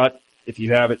screenshot. If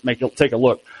you have it, take a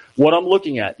look. What I'm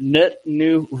looking at, net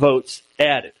new votes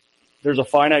added. There's a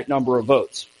finite number of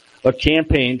votes. A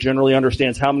campaign generally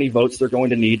understands how many votes they're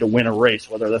going to need to win a race,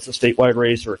 whether that's a statewide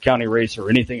race or a county race or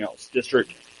anything else,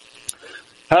 district.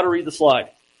 How to read the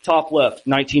slide. Top left,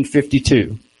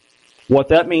 1952. What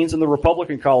that means in the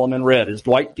Republican column in red is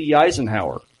Dwight D.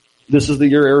 Eisenhower. This is the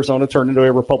year Arizona turned into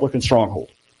a Republican stronghold.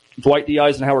 Dwight D.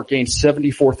 Eisenhower gained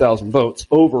 74,000 votes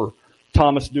over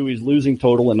Thomas Dewey's losing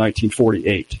total in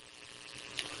 1948.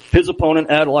 His opponent,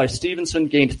 Adlai Stevenson,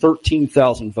 gained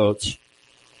 13,000 votes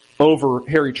over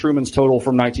Harry Truman's total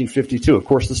from 1952. Of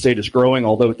course, the state is growing,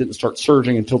 although it didn't start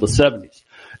surging until the 70s.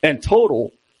 And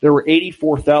total, there were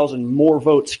 84,000 more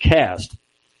votes cast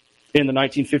in the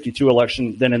 1952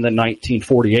 election than in the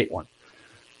 1948 one.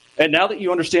 And now that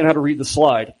you understand how to read the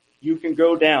slide, you can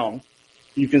go down.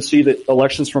 You can see that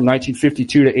elections from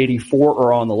 1952 to 84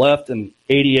 are on the left and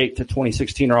 88 to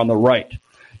 2016 are on the right.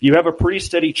 You have a pretty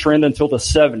steady trend until the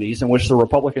 70s in which the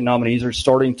Republican nominees are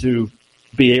starting to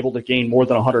be able to gain more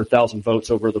than 100,000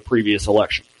 votes over the previous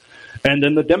election. And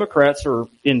then the Democrats are,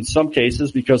 in some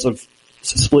cases, because of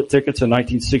split tickets in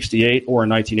 1968 or in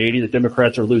 1980, the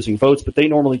Democrats are losing votes, but they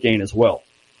normally gain as well.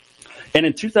 And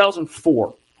in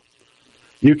 2004,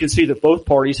 you can see that both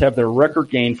parties have their record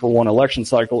gain for one election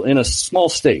cycle in a small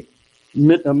state,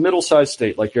 a middle-sized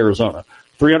state like Arizona.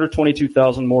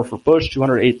 322,000 more for Bush,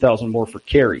 208,000 more for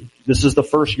Kerry. This is the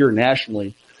first year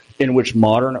nationally in which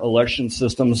modern election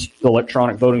systems,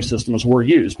 electronic voting systems, were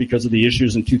used because of the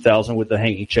issues in 2000 with the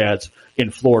hanging chads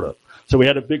in Florida. So we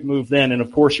had a big move then, and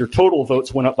of course your total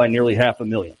votes went up by nearly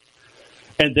 500,000.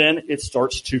 And then it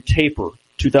starts to taper.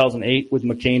 2008 with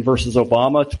McCain versus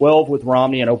Obama, 12 with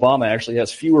Romney, and Obama actually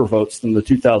has fewer votes than the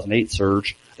 2008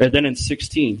 surge. And then in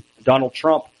 16, Donald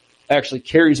Trump actually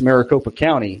carries Maricopa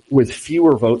County with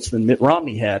fewer votes than Mitt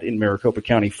Romney had in Maricopa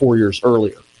County 4 years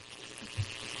earlier.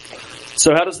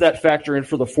 So how does that factor in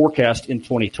for the forecast in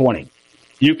 2020?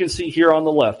 You can see here on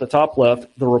the left, the top left,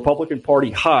 the Republican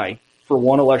Party high for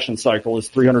one election cycle is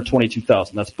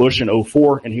 322,000. That's Bush in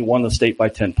 2004, and he won the state by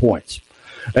 10 points.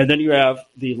 And then you have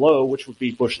the low, which would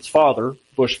be Bush's father,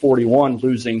 Bush 41,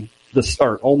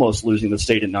 almost losing the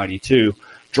state in 92,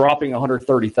 dropping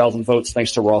 130,000 votes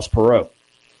thanks to Ross Perot.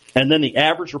 And then the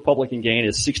average Republican gain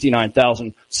is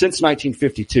 69,000 since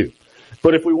 1952.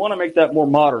 But if we want to make that more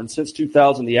modern, since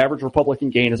 2000, the average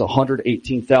Republican gain is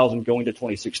 118,000 going to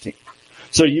 2016.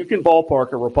 So you can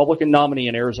ballpark a Republican nominee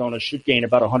in Arizona should gain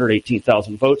about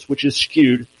 118,000 votes, which is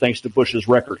skewed thanks to Bush's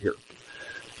record here.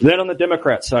 Then on the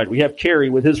Democrat side, we have Kerry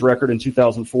with his record in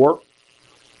 2004.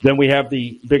 Then we have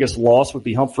the biggest loss would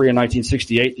be Humphrey in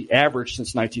 1968. The average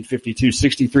since 1952,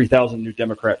 63,000 new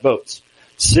Democrat votes.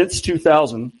 Since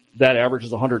 2000, that average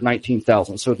is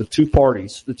 119,000. So the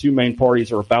two main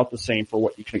parties are about the same for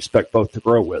what you can expect both to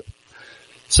grow with.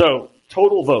 So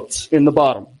total votes in the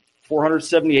bottom,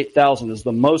 478,000 is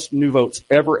the most new votes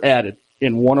ever added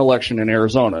in one election in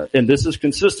Arizona. And this is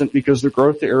consistent because the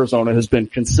growth to Arizona has been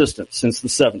consistent since the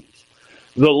 70s.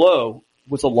 The low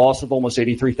was a loss of almost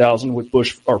 83,000 with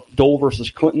Dole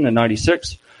versus Clinton in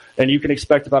 96. And you can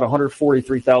expect about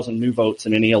 143,000 new votes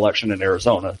in any election in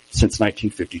Arizona since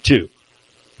 1952.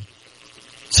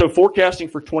 So forecasting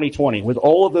for 2020, with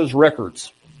all of those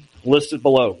records listed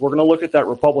below, we're going to look at that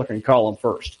Republican column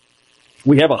first.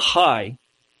 We have a high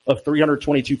of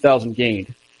 322,000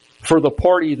 gained for the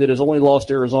party that has only lost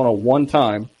Arizona one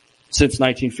time since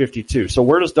 1952. So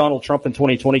where does Donald Trump in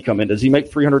 2020 come in? Does he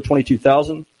make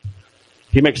 322,000?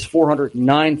 He makes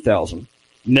 409,000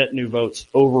 net new votes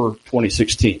over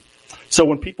 2016. So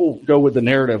when people go with the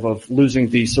narrative of losing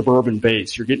the suburban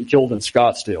base, you're getting killed in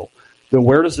Scottsdale, then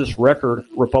where does this record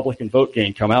Republican vote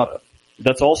gain come out of?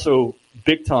 That's also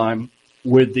big time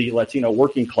with the Latino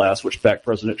working class, which backed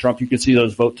President Trump. You can see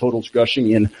those vote totals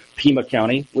gushing in Pima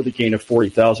County with a gain of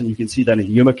 40,000. You can see that in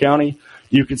Yuma County.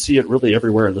 You can see it really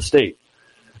everywhere in the state.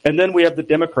 And then we have the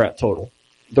Democrat total.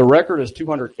 The record is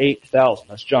 208,000.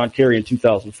 That's John Kerry in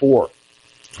 2004.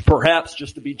 Perhaps,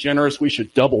 just to be generous, we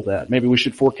should double that. Maybe we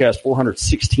should forecast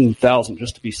 416,000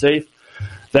 just to be safe.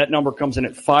 That number comes in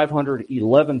at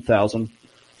 511,000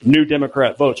 new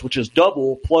Democrat votes, which is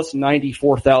double plus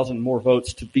 94,000 more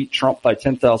votes to beat Trump by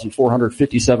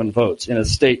 10,457 votes in a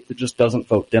state that just doesn't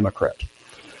vote Democrat.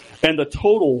 And the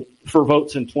total for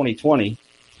votes in 2020,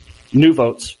 new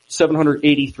votes,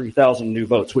 783,000 new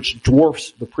votes, which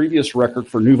dwarfs the previous record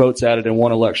for new votes added in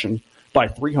one election by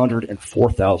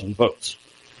 304,000 votes,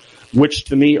 which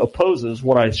to me opposes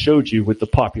what I showed you with the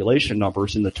population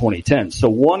numbers in the 2010s. So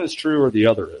one is true or the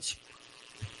other is.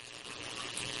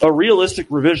 A realistic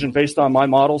revision based on my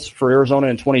models for Arizona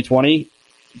in 2020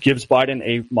 gives Biden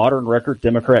a modern record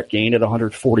Democrat gain at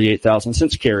 148,000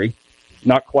 since Kerry,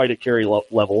 not quite at Kerry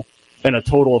level, and a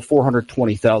total of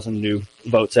 420,000 new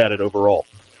votes added overall.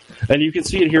 And you can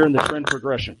see it here in the trend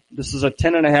progression. This is a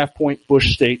 10.5-point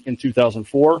Bush state in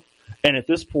 2004. And at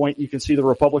this point, you can see the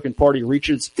Republican Party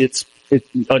reaches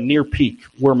a near peak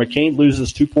where McCain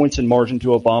loses 2 points in margin to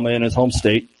Obama in his home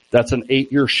state. That's an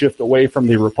 8-year shift away from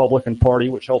the Republican Party,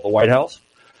 which held the White House.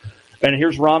 And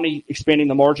here's Romney expanding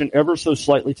the margin ever so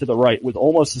slightly to the right with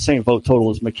almost the same vote total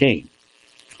as McCain.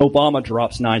 Obama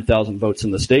drops 9,000 votes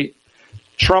in the state.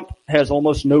 Trump has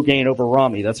almost no gain over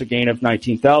Romney. That's a gain of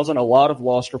 19,000. A lot of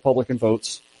lost Republican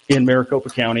votes in Maricopa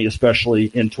County, especially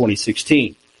in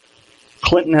 2016.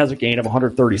 Clinton has a gain of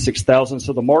 136,000,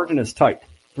 so the margin is tight,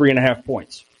 3.5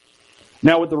 points.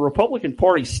 Now, with the Republican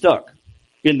Party stuck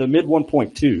in the mid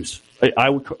 1.2s,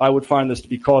 I would find this to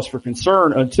be cause for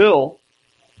concern until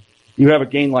you have a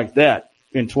gain like that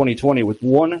in 2020 with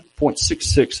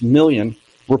 1.66 million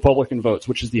Republican votes,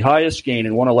 which is the highest gain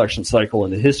in one election cycle in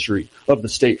the history of the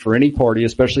state for any party,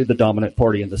 especially the dominant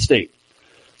party in the state.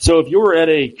 So if you're at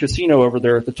a casino over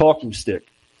there at the Talking Stick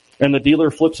and the dealer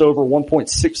flips over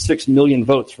 1.66 million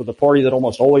votes for the party that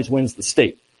almost always wins the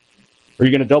state, are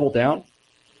you going to double down?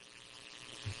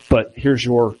 But here's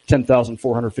your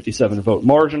 10,457 vote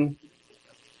margin.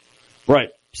 Right.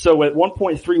 So at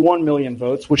 1.31 million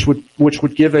votes, which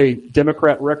would give a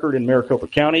Democrat record in Maricopa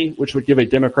County, which would give a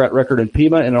Democrat record in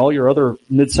Pima and all your other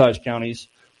mid-sized counties,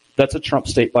 that's a Trump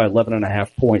state by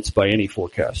 11.5 points by any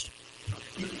forecast.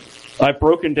 I've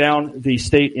broken down the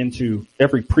state into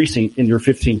every precinct in your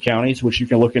 15 counties, which you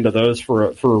can look into those for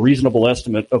a reasonable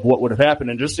estimate of what would have happened.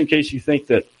 And just in case you think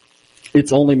that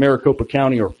it's only Maricopa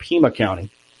County or Pima County,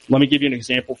 let me give you an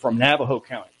example from Navajo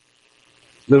County.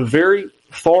 The very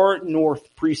far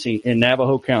north precinct in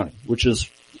Navajo County, which is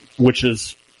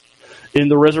in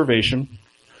the reservation,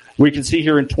 we can see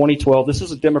here in 2012, this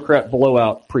is a Democrat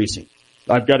blowout precinct.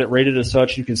 I've got it rated as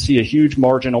such. You can see a huge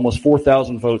margin, almost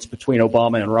 4,000 votes between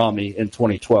Obama and Romney in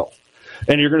 2012.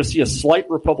 And you're going to see a slight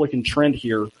Republican trend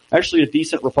here, actually a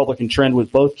decent Republican trend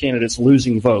with both candidates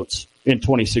losing votes in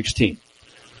 2016.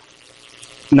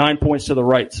 9 points to the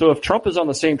right. So if Trump is on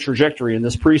the same trajectory in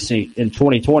this precinct in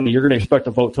 2020, you're going to expect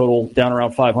a vote total down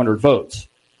around 500 votes.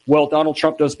 Well, Donald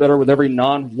Trump does better with every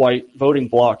non-white voting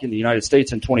bloc in the United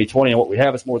States in 2020, and what we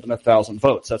have is more than 1,000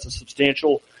 votes. That's a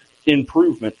substantial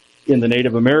improvement in the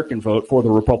Native American vote for the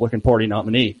Republican Party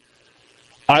nominee.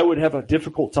 I would have a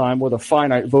difficult time with a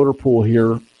finite voter pool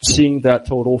here, seeing that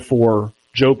total for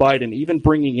Joe Biden, even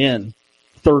bringing in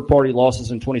third-party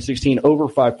losses in 2016 over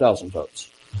 5,000 votes.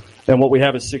 And what we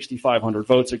have is 6,500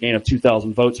 votes, a gain of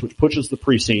 2,000 votes, which pushes the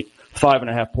precinct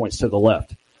 5.5 points to the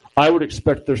left. I would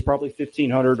expect there's probably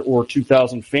 1,500 or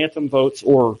 2,000 phantom votes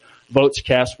or votes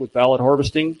cast with ballot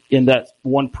harvesting in that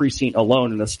one precinct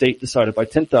alone in a state decided by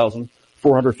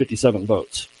 10,457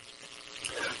 votes.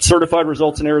 Certified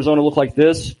results in Arizona look like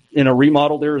this. In a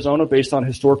remodeled Arizona, based on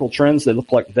historical trends, they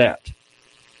look like that.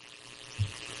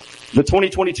 The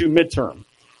 2022 midterm,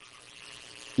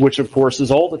 which of course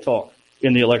is all the talk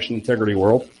in the election integrity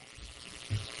world.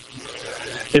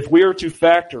 If we are to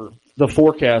factor the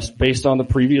forecast based on the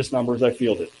previous numbers I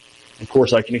fielded, of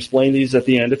course I can explain these at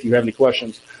the end if you have any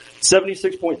questions.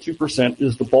 76.2%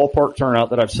 is the ballpark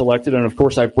turnout that I've selected, and of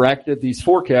course I've bracketed these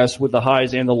forecasts with the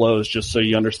highs and the lows just so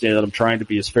you understand that I'm trying to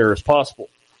be as fair as possible.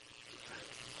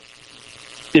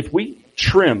 If we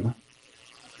trim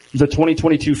the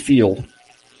 2022 field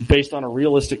based on a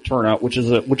realistic turnout, which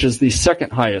is the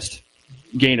second highest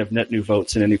gain of net new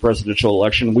votes in any presidential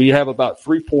election, we have about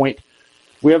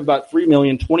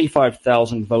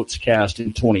 3,025,000 votes cast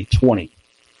in 2020,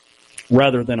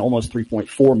 rather than almost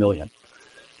 3.4 million.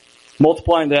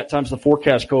 Multiplying that times the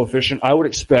forecast coefficient, I would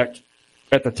expect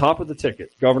at the top of the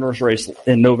ticket, governor's race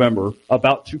in November,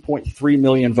 about 2.3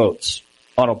 million votes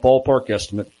on a ballpark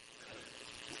estimate.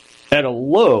 At a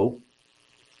low,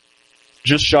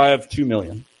 just shy of 2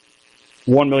 million,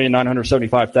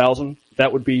 1,975,000.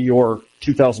 That would be your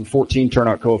 2014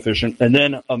 turnout coefficient, and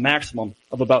then a maximum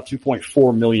of about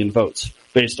 2.4 million votes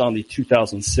based on the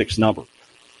 2006 number.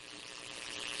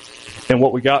 And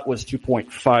what we got was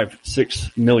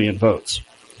 2.56 million votes.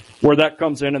 Where that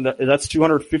comes in, and that's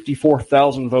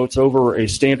 254,000 votes over a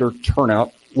standard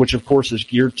turnout, which of course is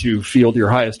geared to field your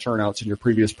highest turnouts in your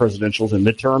previous presidentials and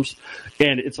midterms.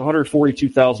 And it's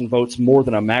 142,000 votes more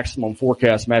than a maximum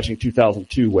forecast matching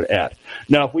 2002 would add.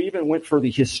 Now, if we even went for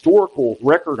the historical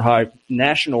record high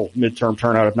national midterm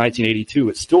turnout of 1982,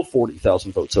 it's still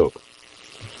 40,000 votes over.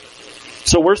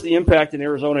 So where's the impact in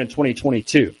Arizona in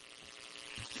 2022?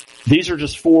 These are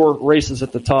just four races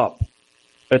at the top.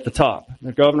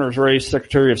 The governor's race,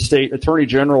 Secretary of State, Attorney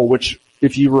General, which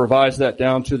if you revise that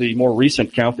down to the more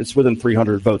recent count, it's within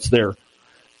 300 votes there.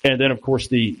 And then, of course,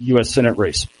 the U.S. Senate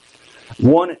race.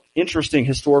 One interesting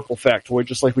historical factoid,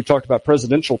 just like we talked about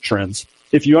presidential trends,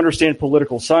 if you understand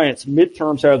political science,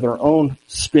 midterms have their own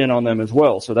spin on them as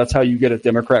well. So that's how you get a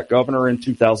Democrat governor in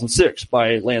 2006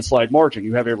 by a landslide margin.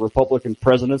 You have a Republican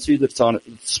presidency that's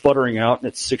sputtering out in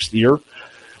its sixth year.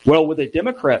 Well, with a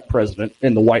Democrat president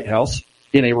in the White House,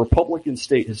 in a Republican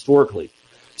state historically,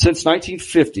 since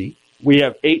 1950, we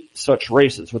have 8 such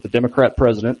races with a Democrat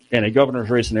president and a governor's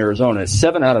race in Arizona.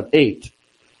 7 out of 8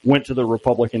 went to the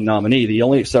Republican nominee. The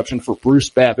only exception for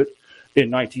Bruce Babbitt in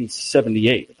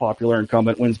 1978. A popular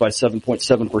incumbent wins by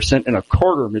 7.7% in a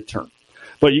Carter midterm.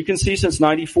 But you can see since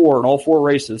 94 in all 4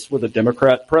 races with a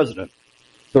Democrat president,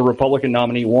 the Republican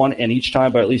nominee won, and each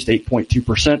time by at least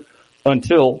 8.2%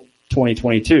 until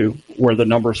 2022, where the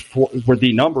numbers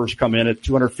come in at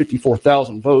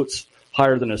 254,000 votes,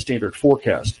 higher than a standard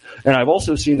forecast. And I've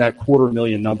also seen that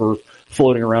 250,000 number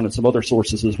floating around in some other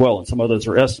sources as well, and some others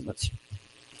are estimates.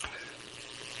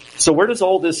 So where does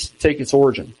all this take its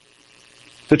origin?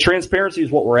 The transparency is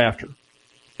what we're after.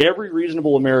 Every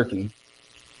reasonable American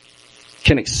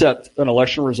can accept an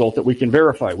election result that we can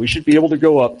verify. We should be able to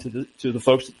go up to the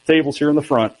folks at the tables here in the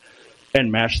front and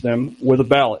match them with a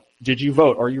ballot. Did you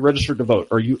vote? Are you registered to vote?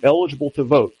 Are you eligible to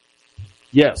vote?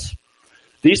 Yes.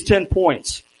 These 10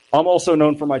 points, I'm also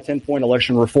known for my 10-point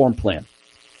election reform plan.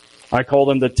 I call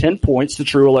them the 10 points to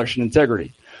true election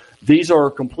integrity. These are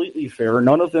completely fair.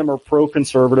 None of them are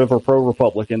pro-conservative or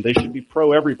pro-Republican. They should be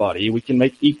pro-everybody. We can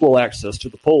make equal access to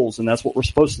the polls, and that's what we're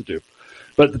supposed to do.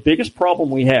 But the biggest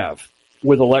problem we have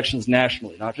with elections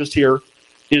nationally, not just here,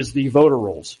 is the voter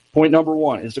rolls. Point number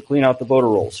 1 is to clean out the voter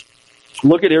rolls.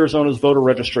 Look at Arizona's voter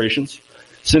registrations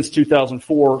since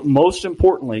 2004. Most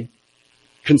importantly,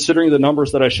 considering the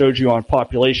numbers that I showed you on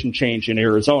population change in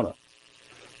Arizona.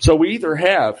 So we either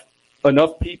have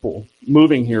enough people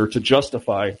moving here to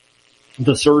justify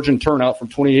the surge in turnout from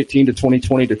 2018 to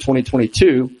 2020 to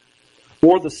 2022,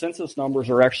 or the census numbers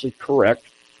are actually correct,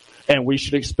 and we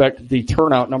should expect the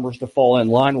turnout numbers to fall in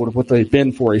line with what they've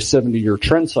been for a 70-year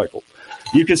trend cycle.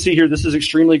 You can see here this is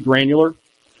extremely granular.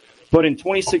 But in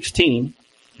 2016,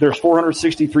 there's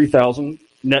 463,000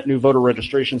 net new voter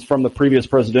registrations from the previous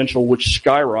presidential, which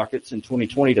skyrockets in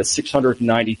 2020 to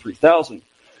 693,000,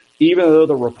 even though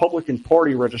the Republican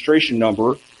Party registration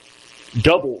number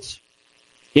doubles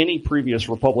any previous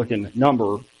Republican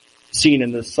number seen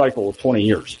in this cycle of 20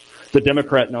 years. The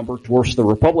Democrat number dwarfs the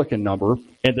Republican number,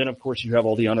 and then, of course, you have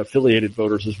all the unaffiliated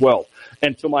voters as well.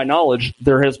 And to my knowledge,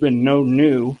 there has been no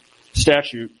new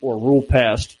statute or rule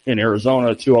passed in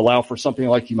Arizona to allow for something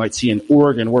like you might see in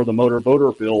Oregon, where the motor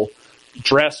voter bill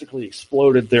drastically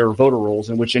exploded their voter rolls,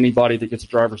 in which anybody that gets a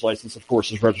driver's license, of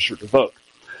course, is registered to vote.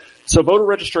 So voter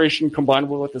registration combined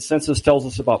with what the census tells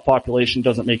us about population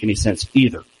doesn't make any sense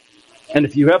either. And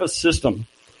if you have a system,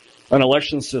 an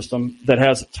election system that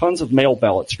has tons of mail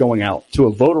ballots going out to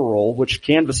a voter roll, which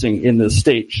canvassing in this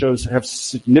state shows have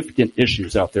significant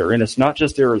issues out there, and it's not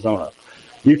just Arizona.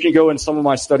 You can go in some of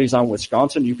my studies on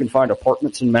Wisconsin. You can find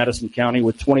apartments in Madison County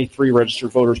with 23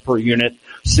 registered voters per unit,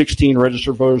 16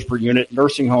 registered voters per unit,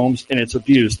 nursing homes, and it's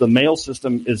abused. The mail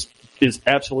system is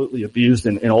absolutely abused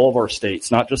in all of our states,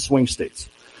 not just swing states.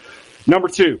 Number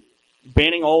 2,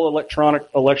 banning all electronic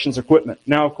elections equipment.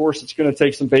 Now, of course, it's going to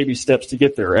take some baby steps to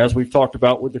get there, as we've talked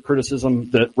about with the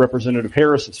criticism that Representative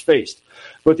Harris has faced.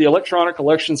 But the electronic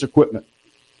elections equipment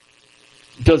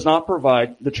does not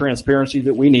provide the transparency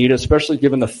that we need, especially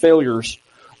given the failures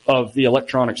of the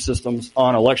electronic systems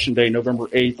on Election Day, November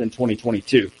 8th in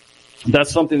 2022. That's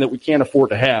something that we can't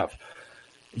afford to have.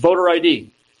 Voter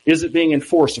ID. Is it being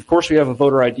enforced? Of course, we have a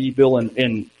voter ID bill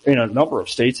in a number of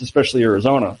states, especially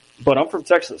Arizona. But I'm from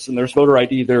Texas, and there's voter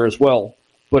ID there as well.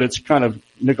 But it's kind of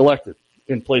neglected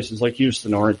in places like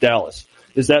Houston or in Dallas.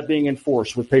 Is that being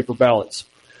enforced with paper ballots?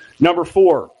 Number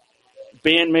 4,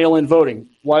 ban mail-in voting.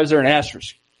 Why is there an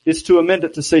asterisk? It's to amend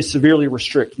it to say severely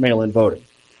restrict mail-in voting.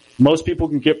 Most people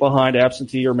can get behind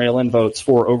absentee or mail-in votes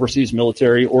for overseas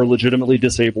military or legitimately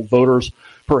disabled voters,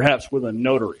 perhaps with a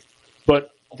notary.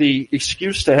 But the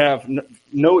excuse to have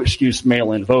no excuse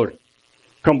mail-in voting,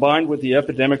 combined with the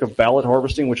epidemic of ballot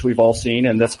harvesting, which we've all seen,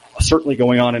 and that's certainly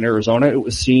going on in Arizona. It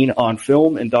was seen on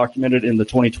film and documented in the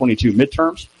 2022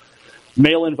 midterms.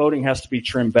 Mail-in voting has to be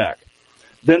trimmed back.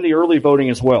 Then the early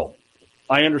voting as well.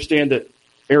 I understand that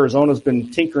Arizona's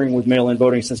been tinkering with mail-in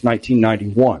voting since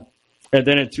 1991. And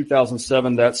then in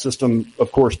 2007, that system,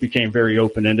 of course, became very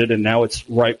open-ended, and now it's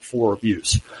ripe for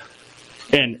abuse.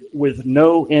 And with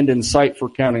no end in sight for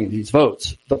counting these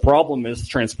votes, the problem is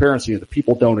transparency, and the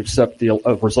people don't accept the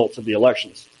results of the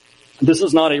elections. This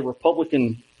is not a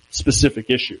Republican-specific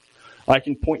issue. I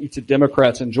can point you to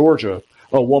Democrats in Georgia.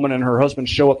 A woman and her husband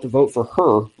show up to vote for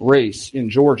her race in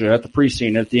Georgia at the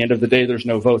precinct. At the end of the day, there's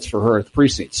no votes for her at the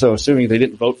precinct. So assuming they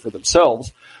didn't vote for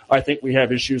themselves, I think we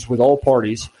have issues with all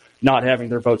parties not having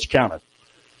their votes counted.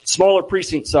 Smaller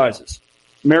precinct sizes.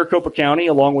 Maricopa County,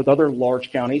 along with other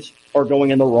large counties, are going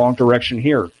in the wrong direction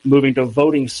here, moving to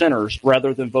voting centers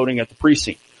rather than voting at the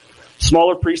precinct.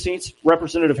 Smaller precincts,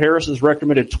 Representative Harris has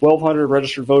recommended 1,200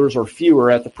 registered voters or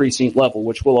fewer at the precinct level,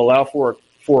 which will allow for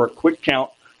a quick count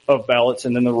of ballots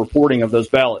and then the reporting of those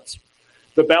ballots.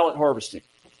 The ballot harvesting.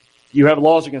 You have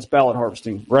laws against ballot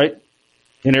harvesting, right?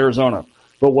 In Arizona.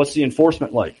 But what's the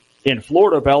enforcement like? In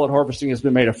Florida, ballot harvesting has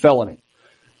been made a felony.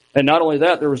 And not only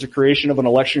that, there was a creation of an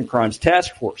election crimes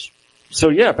task force. So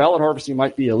yeah, ballot harvesting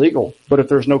might be illegal, but if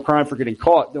there's no crime for getting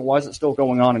caught, then why is it still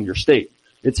going on in your state?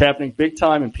 It's happening big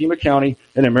time in Pima County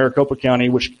and in Maricopa County,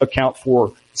 which account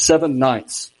for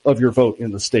 7/9 of your vote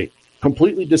in the state,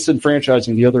 completely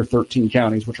disenfranchising the other 13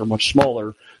 counties, which are much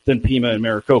smaller than Pima and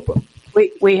Maricopa.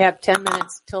 We have 10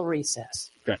 minutes till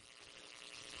recess. Okay.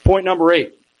 Point number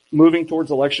 8. Moving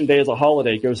towards Election Day as a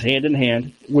holiday goes hand in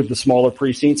hand with the smaller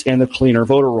precincts and the cleaner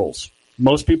voter rolls.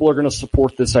 Most people are going to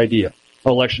support this idea,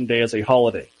 Election Day as a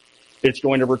holiday. It's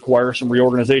going to require some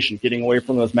reorganization, getting away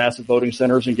from those massive voting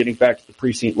centers and getting back to the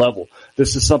precinct level.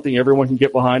 This is something everyone can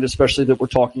get behind, especially that we're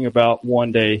talking about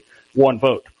one day, one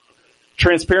vote.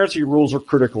 Transparency rules are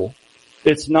critical.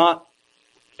 It's not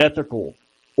ethical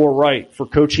or right for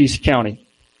Cochise County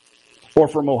or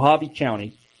for Mojave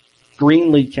County,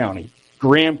 Greenlee County,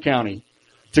 Graham County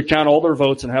to count all their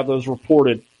votes and have those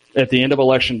reported at the end of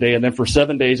Election Day. And then for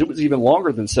 7 days, it was even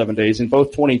longer than 7 days in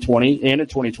both 2020 and in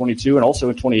 2022 and also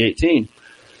in 2018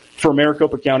 for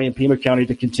Maricopa County and Pima County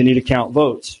to continue to count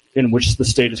votes, in which the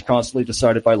state is constantly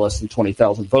decided by less than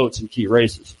 20,000 votes in key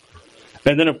races.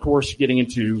 And then, of course, getting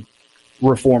into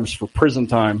reforms for prison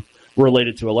time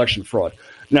related to election fraud.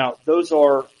 Now, those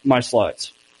are my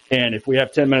slides. And if we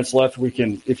have 10 minutes left, we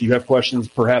can, if you have questions,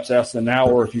 perhaps ask them now,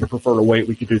 or if you prefer to wait,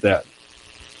 we could do that.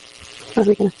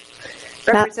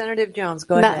 Representative Jones,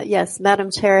 go ahead. Yes,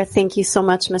 Madam Chair, thank you so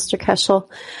much, Mr. Keshel.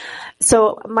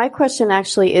 So my question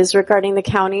actually is regarding the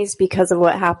counties because of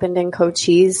what happened in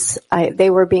Cochise. They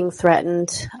were being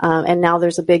threatened, and now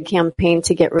there's a big campaign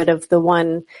to get rid of the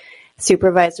one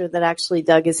supervisor that actually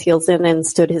dug his heels in and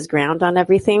stood his ground on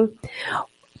everything.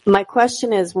 My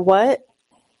question is, what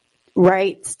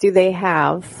rights do they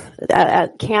have?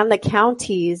 Can the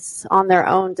counties on their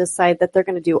own decide that they're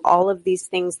going to do all of these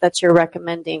things that you're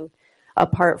recommending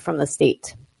apart from the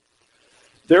state?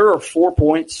 There are 4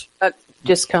 points.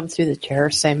 Just come through the chair,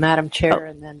 say Madam Chair,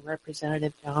 and then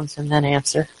Representative Jones, and then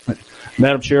answer.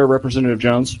 Madam Chair, Representative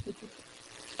Jones,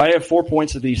 I have 4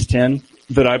 points of these 10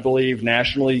 that I believe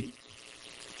nationally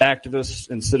activists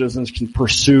and citizens can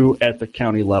pursue at the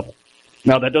county level.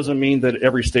 Now, that doesn't mean that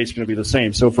every state's going to be the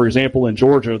same. So, for example, in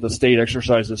Georgia, the state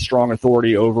exercises strong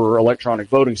authority over electronic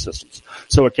voting systems.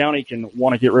 So a county can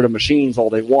want to get rid of machines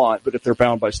all they want, but if they're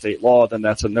bound by state law, then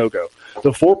that's a no-go.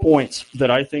 The 4 points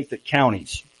that I think that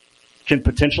counties can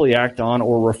potentially act on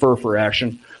or refer for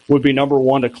action would be, number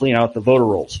one, to clean out the voter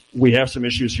rolls. We have some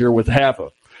issues here with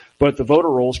HAVA, but the voter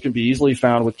rolls can be easily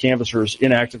found with canvassers,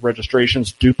 inactive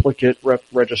registrations, duplicate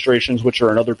registrations, which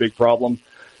are another big problem.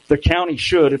 The county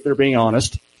should, if they're being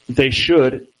honest, they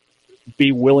should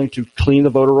be willing to clean the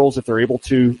voter rolls if they're able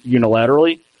to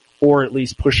unilaterally, or at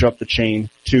least push up the chain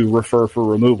to refer for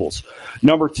removals.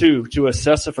 Number two, to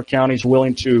assess if a county is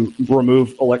willing to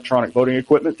remove electronic voting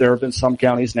equipment. There have been some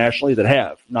counties nationally that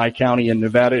have. Nye County in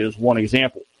Nevada is one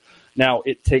example. Now,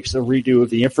 it takes a redo of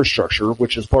the infrastructure,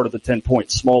 which is part of the 10-point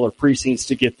smaller precincts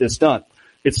to get this done.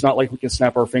 It's not like we can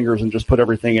snap our fingers and just put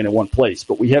everything in one place,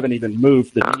 but we haven't even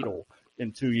moved the needle in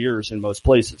 2 years in most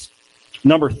places.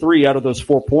 Number three out of those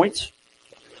 4 points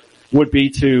would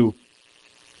be to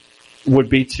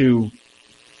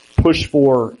push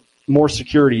for more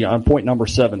security on point number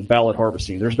 7, ballot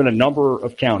harvesting. There's been a number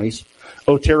of counties.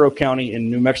 Otero County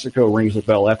in New Mexico rings a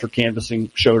bell after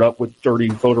canvassing showed up with dirty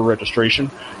voter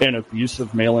registration and abuse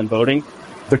of mail-in voting.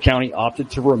 The county opted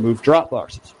to remove drop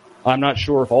boxes. I'm not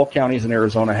sure if all counties in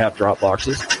Arizona have drop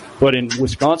boxes, but in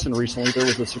Wisconsin recently there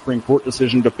was a Supreme Court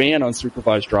decision to ban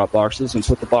unsupervised drop boxes and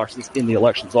put the boxes in the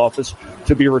elections office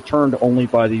to be returned only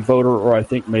by the voter, or I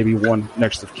think maybe one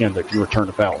next of kin that can return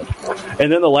a ballot.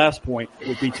 And then the last point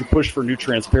would be to push for new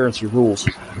transparency rules.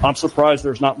 I'm surprised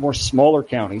there's not more smaller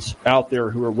counties out there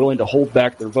who are willing to hold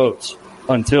back their votes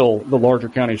until the larger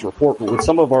counties report. But with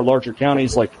some of our larger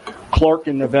counties like Clark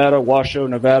in Nevada, Washoe,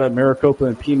 Nevada, Maricopa,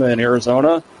 and Pima in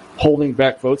Arizona, holding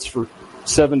back votes for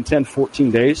 7, 10, 14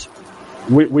 days.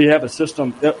 We have a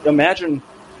system. Imagine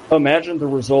the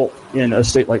result in a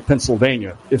state like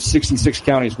Pennsylvania if 66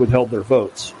 counties withheld their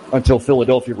votes until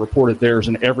Philadelphia reported theirs,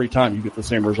 and every time you get the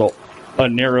same result, a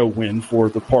narrow win for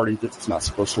the party that's not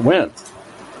supposed to win.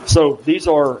 So these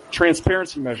are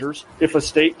transparency measures. If a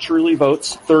state truly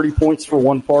votes 30 points for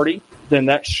one party, then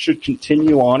that should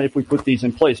continue on if we put these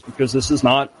in place, because this is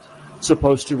not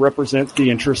supposed to represent the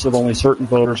interests of only certain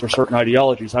voters or certain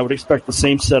ideologies. I would expect the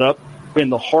same setup in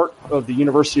the heart of the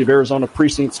University of Arizona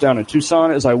precincts down in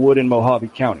Tucson as I would in Mojave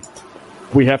County.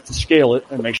 We have to scale it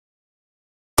and make sure.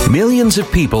 Millions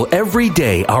of people every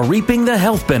day are reaping the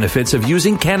health benefits of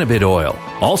using cannabis oil,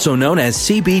 also known as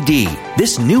CBD.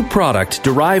 This new product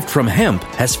derived from hemp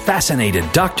has fascinated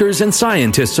doctors and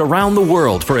scientists around the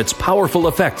world for its powerful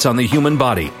effects on the human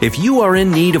body. If you are in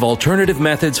need of alternative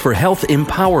methods for health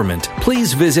empowerment,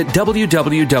 please visit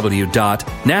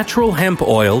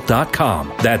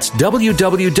www.naturalhempoil.com. That's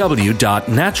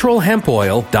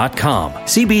www.naturalhempoil.com.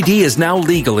 CBD is now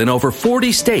legal in over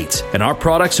 40 states, and our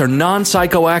products are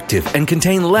non-psychoactive and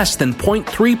contain less than 0.3%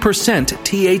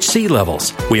 THC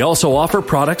levels. We also offer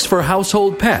products for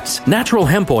household pets.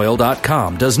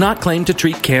 NaturalHempOil.com does not claim to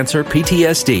treat cancer,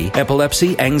 PTSD,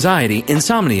 epilepsy, anxiety,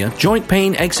 insomnia, joint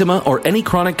pain, eczema, or any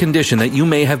chronic condition that you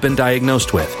may have been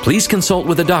diagnosed with. Please consult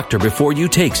with a doctor before you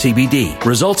take CBD.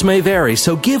 Results may vary,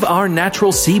 so give our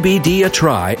natural CBD a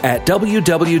try at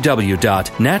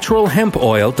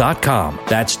www.naturalhempoil.com.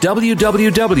 That's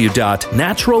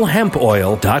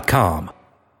www.naturalhempoil.com.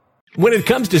 When it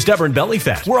comes to stubborn belly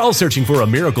fat, we're all searching for a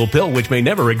miracle pill which may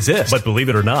never exist. But believe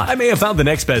it or not, I may have found the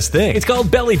next best thing. It's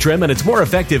called Belly Trim, and it's more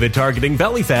effective at targeting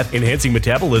belly fat, enhancing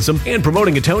metabolism, and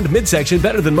promoting a toned midsection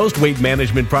better than most weight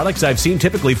management products I've seen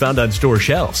typically found on store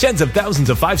shelves. Tens of thousands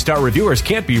of 5-star reviewers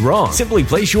can't be wrong. Simply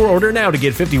place your order now to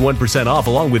get 51% off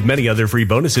along with many other free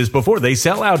bonuses before they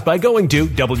sell out by going to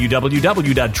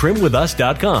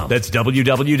www.trimwithus.com. That's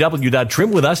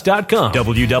www.trimwithus.com.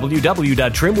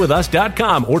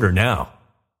 www.trimwithus.com. Order now.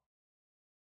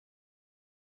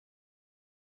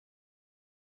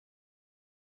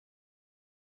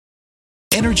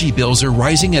 Energy bills are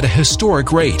rising at a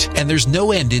historic rate, and there's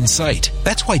no end in sight.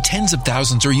 That's why tens of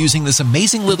thousands are using this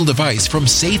amazing little device from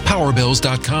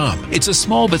SavePowerBills.com. It's a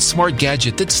small but smart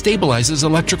gadget that stabilizes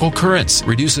electrical currents,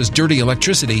 reduces dirty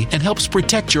electricity, and helps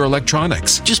protect your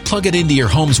electronics. Just plug it into your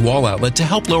home's wall outlet to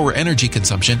help lower energy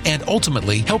consumption and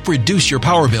ultimately help reduce your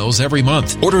power bills every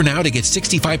month. Order now to get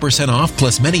 65% off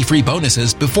plus many free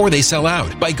bonuses before they sell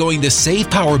out by going to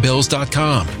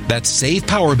SavePowerBills.com. That's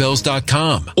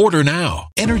SavePowerBills.com. Order now.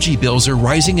 Energy bills are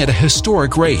rising at a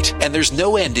historic rate, and there's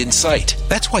no end in sight.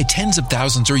 That's why tens of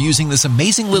thousands are using this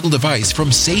amazing little device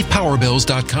from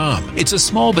SavePowerBills.com. It's a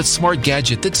small but smart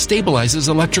gadget that stabilizes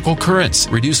electrical currents,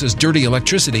 reduces dirty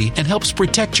electricity, and helps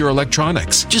protect your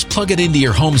electronics. Just plug it into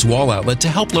your home's wall outlet to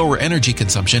help lower energy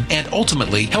consumption and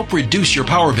ultimately help reduce your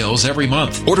power bills every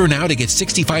month. Order now to get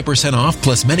 65% off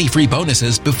plus many free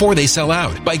bonuses before they sell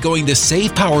out by going to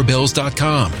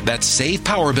SavePowerBills.com. That's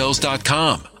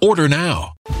SavePowerBills.com. Order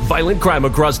now. Violent crime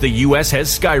across the U.S.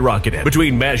 has skyrocketed.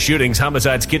 Between mass shootings,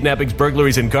 homicides, kidnappings,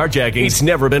 burglaries, and carjackings, it's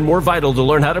never been more vital to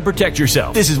learn how to protect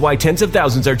yourself. This is why tens of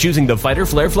thousands are choosing the Fighter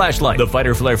Flare flashlight. The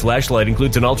Fighter Flare flashlight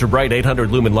includes an ultra-bright 800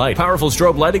 lumen light, powerful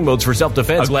strobe lighting modes for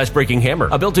self-defense, a glass-breaking hammer,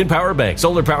 a built-in power bank,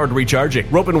 solar-powered recharging,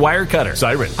 rope and wire cutter,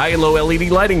 siren, high and low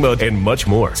LED lighting mode, and much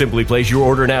more. Simply place your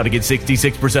order now to get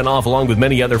 66% off along with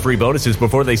many other free bonuses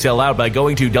before they sell out by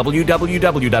going to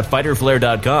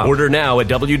www.fighterflare.com. Order now at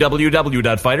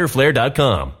www.fighterflare.com.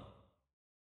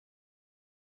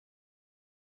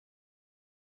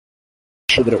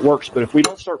 Sure that it works, but if we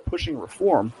don't start pushing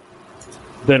reform,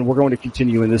 then we're going to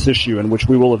continue in this issue in which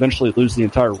we will eventually lose the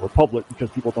entire republic because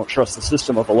people don't trust the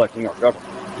system of electing our government.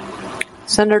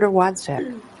 Senator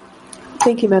Wadzak.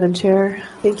 Thank you, Madam Chair.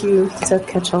 Thank you, Seth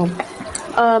Keshel.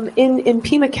 In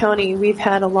Pima County, we've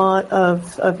had a lot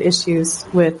of issues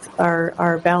with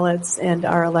our ballots and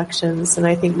our elections, and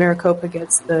I think Maricopa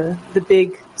gets the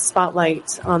big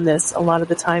spotlight on this a lot of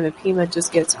the time, and Pima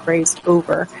just gets grazed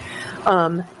over.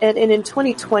 And in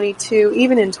 2022,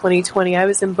 even in 2020, I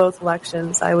was in both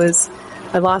elections. I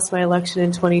lost my election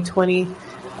in 2020.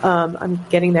 I'm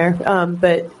getting there.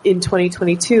 But in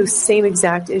 2022, same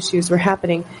exact issues were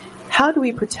happening. How do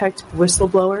we protect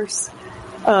whistleblowers?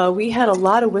 We had a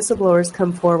lot of whistleblowers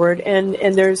come forward, and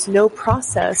there's no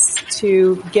process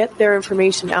to get their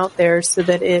information out there so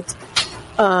that it's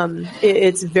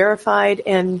verified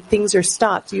and things are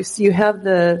stopped. You have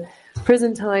the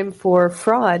prison time for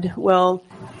fraud. Well,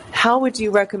 how would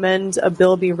you recommend a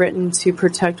bill be written to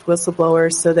protect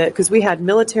whistleblowers so that, because we had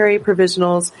military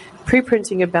provisionals,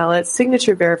 pre-printing of ballots,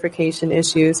 signature verification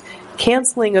issues,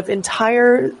 canceling of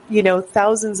entire,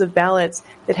 thousands of ballots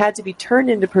that had to be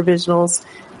turned into provisionals.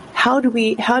 How do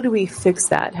we fix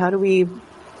that? How do we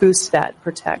boost that,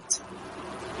 protect?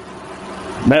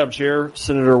 Madam Chair,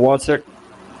 Senator Wadzak,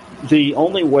 the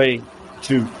only way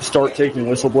to start taking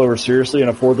whistleblowers seriously and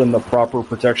afford them the proper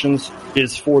protections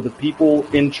is for the people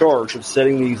in charge of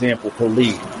setting the example to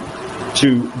lead,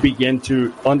 to begin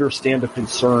to understand the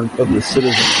concern of the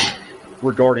citizens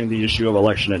regarding the issue of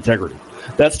election integrity.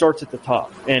 That starts at the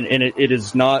top, and it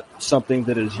is not something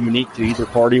that is unique to either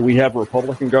party. We have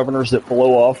Republican governors that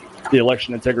blow off the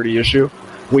election integrity issue.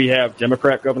 We have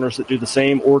Democrat governors that do the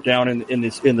same, or down in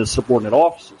the subordinate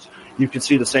offices. You can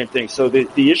see the same thing. So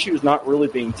the issue is not really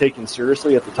being taken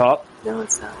seriously at the top. No,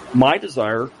 it's not. My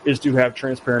desire is to have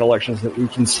transparent elections that we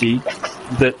can see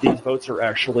that these votes are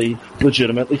actually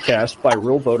legitimately cast by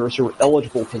real voters who are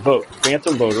eligible to vote.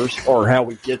 Phantom voters are how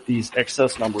we get these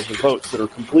excess numbers of votes that are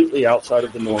completely outside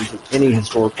of the norms of any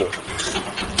historical.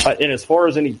 And as far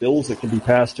as any bills that can be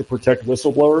passed to protect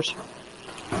whistleblowers,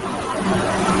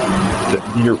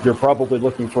 you're probably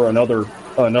looking for another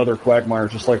quagmire,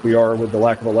 just like we are with the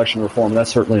lack of election reform.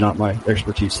 That's certainly not my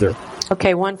expertise there.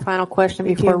 Okay, one final question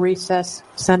before recess.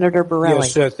 Senator Borelli.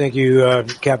 Yes, thank you,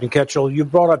 Captain Keshel. You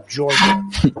brought up Georgia,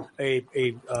 I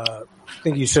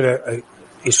think you said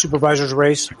a supervisor's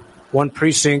race, one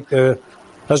precinct,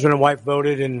 husband and wife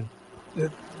voted, and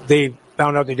they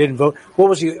found out they didn't vote. What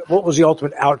was the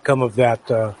ultimate outcome of that?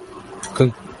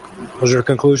 Was there a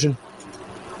conclusion?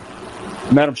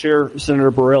 Madam Chair,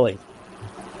 Senator Borelli,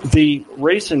 the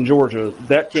race in Georgia,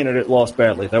 that candidate lost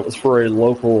badly. That was for a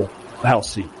local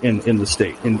House seat in the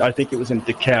state, and I think it was in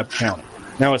DeKalb County.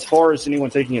 Now, as far as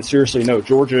anyone taking it seriously, no,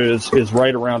 Georgia is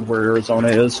right around where Arizona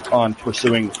is on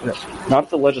pursuing, not at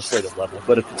the legislative level,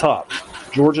 but at the top.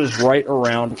 Georgia's right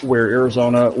around where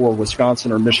Arizona or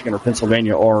Wisconsin or Michigan or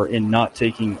Pennsylvania are in not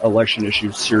taking election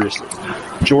issues seriously.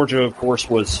 Georgia, of course,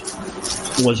 was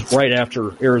right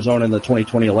after Arizona in the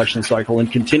 2020 election cycle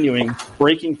and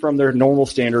breaking from their normal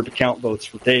standard to count votes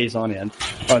for days on end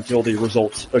until the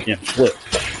results again flipped.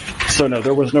 So no,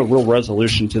 there was no real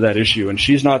resolution to that issue, and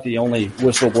she's not the only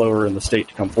whistleblower in the state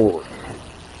to come forward.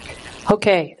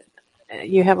 Okay.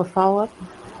 You have a follow-up?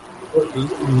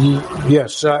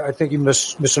 Yes, I think you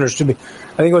misunderstood me.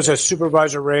 I think it was a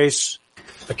supervisor race.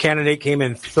 A candidate came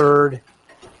in third,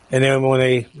 and then when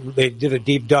they did a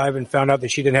deep dive and found out that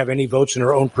she didn't have any votes in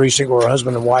her own precinct or her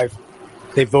husband and wife,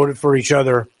 they voted for each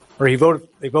other, or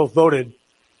they both voted.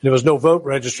 There was no vote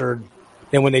registered.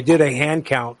 And when they did a hand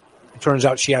count, it turns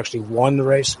out she actually won the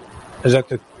race. Is that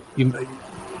the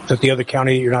that the other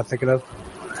county you're not thinking of?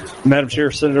 Madam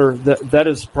Chair, Senator, that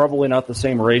is probably not the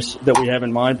same race that we have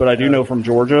in mind, but I do know from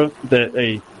Georgia that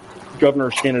a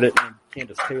governor's candidate named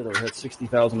Candace Taylor had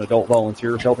 60,000 adult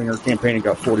volunteers helping her campaign and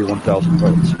got 41,000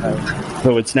 votes.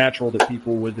 So it's natural that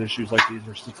people with issues like these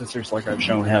or statistics like I've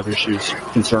shown have issues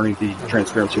concerning the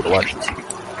transparency of elections.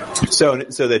 So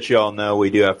that you all know, we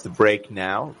do have to break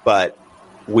now, but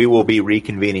we will be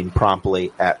reconvening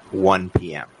promptly at 1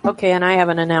 p.m. Okay, and I have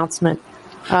an announcement.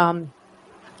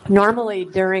 Normally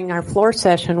during our floor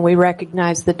session, we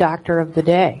recognize the doctor of the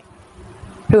day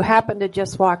who happened to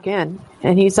just walk in,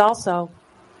 and he's also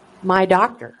my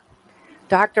doctor.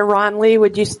 Dr. Ron Lee,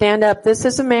 would you stand up? This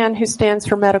is a man who stands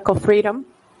for medical freedom.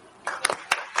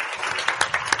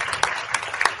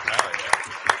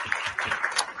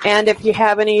 And if you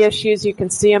have any issues, you can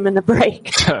see him in the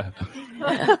break.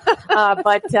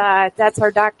 But that's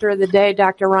our doctor of the day,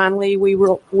 Dr. Ron Lee. We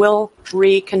will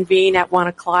reconvene at 1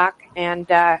 o'clock, and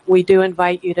we do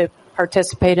invite you to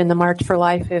participate in the March for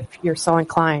Life if you're so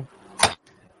inclined.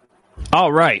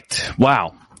 All right.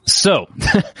 Wow. So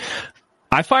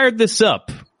I fired this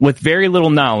up with very little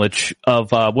knowledge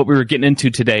of what we were getting into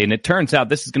today, and it turns out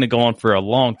this is going to go on for a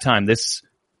long time. This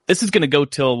is going to go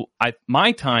till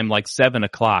my time, like 7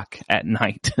 o'clock at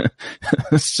night.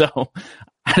 So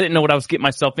I didn't know what I was getting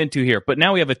myself into here, but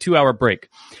now we have a 2-hour break.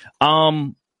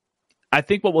 I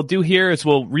think what we'll do here is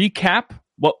we'll recap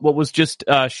what was just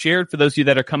shared for those of you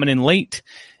that are coming in late,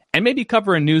 and maybe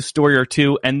cover a news story or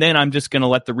two, and then I'm just going to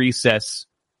let the recess.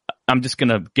 I'm just going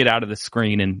to get out of the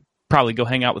screen and probably go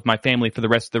hang out with my family for the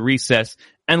rest of the recess,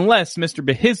 unless Mr.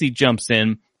 Behizzi jumps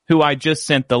in, who I just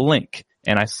sent the link,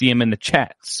 and I see him in the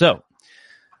chat. So,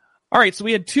 all right, so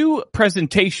we had 2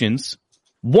 presentations,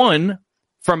 one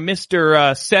from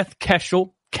Mr. Seth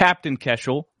Keshel, Captain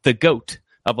Keshel, the GOAT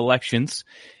of elections,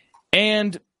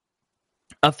 and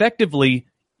effectively,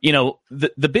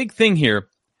 the big thing here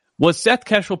was Seth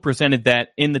Keshel presented that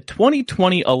in the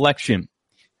 2020 election,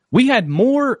 we had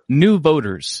more new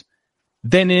voters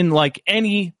than in like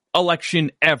any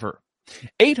election ever.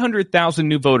 800,000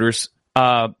 new voters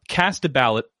cast a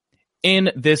ballot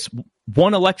in this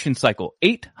one election cycle.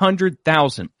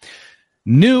 800,000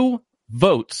 new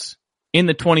votes in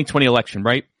the 2020 election,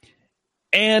 right?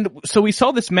 And so we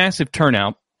saw this massive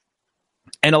turnout,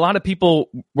 and a lot of people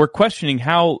were questioning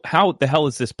how the hell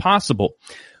is this possible?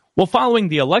 Well, following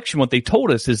the election, what they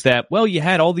told us is that, well, you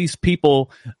had all these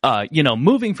people,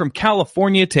 moving from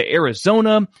California to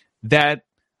Arizona that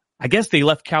I guess they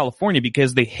left California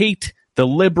because they hate the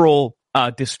liberal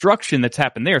destruction that's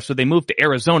happened there. So they moved to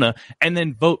Arizona and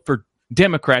then vote for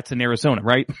Democrats in Arizona,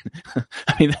 right?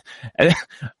 I mean,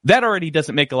 that already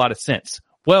doesn't make a lot of sense.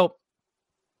 Well,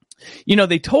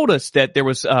 they told us that there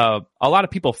was a lot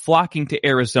of people flocking to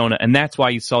Arizona, and that's why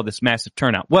you saw this massive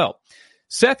turnout. Well,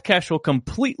 Seth Keshel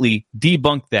completely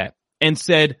debunked that and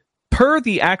said, per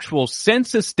the actual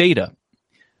census data,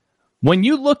 when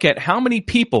you look at how many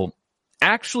people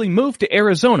actually moved to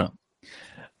Arizona,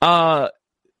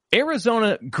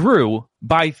 Arizona grew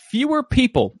by fewer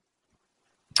people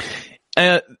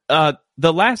the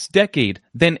last decade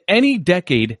than any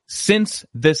decade since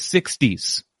the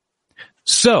 60s.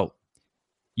 So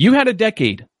you had a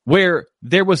decade where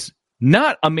there was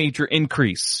not a major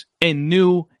increase in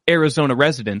new Arizona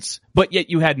residents, but yet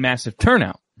you had massive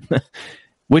turnout,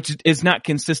 which is not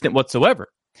consistent whatsoever.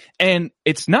 And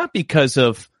it's not because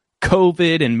of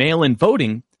COVID and mail-in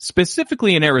voting.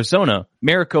 Specifically in Arizona,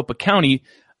 Maricopa County,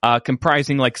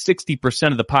 comprising like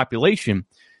 60% of the population,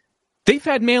 they've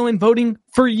had mail-in voting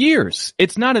for years.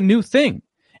 It's not a new thing.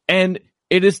 And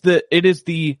it is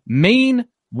the main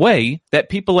way that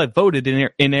people have voted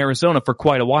in Arizona for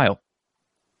quite a while.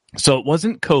 So it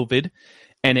wasn't COVID,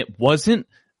 and it wasn't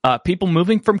people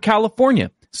moving from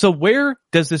California. So where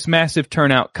does this massive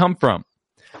turnout come from?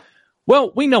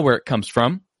 Well, we know where it comes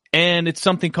from, and it's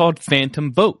something called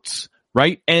phantom votes,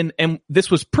 right? And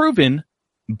this was proven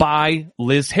by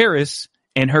Liz Harris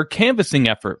and her canvassing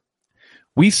effort.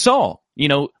 We saw,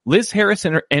 Liz Harris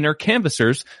and her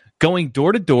canvassers going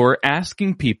door to door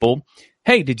asking people,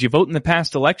 hey, did you vote in the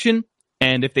past election?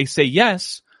 And if they say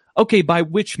yes, okay, by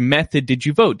which method did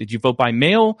you vote? Did you vote by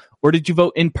mail or did you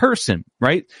vote in person,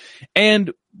 right?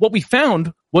 And what we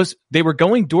found was they were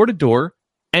going door to door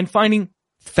and finding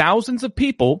thousands of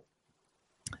people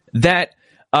that,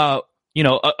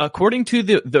 according to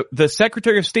the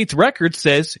Secretary of State's record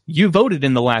says you voted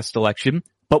in the last election.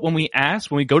 But when we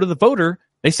go to the voter,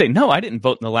 they say, no, I didn't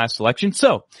vote in the last election.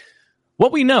 So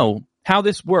what we know how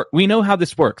this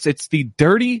works. It's the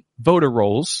dirty voter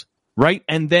rolls, right?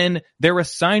 And then they're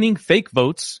assigning fake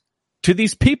votes to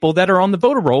these people that are on the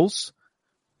voter rolls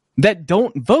that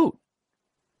don't vote.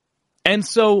 And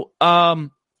so,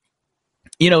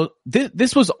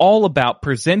 this was all about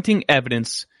presenting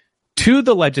evidence to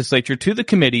the legislature, to the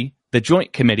committee, the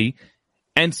joint committee,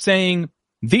 and saying,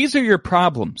 these are your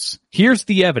problems. Here's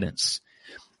the evidence.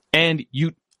 And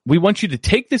we want you to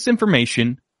take this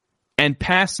information and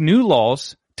pass new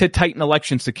laws to tighten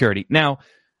election security. Now,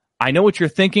 I know what you're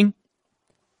thinking.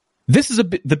 This is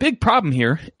the big problem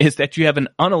here is that you have an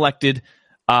unelected,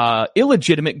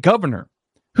 illegitimate governor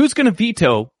who's going to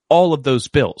veto all of those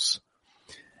bills.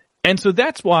 And so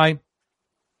that's why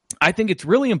I think it's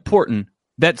really important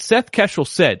that Seth Keshel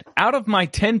said, out of my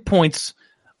 10 points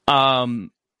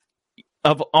on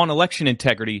election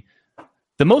integrity,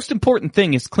 the most important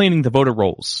thing is cleaning the voter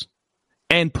rolls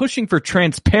and pushing for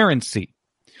transparency,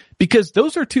 because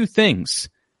those are two things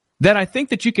that I think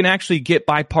that you can actually get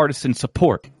bipartisan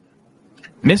support.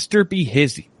 Mr. B.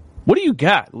 Hizzy, what do you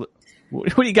got?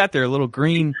 What do you got there, a little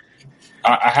green?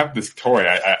 I have this toy.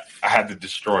 I had to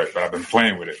destroy it, but I've been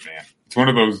playing with it, man. It's one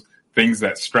of those things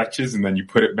that stretches and then you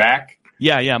put it back.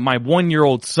 Yeah. My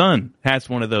 1-year-old son has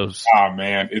one of those. Oh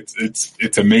man,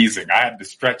 it's amazing. I had to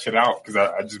stretch it out because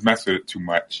I just mess with it too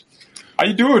much. How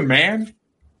you doing, man?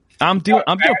 I'm doing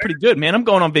pretty good, man. I'm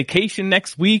going on vacation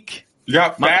next week. You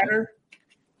got fatter?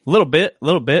 A little bit.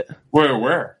 Where?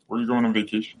 Where are you going on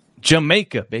vacation?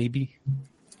 Jamaica, baby.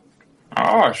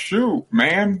 Oh shoot,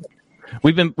 man.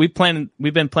 We've been planning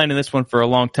this one for a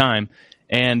long time,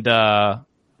 and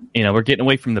we're getting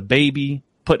away from the baby,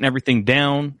 putting everything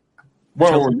down.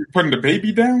 Whoa, you're putting the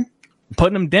baby down?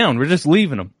 Putting them down. We're just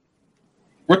leaving them.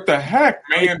 What the heck,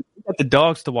 man? We got the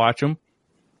dogs to watch them.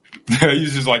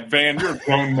 He's just like, Van, you're a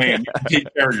grown man. You can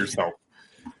take care of yourself.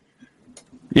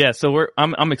 Yeah, so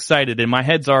I'm excited, and my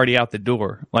head's already out the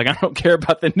door. Like, I don't care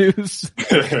about the news.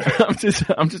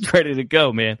 I'm just ready to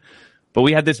go, man. But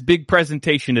we had this big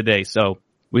presentation today, so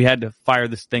we had to fire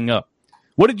this thing up.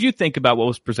 What did you think about what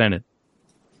was presented?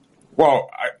 Well,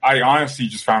 I honestly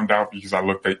just found out because I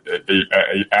looked at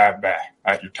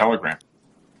your Telegram.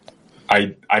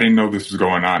 I didn't know this was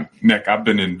going on. Nick, I've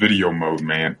been in video mode,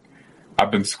 man.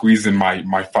 I've been squeezing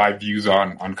my 5 views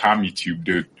on CommuTube,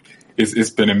 dude. It's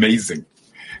been amazing.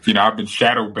 I've been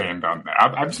shadow banned on that.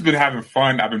 I've just been having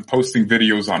fun. I've been posting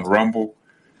videos on Rumble,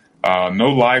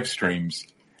 no live streams.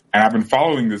 And I've been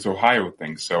following this Ohio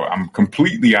thing, so I'm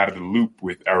completely out of the loop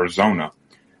with Arizona,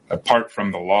 apart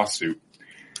from the lawsuit.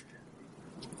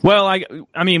 Well,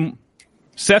 I mean,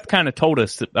 Seth kind of told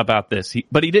us about this,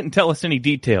 but he didn't tell us any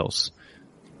details.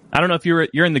 I don't know if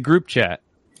you're in the group chat.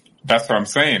 That's what I'm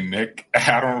saying, Nick.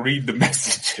 I don't read the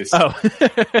messages. Oh,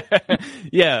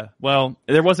 yeah. Well,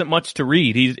 there wasn't much to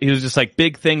read. He was just like,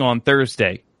 big thing on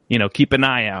Thursday. Keep an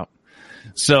eye out.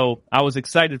 So I was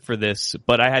excited for this,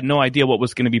 but I had no idea what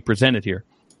was going to be presented here.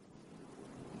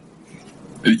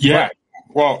 Yeah.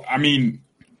 Well, I mean,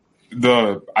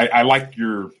 I like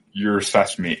your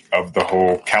assessment of the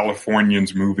whole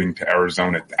Californians moving to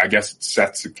Arizona. I guess it's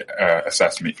Seth's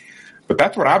assessment, but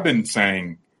that's what I've been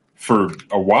saying for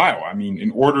a while. I mean,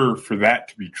 in order for that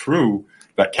to be true,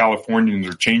 that Californians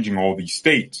are changing all these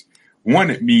states, one,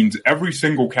 it means every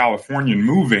single Californian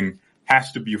moving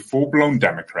has to be a full-blown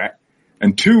Democrat.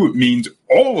 And two, it means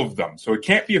all of them. So it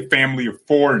can't be a family of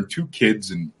 4 and 2 kids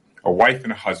and a wife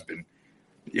and a husband.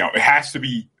 It has to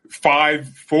be 5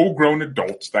 full-grown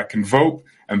adults that can vote,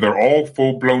 and they're all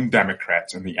full-blown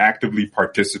Democrats, and they actively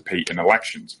participate in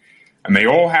elections. And they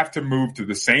all have to move to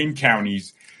the same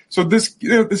counties. So this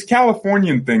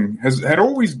Californian thing had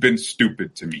always been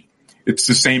stupid to me. It's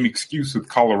the same excuse with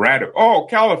Colorado. Oh,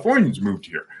 Californians moved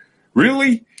here.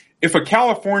 Really? If a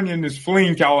Californian is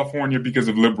fleeing California because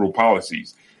of liberal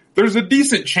policies, there's a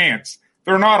decent chance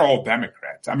they're not all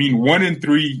Democrats. I mean, 1 in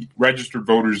 3 registered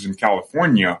voters in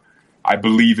California, I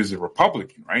believe, is a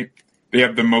Republican, right? They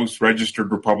have the most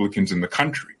registered Republicans in the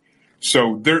country.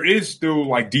 So there is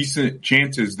still decent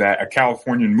chances that a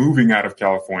Californian moving out of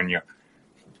California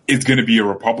is going to be a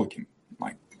Republican.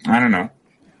 I don't know.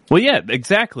 Well, yeah,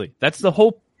 exactly. That's the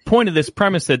whole point of this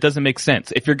premise that doesn't make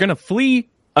sense. If you're going to flee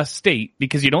a state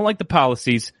because you don't like the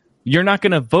policies, you're not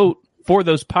going to vote for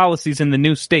those policies in the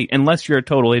new state unless you're a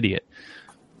total idiot.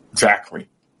 Exactly.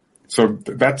 So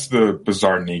that's the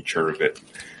bizarre nature of it.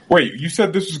 Wait, you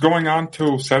said this was going on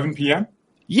till 7 p.m.?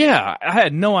 Yeah, I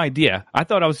had no idea. I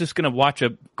thought I was just going to watch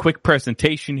a quick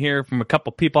presentation here from a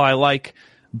couple people I like.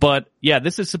 But yeah,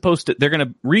 this is they're going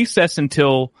to recess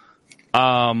until,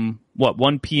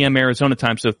 1 p.m. Arizona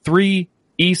time. So 3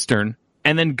 Eastern,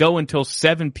 and then go until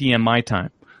 7 p.m. my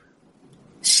time.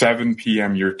 7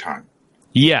 p.m. your time.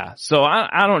 Yeah, so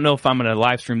I don't know if I'm going to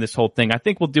live stream this whole thing. I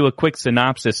think we'll do a quick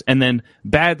synopsis, and then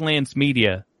Badlands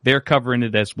Media they're covering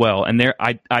it as well. And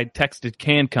I texted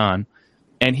CanCon,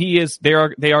 and they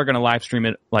are going to live stream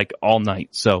it like all night.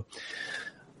 So,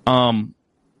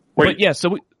 but yeah,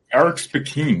 so Eric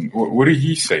Spakeen, what did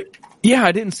he say? Yeah,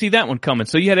 I didn't see that one coming.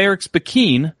 So you had Eric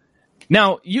Spakeen.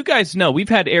 Now, you guys know we've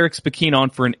had Eric Spakeen on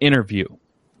for an interview,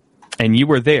 and you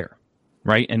were there,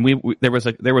 right? And there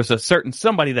was a certain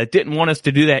somebody that didn't want us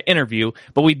to do that interview,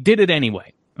 but we did it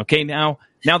anyway. Okay, now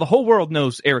the whole world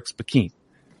knows Eric Spakeen,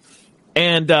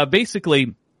 and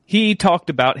basically he talked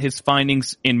about his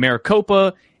findings in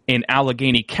Maricopa, in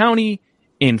Allegheny County,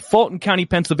 in Fulton County,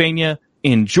 Pennsylvania,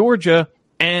 in Georgia,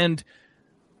 and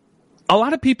a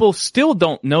lot of people still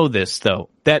don't know this, though,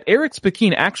 that Eric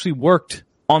Spakeen actually worked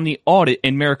on the audit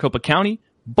in Maricopa County,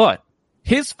 but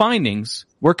his findings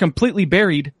were completely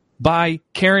buried by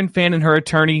Karen Fann and her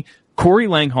attorney, Corey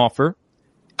Langhofer,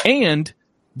 and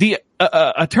the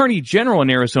Attorney General in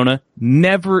Arizona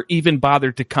never even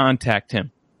bothered to contact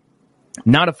him.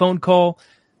 Not a phone call,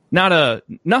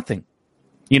 nothing.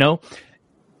 You know,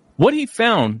 what he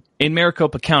found in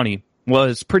Maricopa County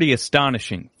was pretty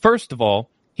astonishing. First of all,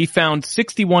 he found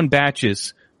 61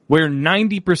 batches where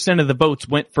 90% of the votes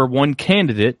went for one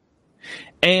candidate,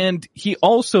 and he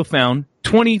also found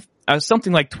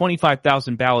something like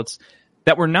 25,000 ballots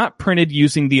that were not printed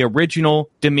using the original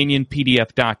Dominion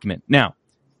PDF document. Now,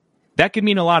 that could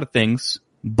mean a lot of things,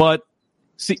 but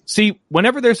see,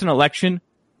 whenever there's an election,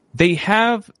 they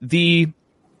have the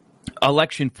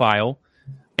election file,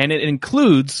 and it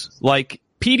includes like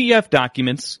PDF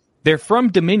documents. They're from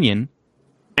Dominion,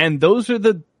 and those are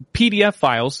the PDF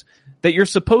files that you're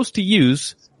supposed to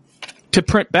use to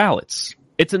print ballots.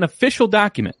 It's an official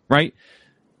document, right?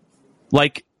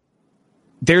 Like,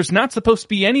 there's not supposed to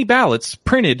be any ballots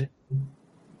printed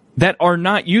that are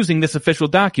not using this official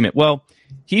document. Well,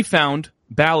 he found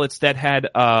ballots that had,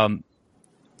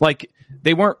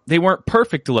 they weren't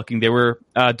perfect looking. They were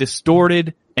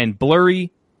distorted and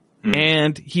blurry.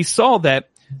 And he saw that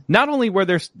not only were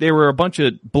there were a bunch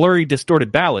of blurry,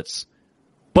 distorted ballots,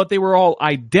 but they were all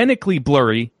identically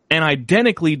blurry and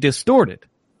identically distorted.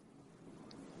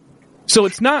 So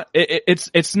it's not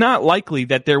likely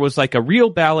that there was like a real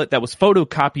ballot that was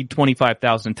photocopied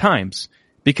 25,000 times,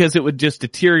 because it would just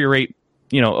deteriorate,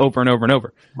 over and over and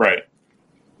over. Right.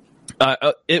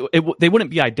 They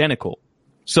wouldn't be identical.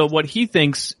 So what he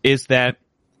thinks is that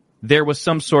there was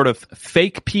some sort of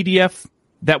fake PDF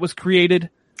that was created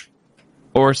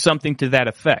or something to that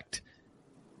effect.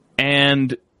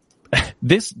 And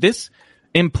this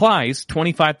implies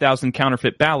 25,000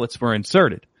 counterfeit ballots were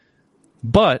inserted.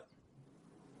 But,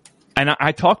 and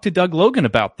I talked to Doug Logan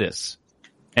about this,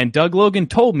 and Doug Logan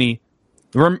told me,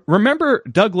 remember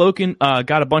Doug Logan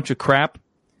got a bunch of crap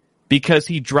because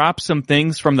he dropped some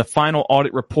things from the final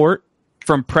audit report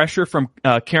from pressure from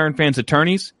Karen Fann's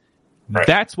attorneys? Right.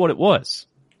 That's what it was.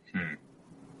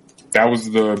 That was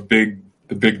the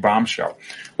big bombshell.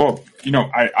 Well,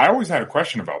 I always had a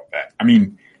question about that. I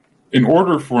mean, in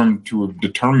order for him to have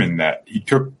determined that,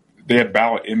 they had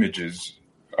ballot images,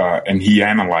 and he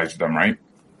analyzed them, right?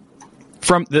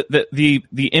 From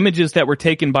the images that were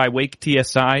taken by Wake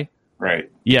TSI.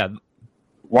 Right. Yeah.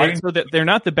 So that they're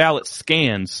not the ballot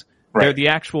scans. Right. They're the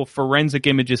actual forensic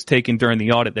images taken during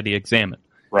the audit that he examined.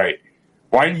 Right.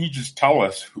 Why didn't he just tell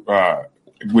us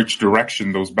which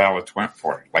direction those ballots went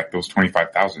for, like those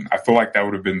 25,000? I feel like that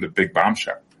would have been the big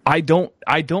bombshell. I don't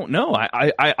know.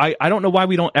 I don't know why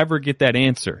we don't ever get that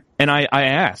answer. And I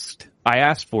asked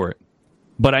for it,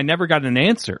 but I never got an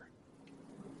answer.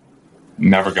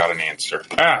 Never got an answer.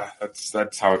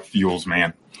 That's how it feels,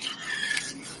 man.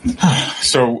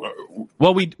 So,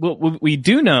 we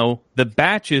do know the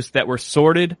batches that were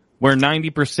sorted where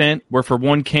 90% were for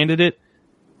one candidate.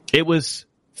 It was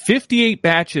 58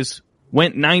 batches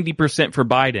went 90% for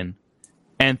Biden,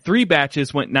 and 3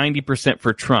 batches went 90%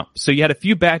 for Trump. So you had a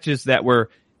few batches that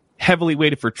were heavily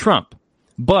weighted for Trump.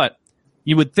 But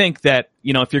you would think that,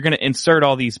 if you're going to insert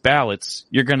all these ballots,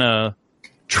 you're going to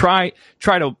try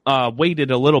to weight it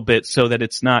a little bit so that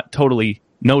it's not totally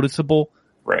noticeable.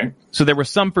 Right. So there were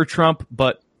some for Trump,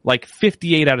 but like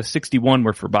 58 out of 61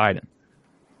 were for Biden.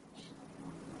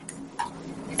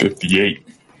 58.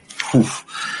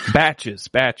 Oof. Batches.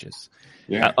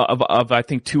 Yeah. Of I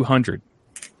think 200.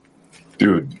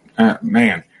 Dude,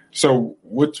 man. So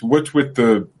what's with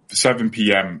the 7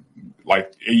 p.m.,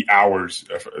 like 8 hours,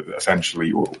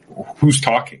 essentially? Who's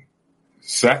talking?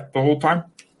 Seth the whole time?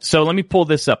 So let me pull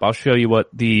this up. I'll show you what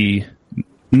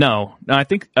No, I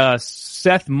think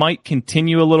Seth might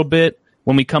continue a little bit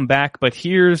when we come back, but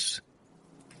here's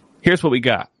what we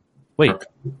got. Wait,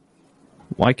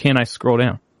 Why can't I scroll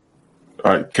down?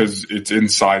 Because it's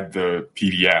inside the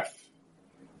PDF.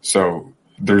 So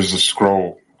there's a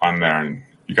scroll on there, and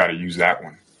you got to use that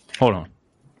one. Hold on.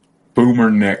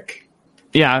 Boomer Nick.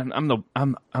 Yeah,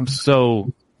 I'm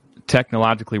so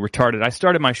technologically retarded. I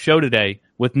started my show today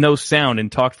with no sound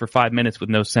and talked for 5 minutes with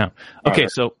no sound. Okay,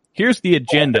 so here's the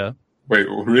agenda. Wait,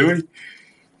 really?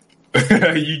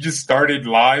 You just started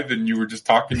live and you were just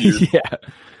talking to your...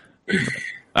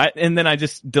 Yeah. And then I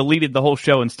just deleted the whole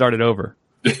show and started over.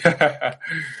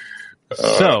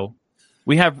 So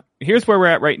here's where we're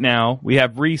at right now. We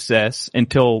have recess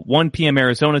until 1 p.m.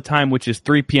 Arizona time, which is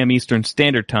 3 p.m. Eastern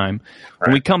Standard Time. Right.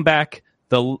 When we come back,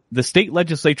 the state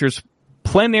legislature's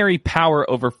plenary power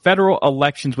over federal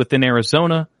elections within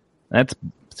Arizona. That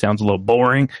sounds a little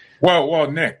boring.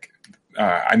 Well, Nick,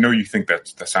 I know you think that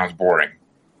sounds boring,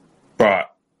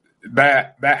 but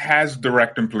that has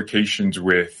direct implications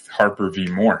with Harper v.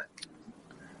 Moore.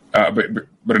 But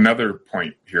another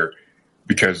point here,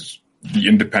 because the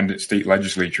independent state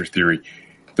legislature theory,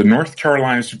 the North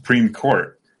Carolina Supreme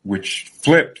Court, which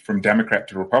flipped from Democrat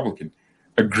to Republican,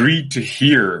 agreed to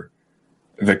hear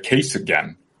the case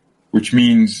again, which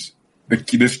means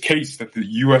this case that the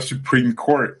U.S. Supreme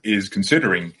Court is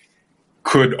considering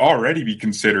could already be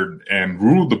considered and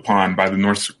ruled upon by the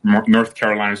North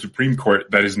Carolina Supreme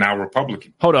Court that is now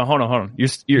Republican. Hold on.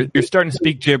 You're starting to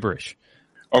speak gibberish.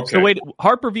 Okay. So wait,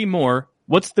 Harper v. Moore,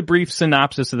 what's the brief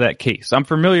synopsis of that case? I'm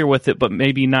familiar with it, but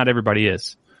maybe not everybody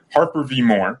is. Harper v.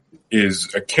 Moore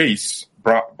is a case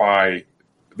brought by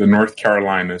the North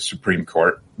Carolina Supreme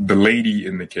Court. The lady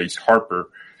in the case, Harper,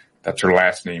 that's her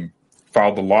last name,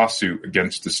 filed a lawsuit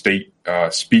against the state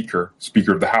Speaker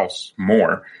of the House,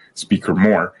 Speaker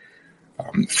Moore,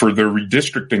 for the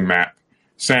redistricting map,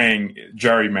 saying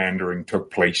gerrymandering took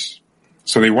place.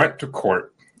 So they went to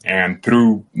court, and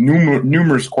through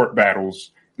numerous court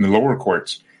battles in the lower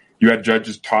courts, you had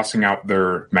judges tossing out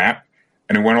their map,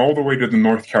 and it went all the way to the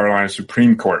North Carolina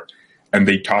Supreme Court, and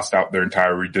they tossed out their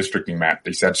entire redistricting map.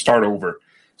 They said, start over.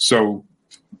 So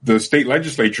the state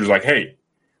legislature is like, hey,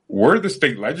 we're the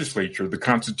state legislature. The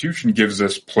Constitution gives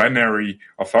us plenary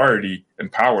authority and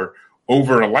power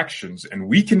over elections, and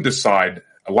we can decide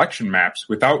election maps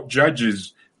without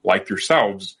judges like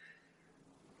yourselves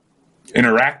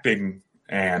interacting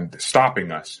and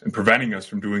stopping us and preventing us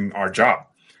from doing our job.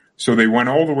 So they went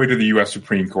all the way to the U.S.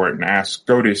 Supreme Court and asked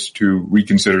SCOTUS to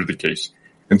reconsider the case.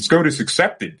 And SCOTUS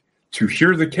accepted to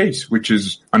hear the case, which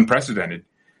is unprecedented.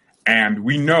 And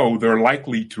we know they're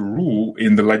likely to rule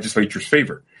in the legislature's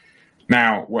favor.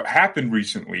 Now, what happened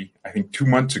recently, I think 2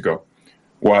 months ago,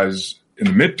 was in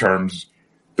the midterms,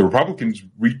 the Republicans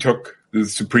retook the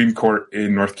Supreme Court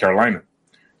in North Carolina.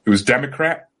 It was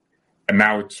Democrat, and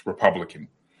now it's Republican.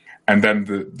 And then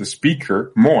the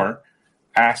Speaker, Moore,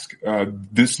 asked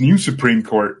this new Supreme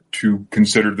Court to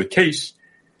consider the case,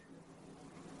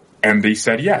 and they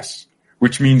said yes,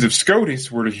 which means if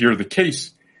SCOTUS were to hear the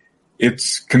case,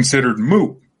 it's considered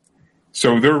moot.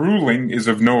 So their ruling is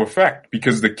of no effect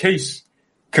because the case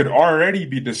could already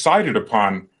be decided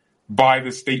upon by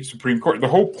the state Supreme Court. The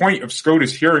whole point of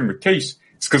SCOTUS hearing the case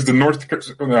is because the North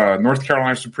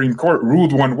Carolina Supreme Court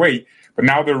ruled one way, but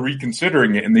now they're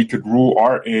reconsidering it, and they could rule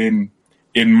in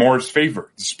Moore's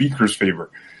favor, the Speaker's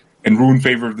favor, and rule in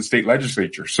favor of the state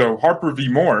legislature. So Harper v.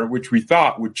 Moore, which we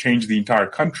thought would change the entire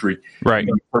country, right,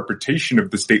 the interpretation of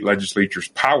the state legislature's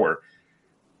power,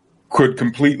 could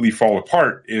completely fall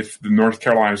apart if the North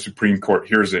Carolina Supreme Court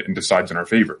hears it and decides in our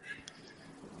favor.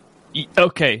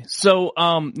 Okay, so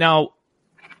now,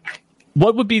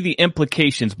 what would be the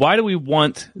implications? Why do we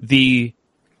want the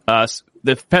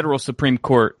federal Supreme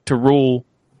Court to rule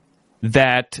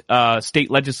that state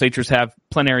legislatures have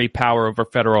plenary power over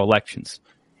federal elections?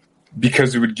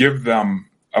 Because it would give them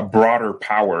a broader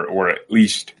power, or at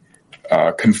least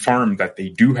confirm that they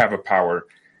do have a power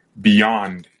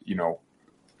beyond,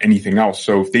 anything else.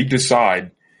 So if they decide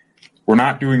we're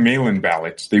not doing mail-in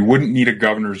ballots, they wouldn't need a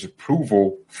governor's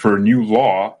approval for a new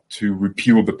law to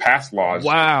repeal the past laws.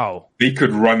 Wow. They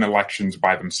could run elections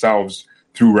by themselves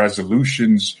through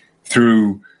resolutions,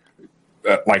 through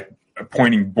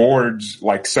appointing boards,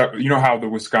 how the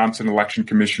Wisconsin Election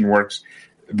Commission works.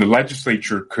 The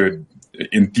legislature could,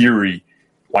 in theory,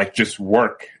 just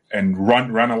work and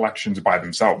run elections by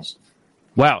themselves.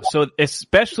 Wow. So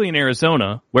especially in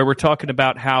Arizona, where we're talking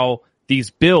about how these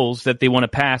bills that they want to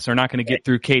pass are not going to get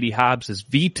through Katie Hobbs's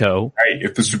veto. Right.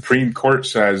 If the Supreme Court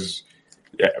says,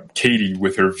 Katie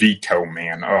with her veto,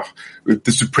 man, if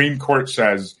the Supreme Court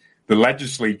says the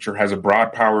legislature has a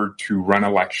broad power to run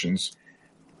elections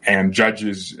and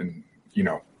judges and,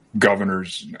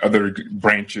 governors and other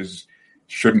branches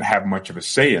shouldn't have much of a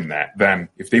say in that, then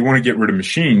if they want to get rid of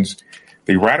machines,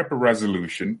 they write up a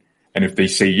resolution, and if they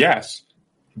say yes,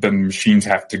 then the machines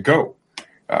have to go.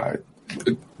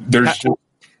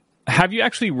 Have you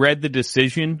actually read the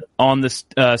decision on the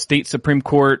state Supreme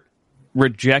Court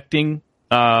rejecting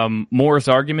Moore's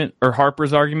argument or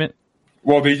Harper's argument?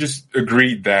 Well, they just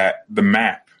agreed that the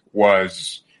map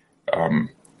was,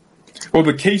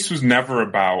 the case was never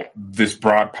about this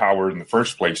broad power in the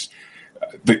first place.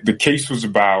 The case was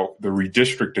about the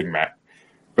redistricting map.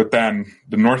 But then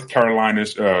the North Carolina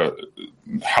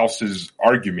House's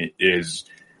argument is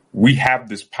we have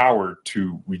this power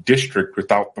to redistrict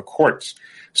without the courts.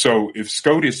 So if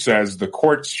SCOTUS says the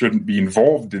courts shouldn't be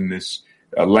involved in this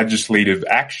legislative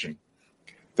action,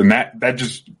 then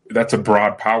that's a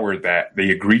broad power that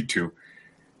they agreed to.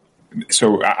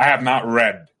 So I have not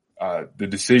read the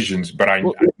decisions, but I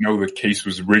know the case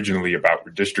was originally about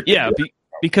redistricting. Yeah,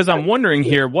 because I'm wondering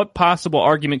here, what possible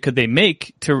argument could they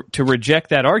make to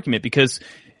reject that argument? Because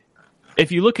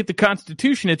if you look at the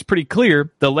Constitution, it's pretty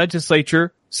clear the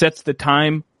legislature sets the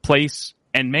time, place,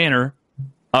 and manner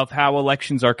of how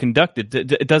elections are conducted.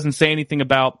 It doesn't say anything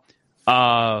about,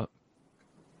 if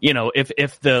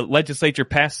the legislature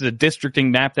passes a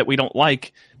districting map that we don't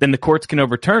like, then the courts can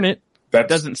overturn it. That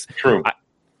doesn't true.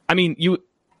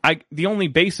 The only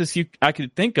basis I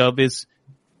could think of is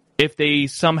if they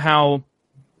somehow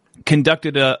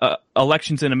conducted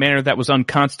elections in a manner that was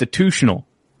unconstitutional.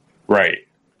 Right.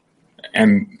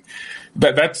 And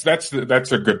that's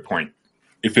a good point.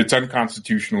 If it's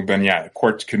unconstitutional, then the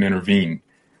courts can intervene.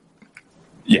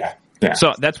 Yeah.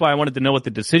 So that's why I wanted to know what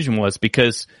the decision was,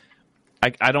 because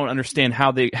I don't understand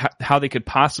how they could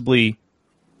possibly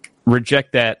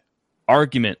reject that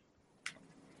argument.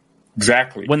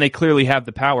 Exactly. When they clearly have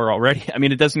the power already. I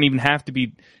mean, it doesn't even have to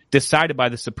be decided by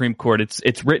the Supreme Court.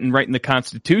 It's written right in the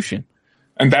Constitution.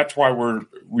 And that's why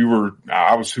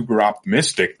I was super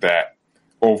optimistic that,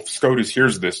 if SCOTUS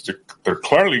hears this, they're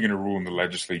clearly going to rule in the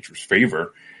legislature's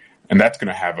favor. And that's going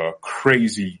to have a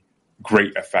crazy,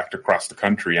 great effect across the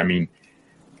country. I mean,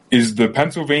 is the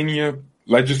Pennsylvania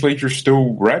legislature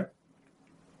still red?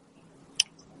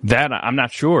 That I'm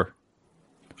not sure.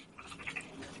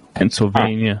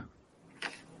 Pennsylvania.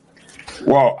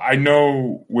 Well, I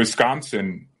know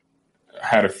Wisconsin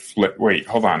had a flip. Wait,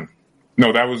 hold on.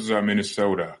 No, that was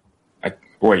Minnesota.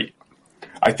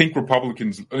 I think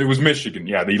Republicans. It was Michigan.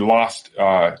 Yeah, they lost.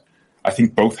 I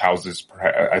think both houses.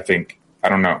 I think. I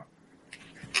don't know.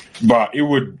 But it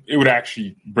would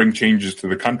actually bring changes to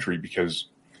the country, because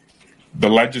the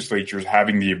legislature is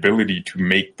having the ability to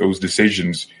make those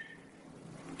decisions.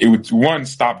 It would, one,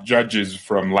 stop judges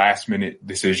from last minute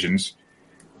decisions.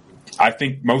 I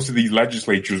think most of these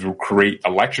legislatures will create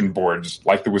election boards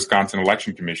like the Wisconsin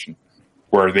Election Commission,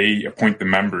 where they appoint the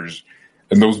members,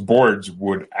 and those boards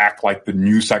would act like the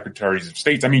new secretaries of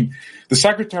state. I mean, the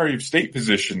secretary of state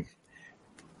position,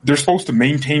 they're supposed to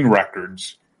maintain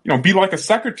records, be like a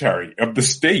secretary of the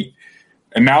state.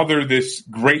 And now they're this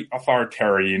great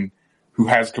authoritarian who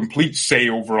has complete say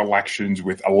over elections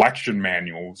with election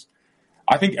manuals.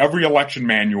 I think every election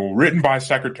manual written by a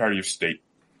secretary of state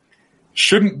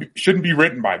shouldn't be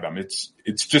written by them. It's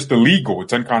just illegal.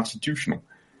 It's unconstitutional.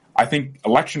 I think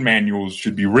election manuals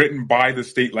should be written by the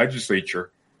state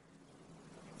legislature,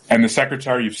 and the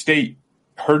Secretary of State,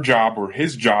 her job or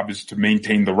his job is to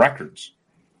maintain the records.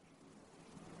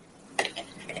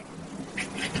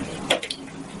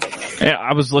 Yeah,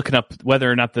 I was looking up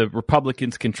whether or not the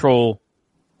Republicans control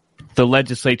the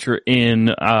legislature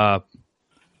in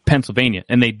Pennsylvania,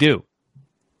 and they do.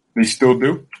 They still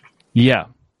do? Yeah.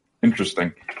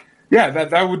 Interesting. Yeah,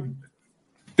 that would,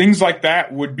 things like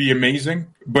that would be amazing.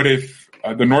 But if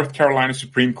the North Carolina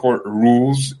Supreme Court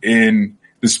rules in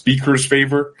the speaker's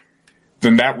favor,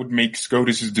 then that would make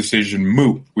SCOTUS's decision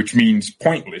moot, which means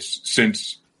pointless,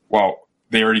 since,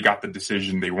 they already got the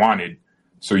decision they wanted.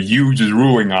 So you just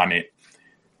ruling on it.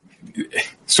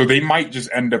 So they might just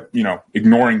end up,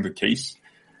 ignoring the case.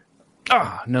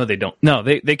 No, they don't. No,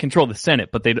 they control the Senate,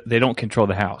 but they don't control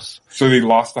the House. So they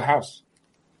lost the House.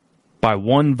 By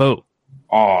one vote.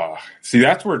 See,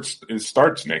 that's where it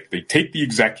starts, Nick. They take the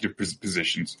executive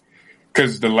positions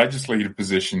because the legislative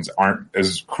positions aren't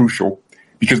as crucial,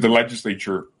 because the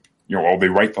legislature, they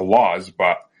write the laws,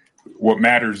 but what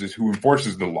matters is who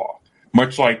enforces the law.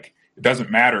 Much like it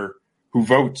doesn't matter who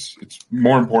votes, it's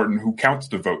more important who counts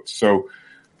the votes. So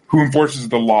who enforces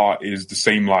the law is the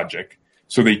same logic.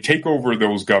 So they take over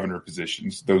those governor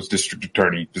positions, those district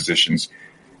attorney positions,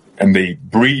 and they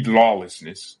breed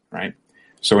lawlessness, right?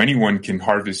 So anyone can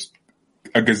harvest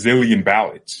a gazillion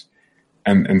ballots.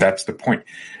 And that's the point.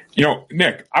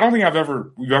 Nick, I don't think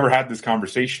we've ever had this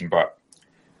conversation, but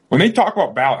when they talk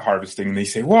about ballot harvesting, they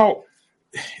say, well,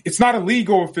 it's not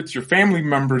illegal if it's your family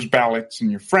members' ballots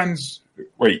and your friends.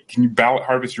 Wait, can you ballot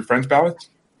harvest your friends' ballots?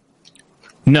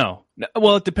 No.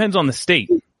 Well, it depends on the state.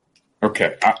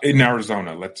 Okay. In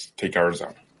Arizona, let's take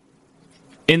Arizona.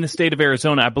 In the state of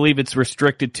Arizona, I believe it's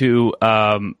restricted to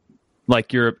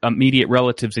like your immediate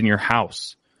relatives in your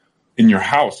house. In your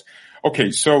house.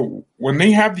 Okay, so when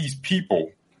they have these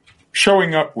people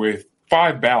showing up with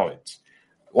 5 ballots,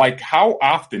 like how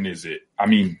often is it? I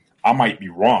mean, I might be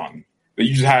wrong, that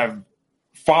you just have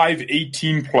 5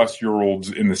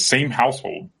 18-plus-year-olds in the same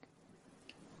household,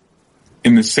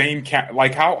 in the same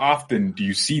like how often do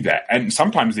you see that? And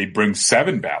sometimes they bring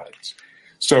 7 ballots.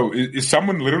 So is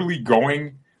someone literally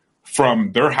going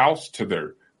from their house to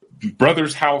their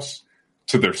brother's house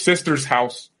to their sister's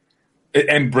house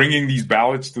and bringing these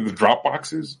ballots to the drop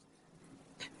boxes?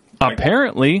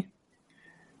 Apparently.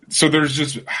 So there's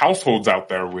just households out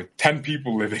there with 10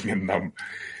 people living in them.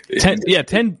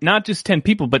 10, not just 10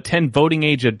 people, but 10 voting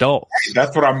age adults.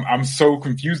 That's what I'm so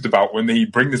confused about when they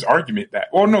bring this argument that,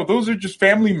 oh no, those are just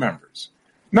family members.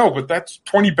 No, but that's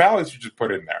 20 ballots you just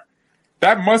put in there.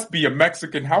 That must be a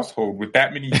Mexican household with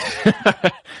that many,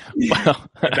 that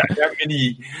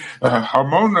many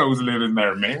hermanos living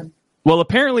there, man. Well,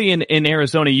 apparently in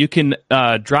Arizona, you can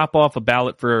drop off a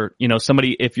ballot for,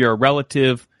 somebody if you're a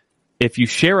relative, if you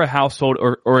share a household,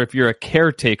 or if you're a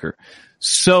caretaker.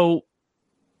 So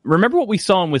remember what we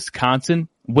saw in Wisconsin,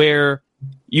 where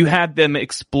you had them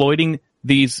exploiting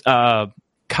these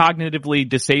cognitively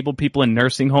disabled people in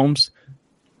nursing homes?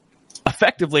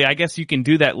 Effectively, I guess you can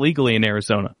do that legally in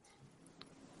Arizona.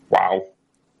 Wow.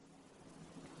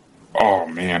 Oh,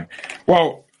 man.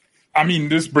 Well, I mean,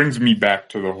 this brings me back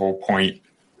to the whole point,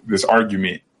 this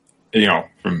argument,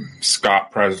 from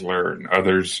Scott Presler and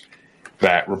others,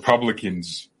 that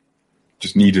Republicans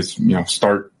just need to,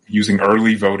 start using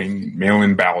early voting,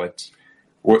 mail-in ballots.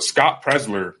 What Scott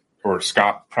Keshel.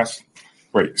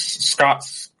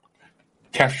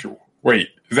 Wait,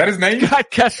 is that his name? Scott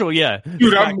Keshel, yeah.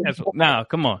 Dude, Keshel. No,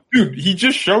 come on. Dude, he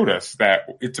just showed us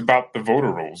that it's about the voter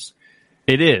rolls.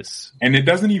 It is. And it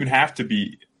doesn't even have to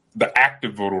be the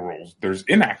active voter rolls. There's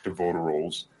inactive voter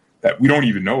rolls that we don't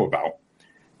even know about.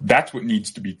 That's what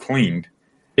needs to be cleaned.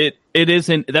 It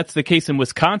isn't. That's the case in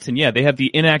Wisconsin. Yeah, they have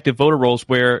the inactive voter rolls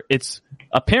where it's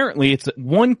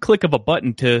one click of a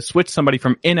button to switch somebody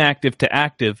from inactive to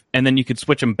active, and then you could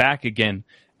switch them back again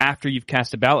after you've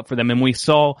cast a ballot for them. And we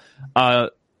saw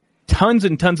tons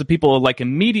and tons of people like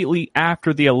immediately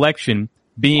after the election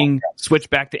being switched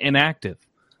back to inactive.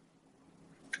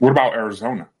 What about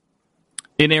Arizona?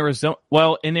 In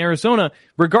Arizona,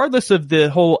 regardless of the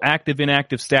whole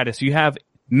active-inactive status, you have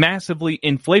massively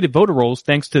inflated voter rolls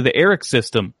thanks to the ERIC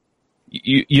system.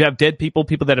 You have dead people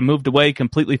that have moved away,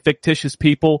 completely fictitious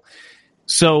people.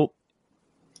 So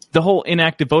the whole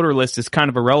inactive voter list is kind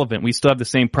of irrelevant. We still have the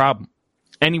same problem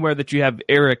anywhere that you have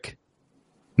ERIC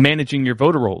managing your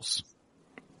voter rolls.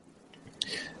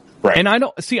 Right. And I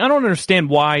don't understand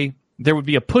why there would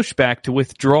be a pushback to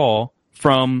withdraw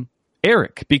from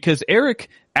ERIC, because ERIC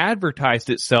advertised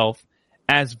itself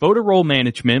as voter roll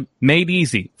management made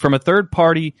easy from a third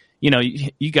party.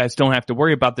 You guys don't have to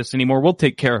worry about this anymore. We'll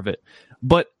take care of it.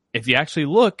 But if you actually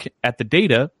look at the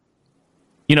data,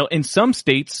 in some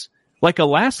states like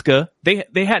Alaska, they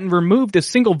hadn't removed a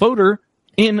single voter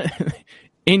in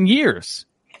years.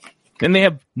 And they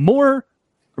have more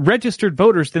registered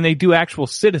voters than they do actual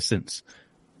citizens.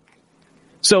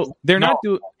 So they're not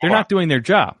doing their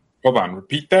job. Hold on,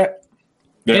 repeat that.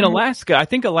 In Alaska, I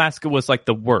think Alaska was like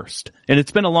the worst. And it's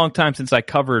been a long time since I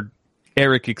covered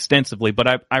ERIC extensively,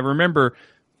 but I remember,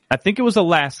 I think it was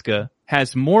Alaska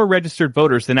has more registered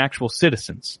voters than actual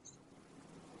citizens.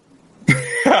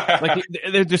 Like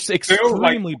they're just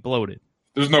extremely bloated.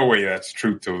 There's no way that's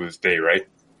true till this day, right?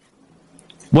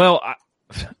 Well,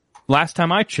 last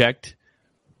time I checked,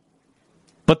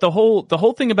 but the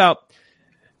whole thing about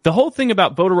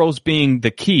voter rolls being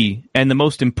the key and the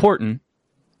most important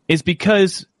is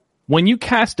because when you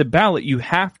cast a ballot, you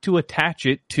have to attach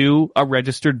it to a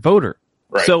registered voter.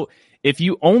 Right. So if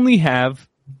you only have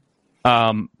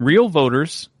real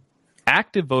voters,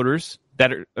 active voters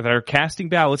that are casting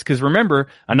ballots, because remember,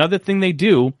 another thing they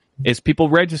do is people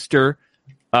register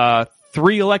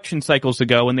 3 election cycles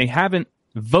ago and they haven't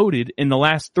voted in the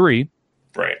last 3,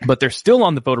 right? But they're still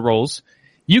on the voter rolls.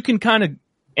 You can kind of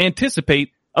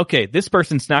anticipate, okay, this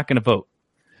person's not going to vote,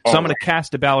 so I'm going to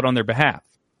cast a ballot on their behalf.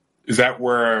 Is that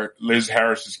where Liz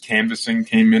Harris's canvassing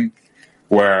came in,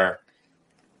 where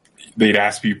they'd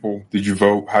ask people, did you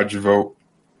vote? How'd you vote?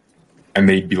 And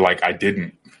they'd be like, I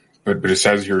didn't. But it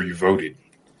says here you voted.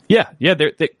 Yeah.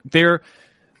 They're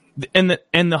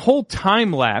and the whole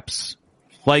time lapse,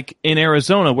 like in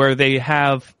Arizona, where they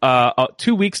have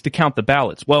 2 weeks to count the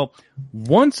ballots. Well,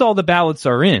 once all the ballots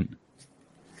are in,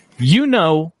 you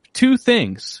know two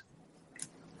things,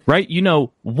 right? You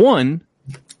know, one,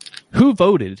 who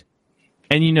voted,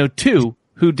 and you know, two,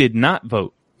 who did not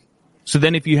vote. So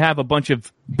then if you have a bunch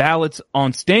of ballots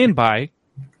on standby,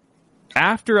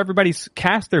 after everybody's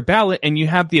cast their ballot and you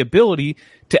have the ability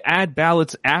to add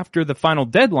ballots after the final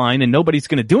deadline and nobody's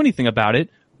going to do anything about it,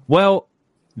 well,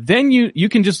 then you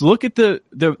can just look at the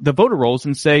voter rolls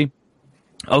and say,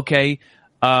 okay,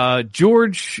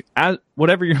 George,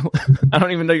 whatever your, I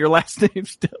don't even know your last name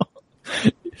still.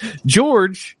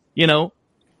 George, you know,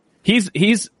 he's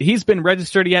been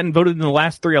registered. He hadn't voted in the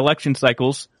last 3 election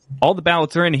cycles. All the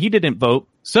ballots are in. He didn't vote.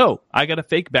 So I got a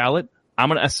fake ballot. I'm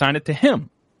going to assign it to him.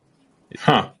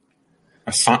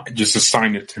 Just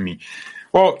assign it to me.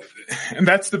 Well, and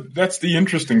that's the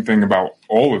interesting thing about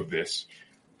all of this.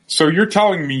 So you're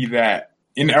telling me that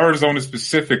in Arizona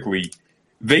specifically,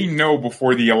 they know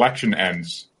before the election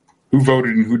ends who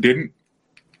voted and who didn't?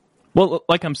 Well,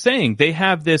 like I'm saying, they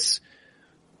have this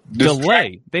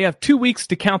delay. They have 2 weeks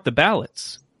to count the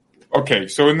ballots. Okay,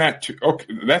 so in that,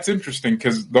 that's interesting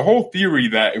because the whole theory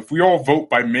that if we all vote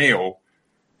by mail,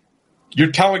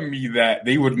 you're telling me that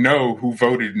they would know who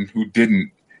voted and who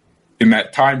didn't in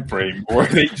that time frame, or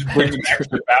they just bring an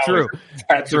extra ballot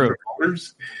to the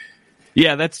voters.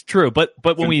 Yeah, that's true. But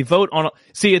when we vote on,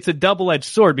 see, it's a double-edged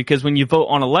sword because when you vote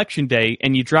on election day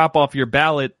and you drop off your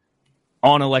ballot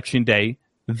on election day,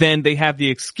 then they have the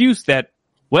excuse that,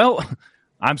 well,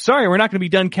 I'm sorry, we're not going to be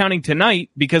done counting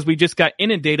tonight because we just got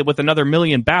inundated with another 1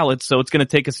 million ballots, so it's going to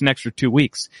take us an extra 2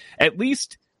 weeks. At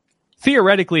least,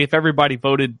 theoretically, if everybody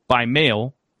voted by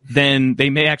mail, then they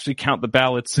may actually count the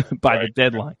ballots by the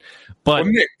deadline. But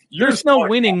Nick, there's no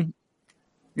winning.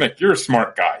 Nick, you're a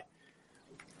smart guy.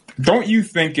 Don't you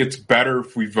think it's better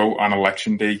if we vote on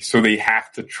election day so they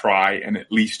have to try and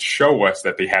at least show us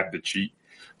that they had the cheat?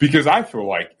 Because I feel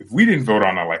like if we didn't vote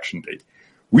on election day,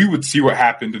 we would see what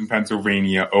happened in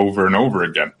Pennsylvania over and over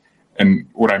again. And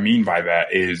what I mean by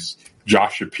that is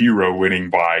Josh Shapiro winning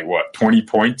by 20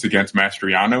 points against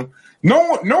Mastriano.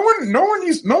 No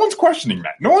one's questioning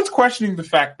that. No one's questioning the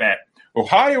fact that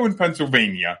Ohio and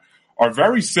Pennsylvania are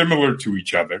very similar to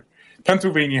each other.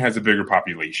 Pennsylvania has a bigger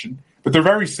population, but they're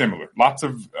very similar. Lots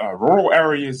of rural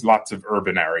areas, lots of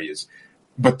urban areas.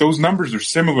 But those numbers are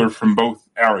similar from both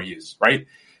areas, right?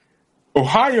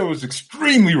 Ohio is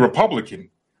extremely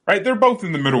Republican, right? They're both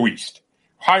in the Middle East.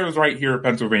 Ohio's right here,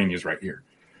 Pennsylvania's right here.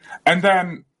 And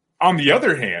then, on the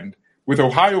other hand, with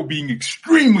Ohio being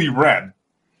extremely red,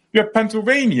 you have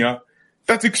Pennsylvania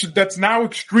that's now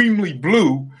extremely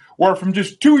blue, where from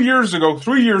just 2 years ago,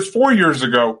 3 years, 4 years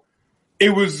ago, it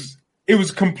was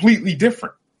completely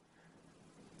different.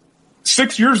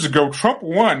 6 years ago, Trump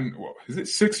won. Is it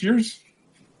 6 years?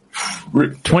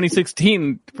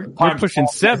 2016, we're pushing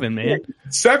 7, man.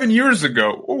 7 years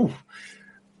ago, ooh,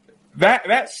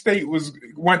 that state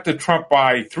went to Trump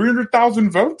by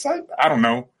 300,000 votes. I don't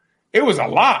know. It was a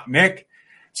lot, Nick.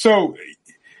 So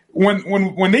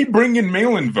when they bring in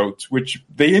mail-in votes, which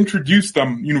they introduced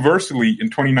them universally in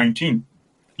 2019,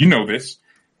 you know this,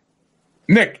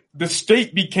 Nick, the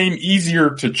state became easier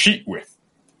to cheat with.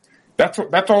 That's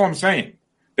all I'm saying.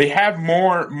 They have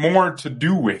more to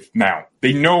do with now.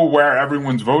 They know where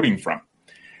everyone's voting from.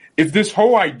 If this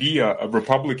whole idea of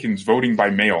Republicans voting by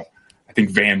mail, I think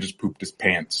Van just pooped his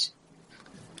pants.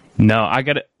 No,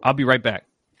 I'll be right back.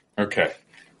 Okay.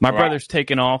 My brother's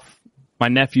taking off. My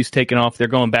nephew's taking off. They're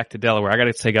going back to Delaware. I got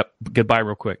to say goodbye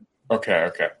real quick. Okay.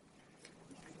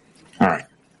 All right.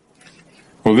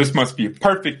 Well, this must be a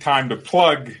perfect time to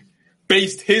plug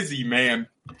Based Hizzy, man.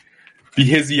 Be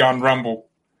Hizzy on Rumble.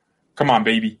 Come on,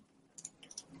 baby.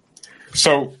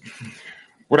 So,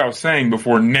 what I was saying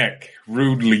before Nick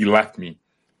rudely left me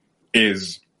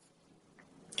is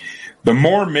the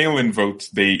more mail-in votes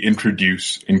they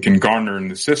introduce and can garner in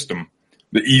the system,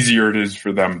 the easier it is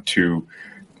for them to,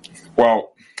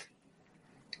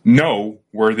 know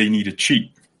where they need to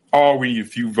cheat. Oh, we need a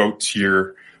few votes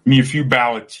here. We need a few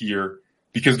ballots here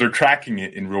because they're tracking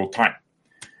it in real time.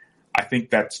 I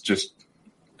think that's just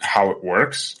how it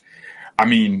works. I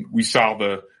mean, we saw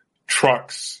the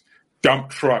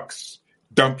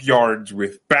dump yards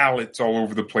with ballots all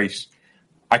over the place.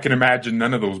 I can imagine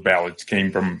none of those ballots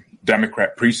came from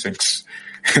Democrat precincts,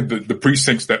 the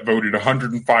precincts that voted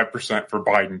 105% for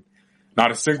Biden. Not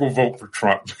a single vote for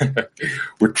Trump,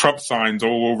 with Trump signs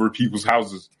all over people's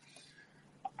houses.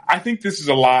 I think this is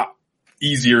a lot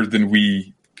easier than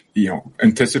we,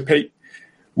 anticipate.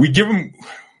 We don't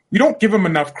give them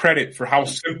enough credit for how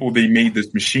simple they made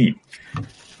this machine.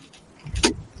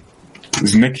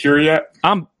 Is Nick here yet?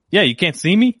 Yeah, you can't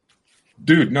see me?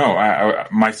 Dude, no.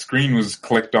 My screen was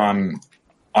clicked on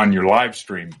your live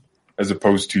stream. as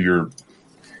opposed to your.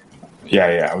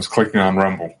 Yeah, I was clicking on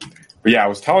Rumble. But yeah, I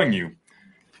was telling you.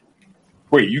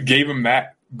 Wait, you gave him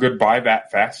that goodbye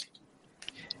that fast?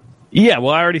 Yeah,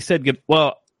 well, I already said good.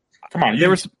 Well, come on.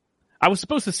 I was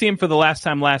supposed to see him for the last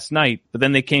time last night, but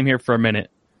then they came here for a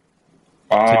minute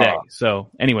today. So,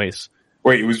 anyways.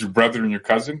 Wait, it was your brother and your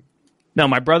cousin? No,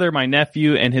 my brother, my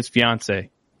nephew, and his fiance.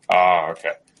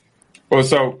 Okay. Well,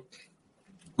 so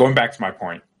going back to my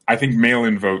point, I think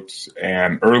mail-in votes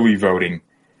and early voting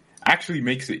actually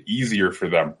makes it easier for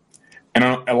them.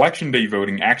 And election day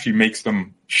voting actually makes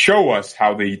them show us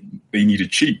how they need to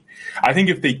cheat. I think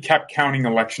if they kept counting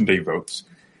election day votes,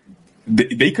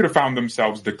 they could have found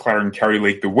themselves declaring Kari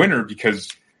Lake the winner because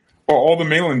all the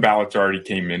mail-in ballots already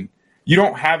came in. You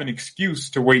don't have an excuse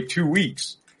to wait 2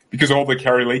 weeks because all the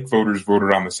Kari Lake voters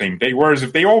voted on the same day. Whereas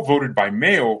if they all voted by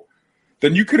mail,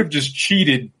 then you could have just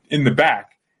cheated in the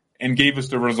back and gave us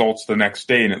the results the next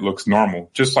day and it looks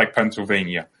normal, just like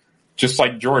Pennsylvania, just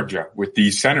like Georgia with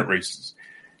these Senate races.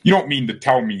 You don't mean to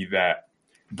tell me that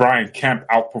Brian Kemp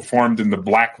outperformed in the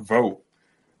black vote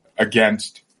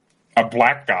against a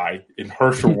black guy in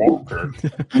Herschel Walker,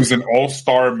 who's an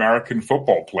all-star American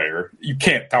football player. You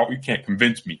can't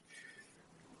convince me.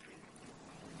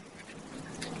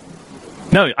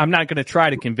 No, I'm not going to try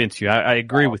to convince you. I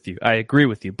agree with you. I agree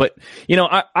with you. But,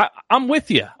 I'm with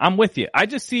you. I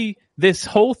just see this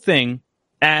whole thing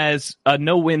as a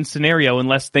no-win scenario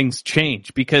unless things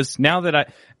change. Because now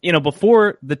that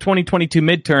before the 2022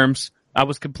 midterms, I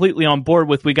was completely on board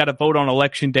with we got to vote on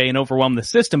election day and overwhelm the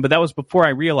system. But that was before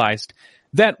I realized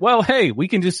that, well, hey, we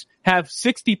can just have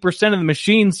 60% of the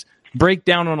machines break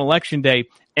down on election day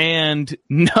and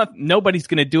nobody's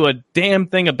going to do a damn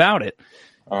thing about it.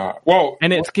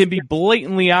 And it can be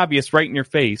blatantly obvious right in your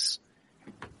face,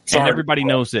 and everybody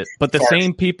knows it. But the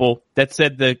same people that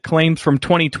said the claims from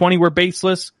 2020 were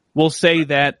baseless will say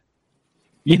that,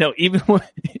 even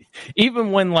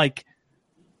when like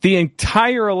the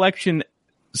entire election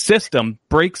system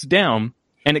breaks down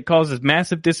and it causes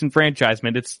massive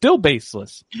disenfranchisement, it's still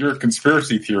baseless. You're a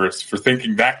conspiracy theorist for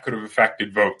thinking that could have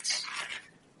affected votes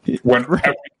when every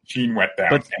machine went down.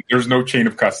 But there's no chain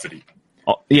of custody.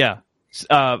 Yeah.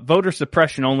 Voter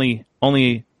suppression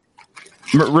only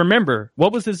remember,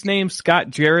 what was his name? Scott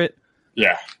Jarrett?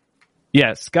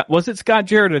 Yeah. Scott, was it Scott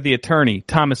Jarrett or the attorney?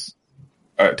 Thomas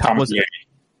Liddy.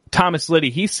 Thomas Liddy.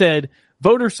 He said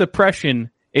voter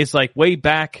suppression is like way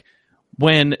back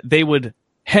when they would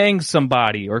hang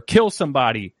somebody or kill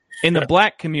somebody in the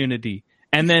black community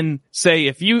and then say,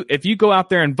 if you go out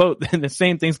there and vote, then the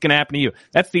same thing's going to happen to you.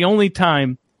 That's the only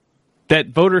time that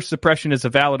voter suppression is a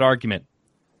valid argument.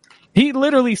 He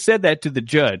literally said that to the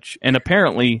judge, and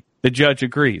apparently the judge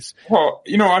agrees. Well,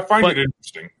 I find it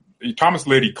interesting. Thomas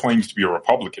Liddy claims to be a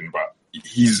Republican, but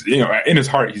he's, in his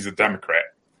heart, he's a Democrat.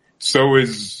 So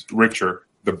is Richer,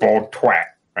 the bald twat,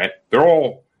 right? They're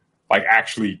all,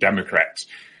 actually Democrats.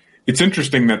 It's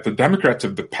interesting that the Democrats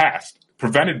of the past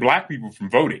prevented black people from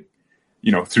voting,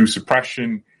 through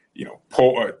suppression,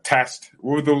 test.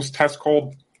 What were those tests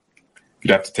called?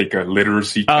 You'd have to take a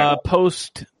literacy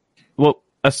test.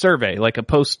 A survey, like a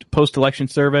post-election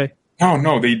survey?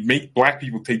 No, they'd make black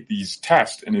people take these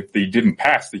tests, and if they didn't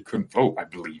pass, they couldn't vote, I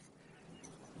believe.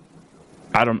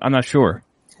 I'm not sure.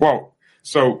 Well,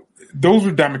 so those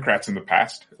were Democrats in the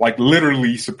past,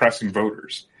 literally suppressing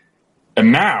voters.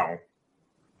 And now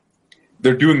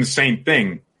they're doing the same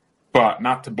thing, but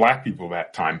not to black people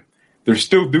that time. They're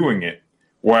still doing it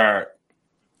where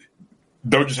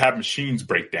they'll just have machines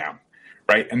break down,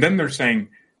 right? And then they're saying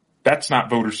that's not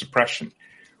voter suppression.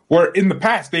 Where in the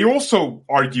past, they also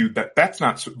argued that that's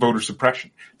not voter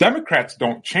suppression. Democrats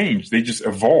don't change. They just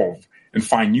evolve and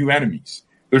find new enemies.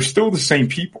 They're still the same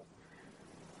people.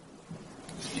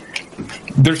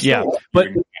 They're still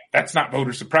arguing that's not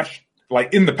voter suppression.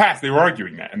 In the past, they were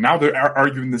arguing that. And now they're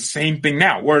arguing the same thing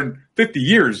now. Where in 50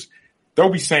 years, they'll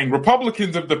be saying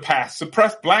Republicans of the past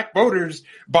suppressed black voters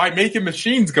by making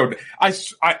machines go down.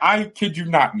 I kid you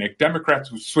not, Nick. Democrats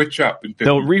will switch up.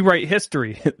 They'll rewrite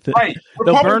history. Right.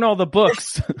 They'll burn all the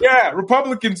books.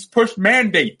 Republicans push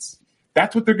mandates.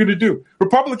 That's what they're going to do.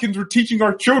 Republicans were teaching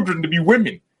our children to be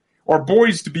women or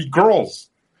boys to be girls.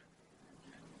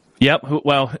 Yep.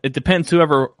 Well, it depends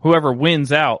whoever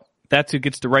wins out. That's who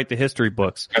gets to write the history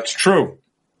books. That's true.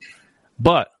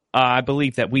 But I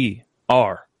believe that we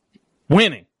are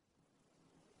winning.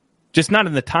 Just not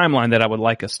in the timeline that I would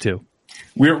like us to.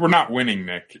 We're not winning,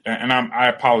 Nick. And I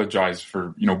apologize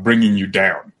for, bringing you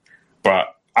down.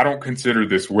 But I don't consider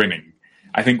this winning.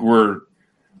 I think we're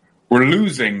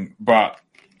losing, but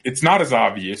it's not as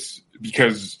obvious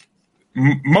because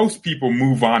most people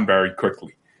move on very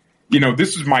quickly.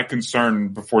 this is my concern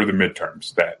before the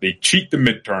midterms, that they cheat the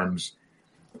midterms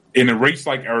in a race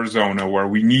like Arizona where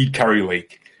we need Kari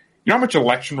Lake. You know how much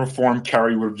election reform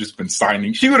Kari would have just been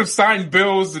signing? She would have signed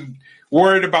bills and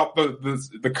worried about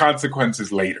the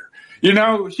consequences later.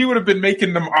 She would have been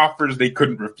making them offers they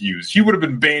couldn't refuse. She would have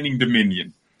been banning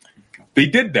Dominion. They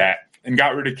did that and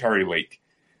got rid of Kari Lake.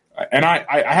 And I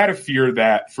had a fear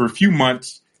that for a few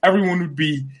months, everyone would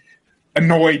be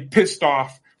annoyed, pissed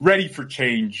off, ready for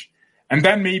change. And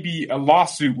then maybe a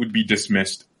lawsuit would be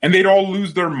dismissed and they'd all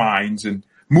lose their minds and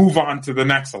move on to the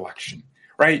next election,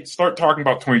 right? Start talking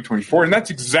about 2024. And that's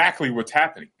exactly what's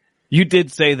happening. You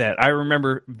did say that. I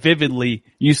remember vividly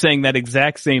you saying that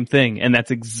exact same thing, and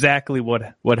that's exactly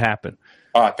what happened.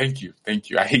 Thank you.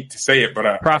 I hate to say it,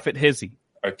 but Prophet Hizzy.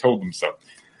 I told him so.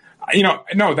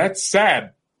 No, that's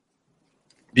sad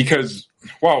because,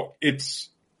 well, it's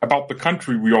about the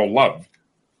country we all love,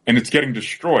 and it's getting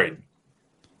destroyed,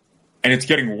 and it's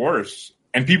getting worse,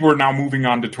 and people are now moving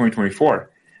on to 2024.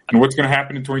 And what's going to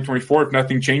happen in 2024 if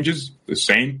nothing changes? The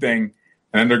same thing.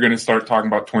 And then they're going to start talking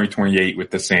about 2028 with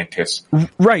DeSantis.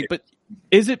 Right, but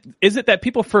is it that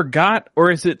people forgot,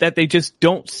 or is it that they just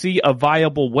don't see a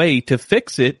viable way to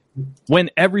fix it when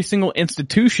every single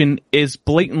institution is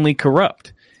blatantly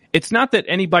corrupt? It's not that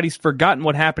anybody's forgotten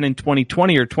what happened in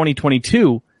 2020 or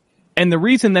 2022, and the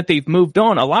reason that they've moved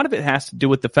on, a lot of it has to do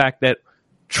with the fact that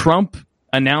Trump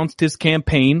announced his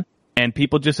campaign, and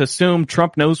people just assume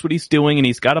Trump knows what he's doing and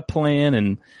he's got a plan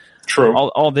and True.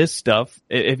 All this stuff.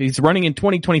 If he's running in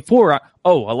 2024,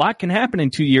 a lot can happen in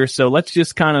 2 years. So let's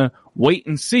just kind of wait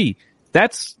and see.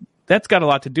 That's got a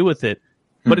lot to do with it.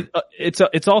 But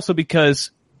it's also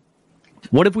because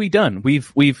what have we done?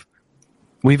 We've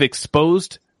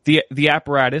exposed the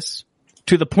apparatus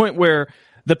to the point where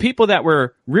the people that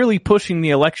were really pushing the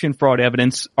election fraud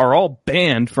evidence are all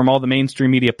banned from all the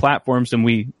mainstream media platforms, and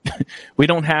we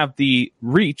don't have the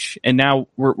reach. And now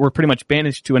we're pretty much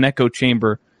banished to an echo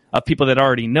chamber of people that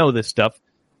already know this stuff.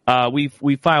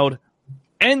 We filed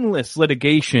endless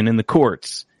litigation in the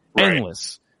courts. Right.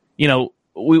 Endless.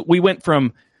 We went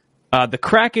from the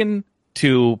Kraken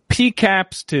to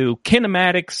PCAPs to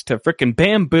kinematics to frickin'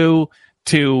 bamboo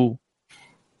to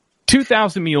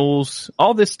 2,000 mules,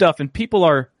 all this stuff, and people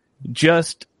are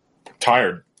just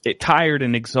tired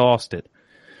and exhausted.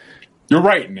 You're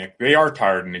right, Nick. They are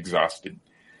tired and exhausted.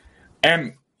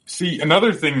 And see,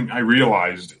 another thing I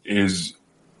realized is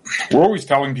we're always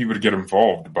telling people to get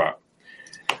involved, but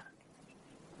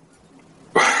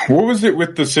what was it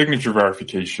with the signature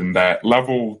verification that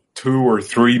level 2 or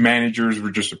 3 managers were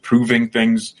just approving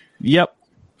things? Yep.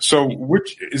 So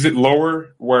which is it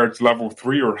lower where it's level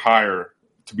 3 or higher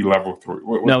to be level 3?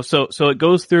 No, so it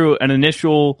goes through an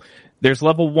initial, there's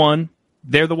level 1.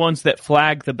 They're the ones that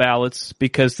flag the ballots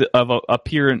because of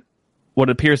what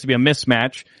appears to be a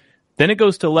mismatch. Then it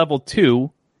goes to level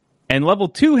 2. And level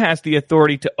 2 has the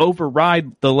authority to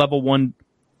override the level 1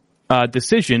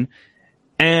 decision.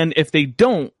 And if they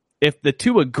don't, if the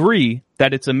 2 agree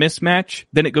that it's a mismatch,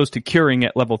 then it goes to curing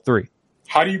at level 3.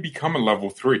 How do you become a level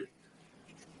 3?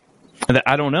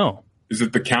 I don't know. Is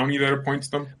it the county that appoints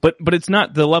them? But it's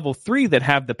not the level 3 that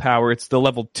have the power. It's the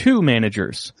level 2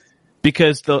 managers,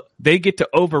 because they get to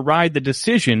override the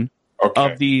decision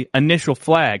of the initial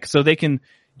flag. So they can,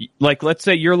 like, let's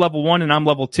say you're level 1 and I'm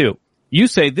level 2. You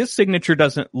say this signature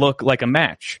doesn't look like a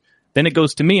match. Then it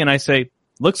goes to me and I say,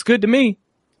 looks good to me,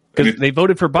 because they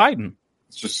voted for Biden.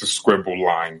 It's just a scribble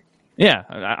line. Yeah,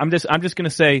 I'm just going to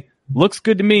say, looks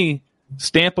good to me,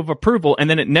 stamp of approval, and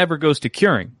then it never goes to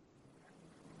curing.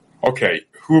 Okay,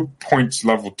 who appoints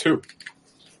level 2?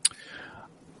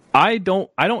 I don't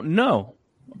know.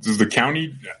 Does the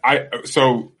county?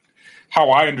 So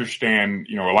how I understand,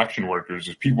 election workers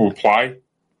is people apply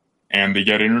and they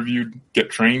get interviewed, get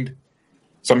trained.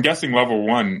 So I'm guessing level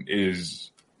 1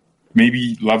 is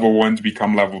maybe level 1s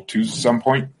become level 2s at some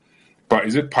point. But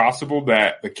is it possible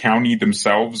that the county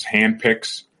themselves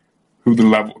handpicks who the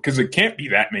level? Because it can't be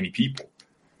that many people.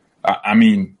 I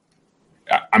mean,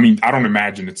 I don't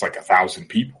imagine it's like 1,000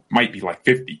 people. It might be like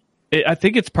 50. I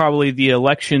think it's probably the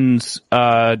elections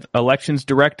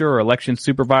director or election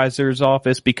supervisor's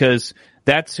office, because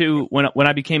that's who, when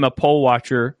I became a poll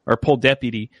watcher or poll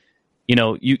deputy,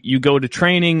 you go to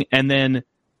training, and then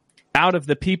out of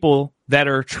the people that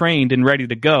are trained and ready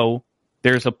to go,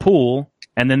 there's a pool,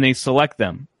 and then they select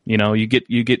them. You get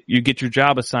your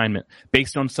job assignment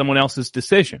based on someone else's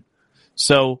decision.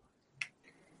 So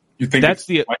you think that's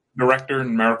the director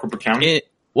in Maricopa County?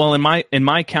 Well, in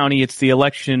my county, it's the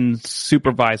election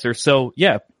supervisor. So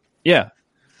yeah.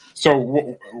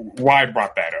 So why I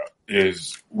brought that up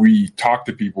is we talk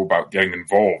to people about getting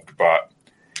involved, but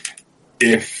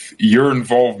if your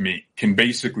involvement can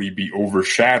basically be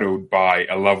overshadowed by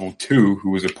a level 2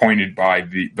 who was appointed by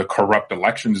the corrupt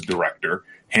elections director,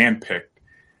 handpicked,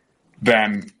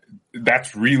 then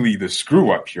that's really the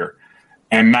screw up here.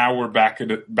 And now we're back to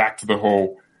the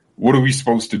whole, what are we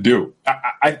supposed to do?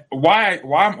 Why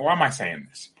am I saying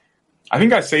this? I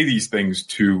think I say these things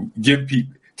to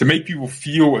make people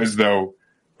feel as though,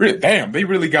 damn, they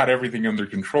really got everything under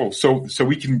control. So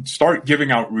we can start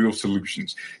giving out real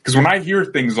solutions. Because when I hear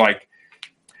things like,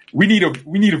 we need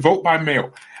a vote by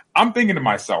mail, I'm thinking to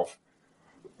myself,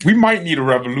 we might need a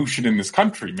revolution in this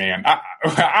country, man.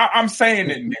 I'm saying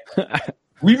it.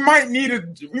 We might need to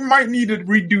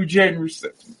redo January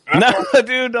 6th. No,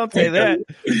 dude, don't say that.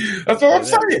 That's what I'm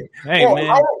saying. Hey, well,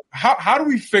 man. How do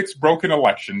we fix broken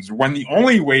elections when the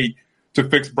only way to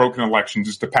fix broken elections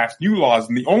is to pass new laws,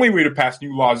 and the only way to pass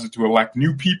new laws is to elect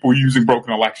new people using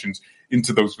broken elections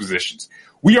into those positions?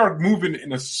 We are moving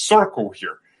in a circle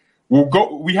here.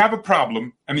 We have a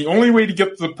problem, and the only way to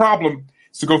get to the problem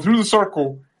is to go through the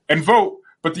circle and vote.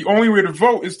 But the only way to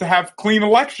vote is to have clean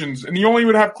elections, and the only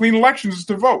way to have clean elections is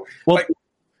to vote. Well,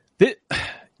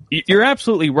 you're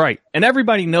absolutely right, and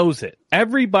everybody knows it.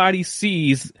 Everybody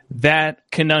sees that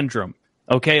conundrum.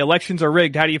 Okay, elections are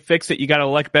rigged. How do you fix it? You got to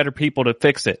elect better people to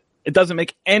fix it. It doesn't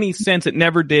make any sense. It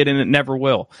never did, and it never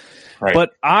will. Right.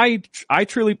 But I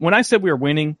truly, when I said we were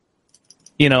winning,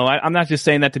 I'm not just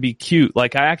saying that to be cute.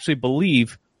 Like, I actually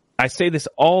believe, I say this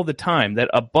all the time, that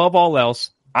above all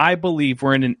else, I believe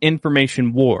we're in an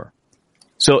information war.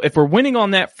 So if we're winning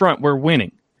on that front, we're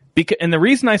winning. And the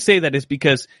reason I say that is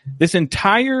because this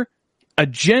entire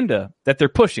agenda that they're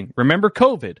pushing, remember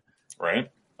COVID, right?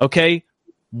 Okay,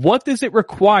 what does it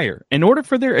require? In order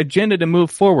for their agenda to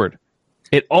move forward,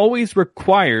 it always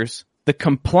requires the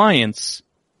compliance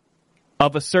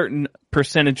of a certain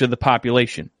percentage of the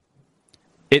population.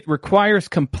 It requires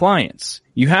compliance.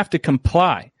 You have to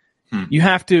comply. You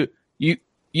have to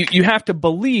you have to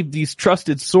believe these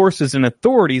trusted sources and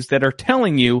authorities that are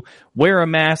telling you wear a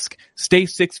mask, stay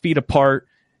 6 feet apart,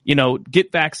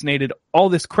 get vaccinated. All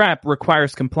this crap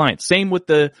requires compliance. Same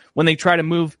with when they try to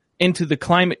move into the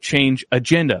climate change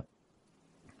agenda.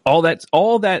 All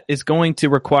that is going to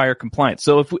require compliance.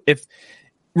 So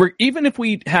even if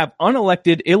we have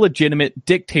unelected, illegitimate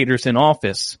dictators in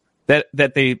office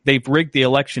that they've rigged the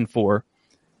election for,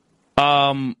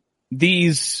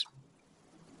 these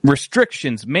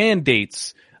restrictions,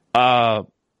 mandates,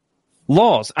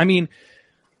 laws. I mean,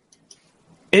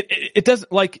 it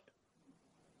doesn't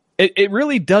it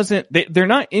really doesn't. They're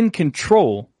not in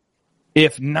control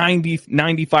if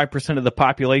 95% of the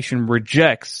population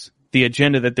rejects the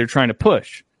agenda that they're trying to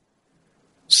push.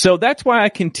 So that's why I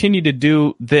continue to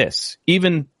do this,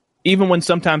 even when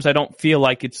sometimes I don't feel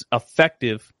like it's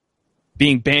effective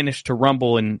being banished to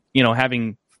Rumble and,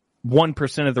 having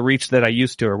 1% of the reach that I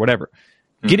used to or whatever.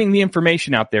 Getting the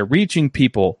information out there, reaching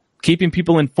people, keeping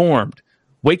people informed,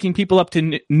 waking people up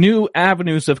to new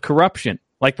avenues of corruption.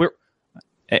 Like we're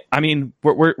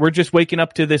just waking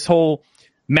up to this whole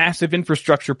massive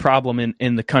infrastructure problem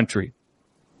in the country.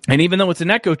 And even though it's an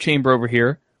echo chamber over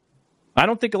here, I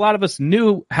don't think a lot of us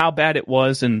knew how bad it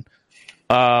was. And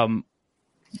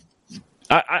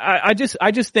I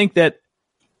just think that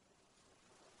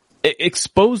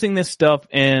exposing this stuff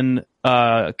and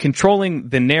controlling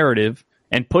the narrative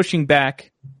and pushing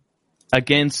back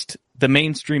against the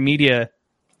mainstream media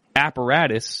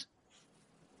apparatus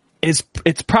it's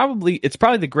probably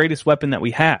the greatest weapon that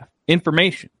we have.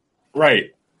 Information.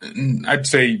 Right. I'd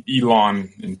say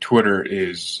Elon and Twitter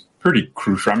is pretty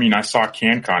crucial. I mean, I saw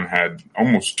CanCon had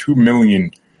almost 2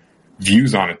 million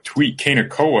views on a tweet.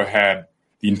 Kanakoa had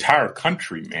the entire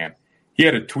country, man. He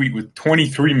had a tweet with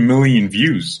 23 million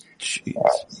views.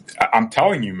 I'm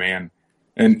telling you, man.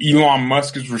 And Elon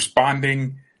Musk is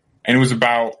responding, and it was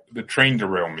about the train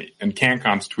derailment. And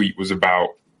CanCon's tweet was about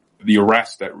the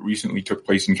arrest that recently took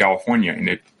place in California, and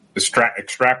it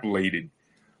extrapolated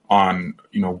on,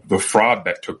 the fraud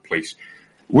that took place.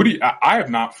 I have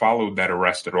not followed that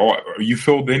arrest at all. Are you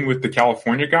filled in with the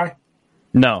California guy?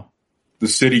 No. The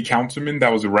city councilman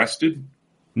that was arrested?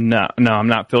 No, I'm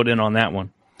not filled in on that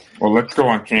one. Well, let's go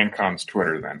on CanCon's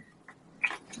Twitter then.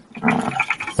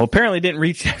 Well, apparently it didn't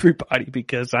reach everybody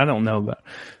because I don't know about it.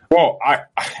 Well,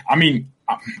 I mean,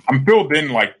 I'm filled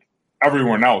in like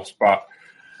everyone else, but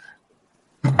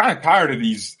I'm kind of tired of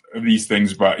these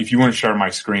things. But if you want to share my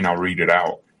screen, I'll read it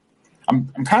out. I'm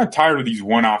kind of tired of these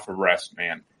one-off arrests,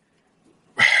 man.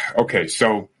 Okay,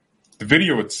 so the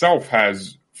video itself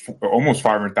has almost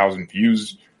 500,000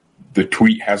 views. The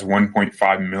tweet has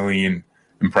 1.5 million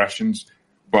impressions.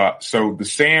 But so the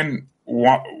San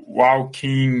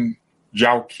Joaquin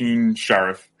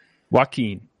sheriff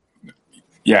Joaquin.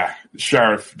 Yeah,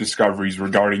 sheriff discoveries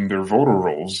regarding their voter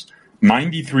rolls.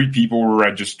 93 people were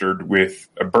registered with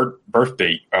a birth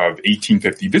date of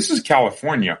 1850. This is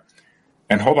California.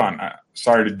 And hold on,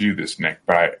 sorry to do this, Nick,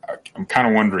 but I'm kind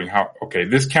of wondering how. Okay,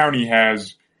 this county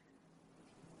has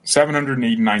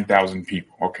 789,000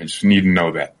 people. Okay, just need to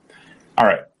know that. All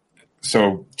right,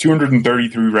 so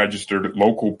 233 registered at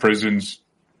local prisons.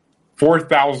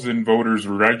 4,000 voters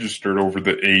were registered over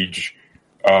the age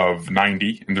of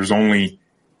 90, and there's only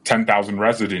 10,000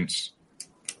 residents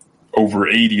over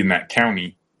 80 in that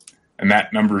county, and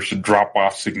that number should drop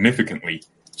off significantly.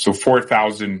 So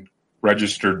 4,000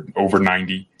 registered over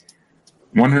 90,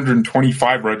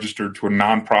 125 registered to a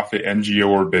nonprofit NGO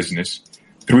or business,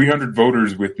 300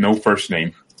 voters with no first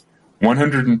name,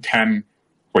 110,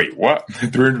 wait, what?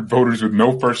 300 voters with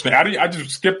no first name. I just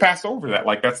skip past over that,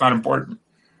 like that's not important.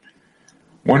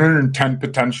 110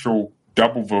 potential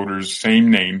double voters, same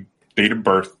name, date of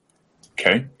birth,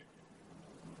 okay?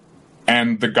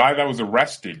 And the guy that was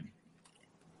arrested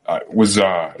was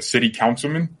a city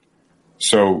councilman.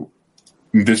 So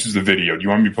this is the video. Do you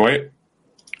want me to play it?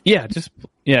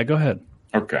 Yeah, go ahead.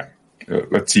 Okay.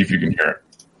 Let's see if you can hear it.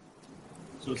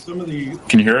 So some of the...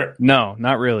 Can you hear it? No,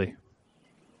 not really.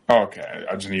 Oh, okay.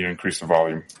 I just need to increase the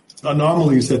volume.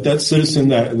 Anomalies that citizen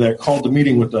that called the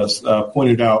meeting with us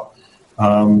pointed out.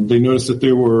 They noticed that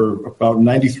there were about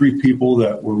 93 people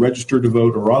that were registered to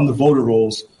vote or on the voter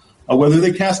rolls. Whether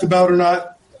they cast a ballot or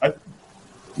not,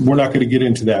 we're not going to get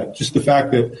into that. Just the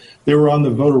fact that they were on the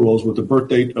voter rolls with a birth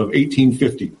date of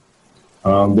 1850.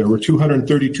 There were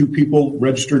 232 people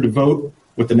registered to vote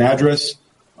with an address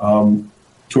to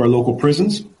our local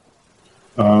prisons.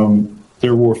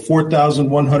 There were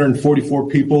 4,144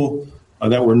 people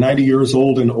that were 90 years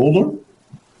old and older.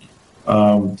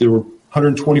 There were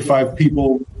 125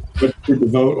 people registered to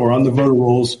vote or on the voter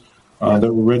rolls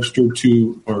that were registered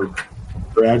to, or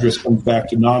their address comes back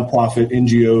to nonprofit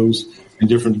NGOs and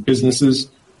different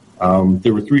businesses.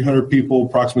 There were 300 people,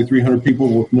 approximately 300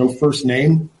 people with no first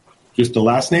name, just the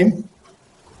last name.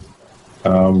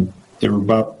 There were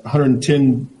about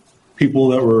 110 people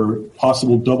that were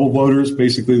possible double voters,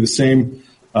 basically the same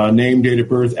name, date of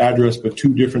birth, address, but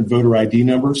two different voter ID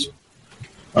numbers.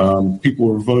 People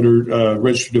were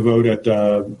registered to vote at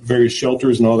various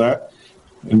shelters and all that.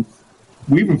 And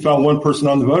we even found one person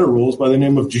on the voter rolls by the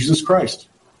name of Jesus Christ.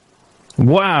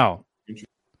 Wow.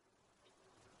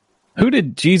 Who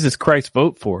did Jesus Christ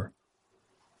vote for?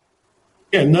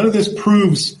 Yeah, none of this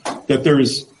proves that there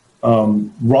is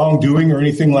wrongdoing or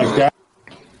anything like that.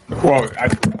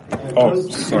 Well,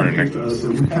 sorry, Nick.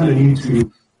 We kind of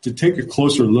need to take a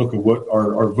closer look at what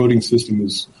our voting system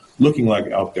is looking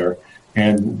like out there.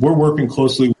 And we're working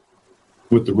closely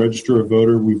with the Register of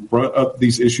Voter. We've brought up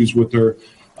these issues with her,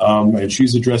 and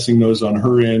she's addressing those on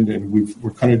her end, and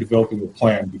we're kind of developing a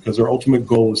plan because our ultimate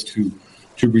goal is to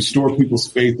restore people's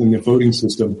faith in the voting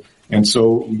system. And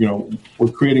so,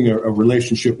 we're creating a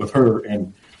relationship with her.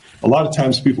 And a lot of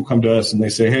times people come to us and they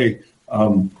say, hey,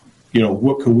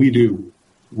 what can we do?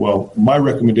 Well, my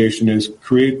recommendation is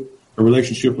create a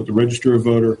relationship with the Register of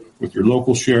Voter, with your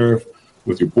local sheriff,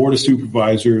 with your board of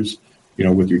supervisors,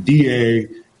 with your DA,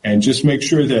 and just make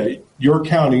sure that your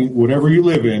county, whatever you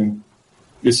live in,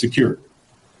 is secure.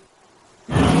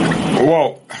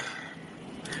 Well,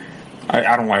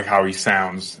 I don't like how he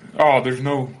sounds. Oh, there's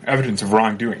no evidence of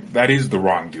wrongdoing. That is the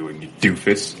wrongdoing, you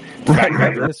doofus.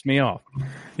 That pissed me off.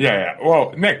 Yeah.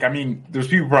 Well, Nick, there's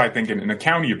people probably thinking in a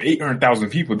county of 800,000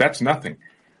 people, that's nothing.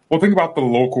 Well, think about the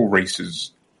local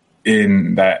races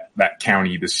in that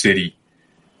county, the city.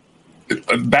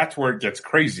 That's where it gets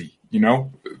crazy,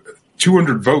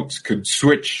 200 votes could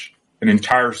switch an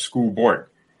entire school board.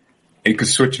 It could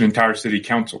switch an entire city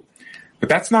council. But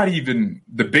that's not even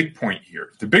the big point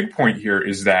here. The big point here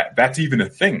is that that's even a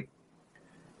thing.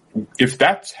 If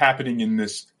that's happening in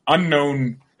this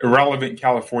unknown, irrelevant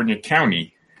California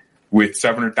county with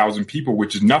 700,000 people,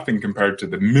 which is nothing compared to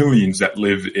the millions that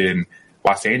live in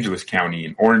Los Angeles County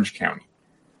and Orange County.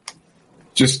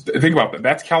 Just think about that.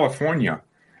 That's California.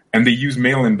 And they use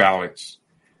mail-in ballots.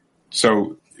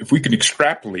 So if we can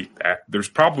extrapolate that, there's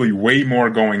probably way more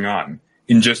going on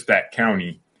in just that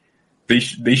county. They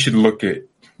should look at,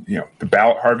 the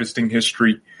ballot harvesting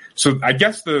history. So I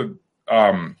guess the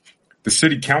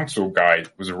city council guy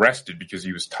was arrested because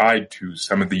he was tied to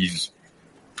some of these.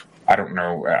 I don't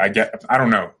know. I don't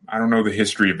know. I don't know the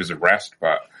history of his arrest,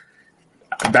 but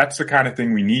that's the kind of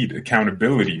thing we need.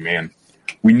 Accountability, man.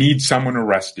 We need someone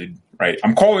arrested, right?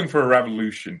 I'm calling for a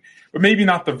revolution, but maybe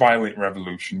not the violent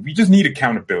revolution. We just need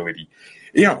accountability.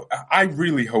 I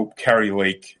really hope Carrie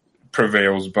Lake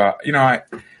prevails, but,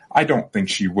 I don't think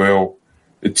she will.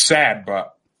 It's sad,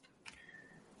 but.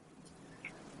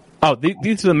 Oh,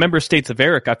 these are the member states of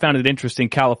ERIC. I found it interesting.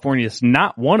 California is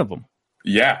not one of them.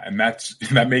 Yeah, and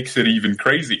that makes it even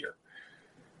crazier.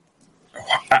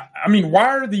 I mean, why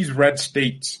are these red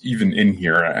states even in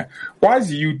here? Why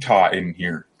is Utah in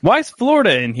here? Why is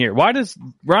Florida in here? Why does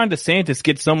Ron DeSantis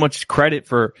get so much credit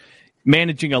for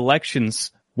managing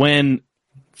elections when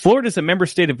Florida's a member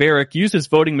state of ERIC, uses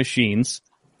voting machines,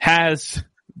 has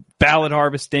ballot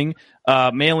harvesting,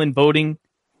 mail-in voting,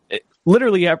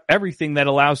 literally everything that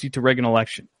allows you to rig an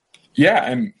election? Yeah,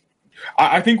 and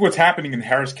I think what's happening in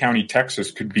Harris County,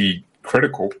 Texas could be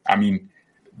critical. I mean,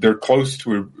 they're close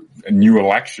to a new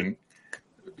election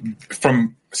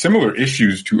from similar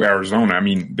issues to Arizona. I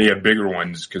mean, they had bigger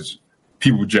ones because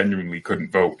people genuinely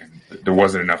couldn't vote and there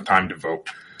wasn't enough time to vote.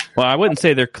 Well, I wouldn't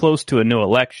say they're close to a new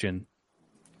election.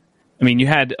 I mean, you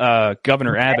had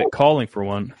Governor Abbott calling for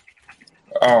one.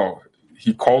 Oh,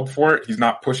 he called for it? He's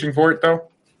not pushing for it, though?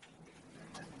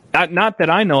 Not that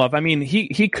I know of. I mean,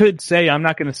 he could say, I'm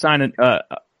not going to sign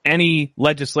any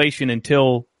legislation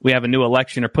until we have a new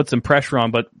election or put some pressure on.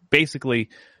 But basically,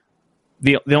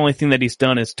 the only thing that he's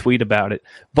done is tweet about it.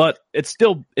 But it's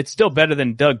still better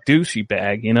than Doug Ducey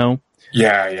bag, you know?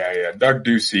 Yeah. Doug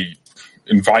Ducey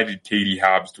invited Katie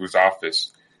Hobbs to his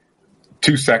office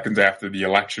 2 seconds after the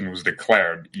election was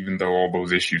declared, even though all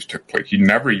those issues took place. He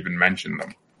never even mentioned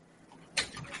them.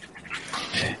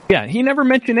 Yeah, he never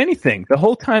mentioned anything. The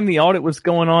whole time the audit was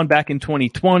going on back in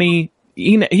 2020,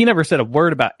 he never said a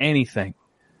word about anything.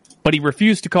 But he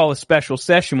refused to call a special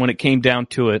session when it came down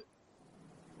to it.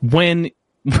 When,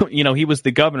 you know, he was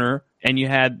the governor and you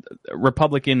had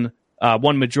Republican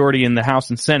one majority in the House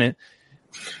and Senate,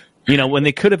 you know, when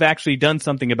they could have actually done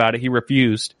something about it, he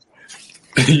refused.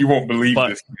 You won't believe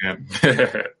this, man.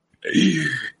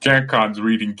 CanCon's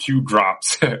reading Q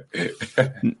drops.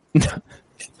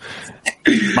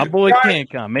 My boy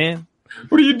CanCon, man.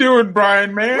 What are you doing,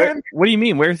 Brian, man? What do you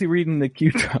mean? Where's he reading the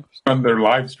Q drops? On their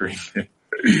live stream.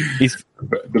 He's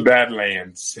the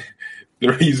Badlands.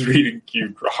 He's reading Q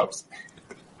drops.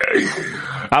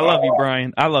 I love you,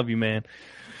 Brian. I love you, man.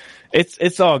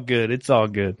 It's all good. It's all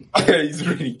good. He's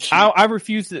reading Q. I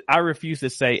refuse to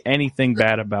say anything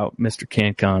bad about Mr.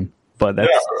 CanCon. But that's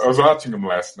I was watching him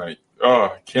last night.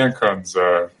 Oh, CanCon's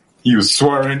he was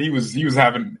swearing. He was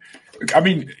having. I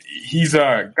mean, he's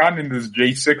gotten into this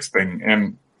J6 thing.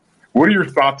 And what are your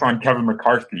thoughts on Kevin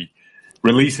McCarthy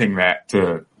releasing that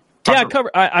to?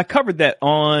 Tucker? Yeah, I covered that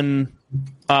on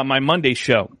my Monday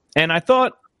show, and I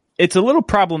thought it's a little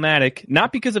problematic,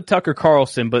 not because of Tucker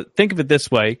Carlson, but think of it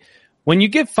this way: when you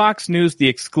give Fox News the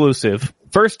exclusive,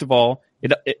 first of all,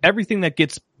 everything that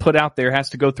gets put out there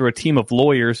has to go through a team of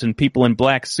lawyers and people in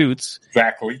black suits.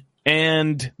 Exactly.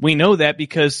 And we know that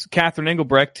because Catherine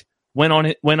Engelbrecht went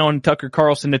on Tucker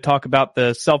Carlson to talk about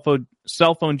the cell phone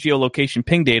geolocation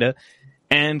ping data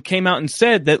and came out and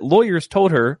said that lawyers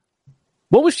told her,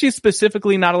 what was she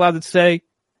specifically not allowed to say?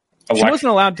 She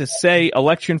wasn't allowed to say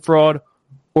election fraud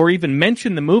or even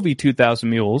mention the movie 2,000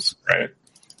 Mules. Right.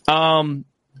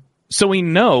 So we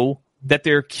know that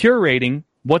they're curating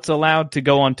what's allowed to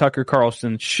go on Tucker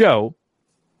Carlson's show,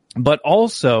 but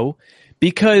also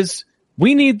because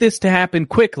we need this to happen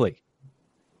quickly.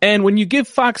 And when you give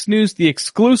Fox News the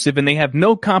exclusive and they have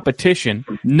no competition,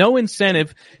 no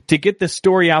incentive to get the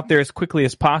story out there as quickly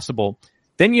as possible,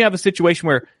 then you have a situation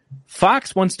where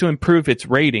Fox wants to improve its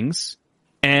ratings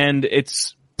and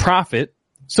its profit.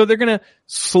 So they're going to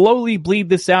slowly bleed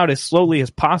this out as slowly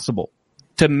as possible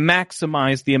to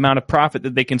maximize the amount of profit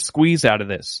that they can squeeze out of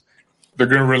this. They're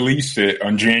going to release it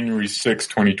on January 6,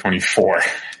 2024.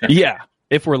 Yeah,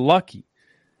 if we're lucky.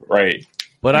 Right.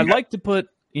 But I'd like to put,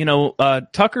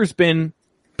 Tucker's been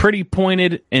pretty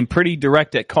pointed and pretty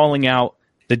direct at calling out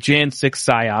the Jan 6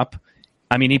 PSYOP.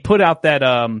 I mean, he put out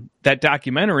that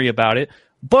documentary about it,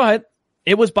 but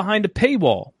it was behind a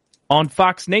paywall on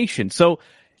Fox Nation. So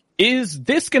is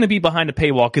this going to be behind a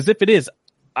paywall? Because if it is,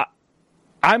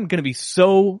 I'm going to be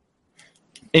so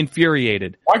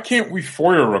infuriated. Why can't we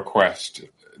FOIA request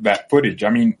that footage? I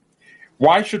mean,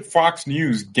 why should Fox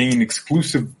News gain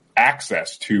exclusive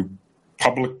access to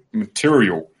public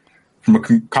material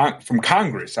from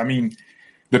Congress? I mean,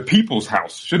 the people's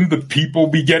house. Shouldn't the people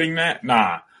be getting that?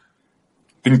 Nah.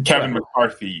 Then Kevin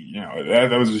McCarthy,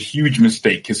 that was a huge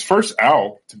mistake. His first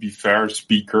L, to be fair,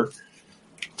 speaker,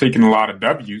 taking a lot of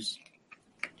W's.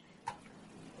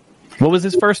 What was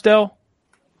his first L?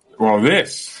 Well,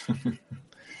 this.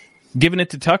 Giving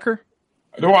it to Tucker?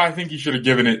 No, I think he should have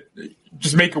given it.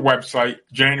 Just make a website,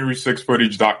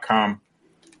 January6footage.com.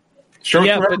 Show it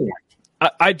to everyone.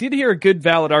 I did hear a good,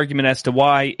 valid argument as to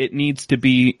why it needs to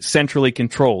be centrally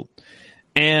controlled.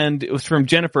 and it was from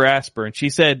Jennifer Asper, and she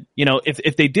said,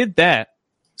 if they did that,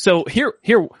 so here,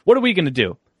 what are we going to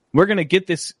do? We're going to get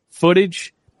this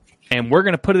footage, and we're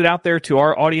going to put it out there to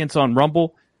our audience on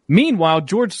Rumble. Meanwhile,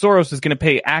 George Soros is going to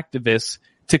pay activists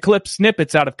to clip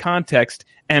snippets out of context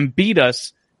and beat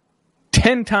us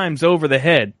 10 times over the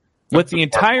head with the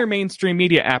entire mainstream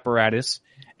media apparatus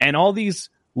and all these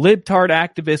libtard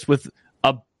activists with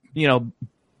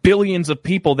billions of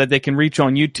people that they can reach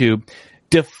on YouTube,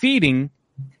 defeating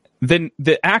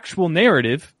the actual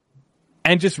narrative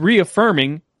and just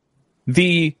reaffirming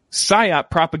the PSYOP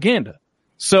propaganda.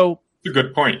 So that's a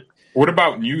good point. What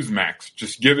about Newsmax?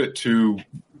 Just give it to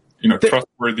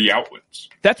trustworthy outlets.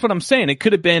 That's what I'm saying. It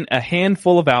could have been a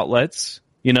handful of outlets.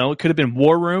 It could have been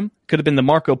War Room, could have been the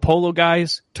Marco Polo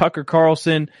guys, Tucker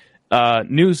Carlson,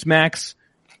 Newsmax.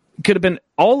 Could have been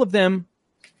all of them.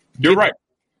 You're right.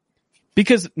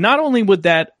 Because not only would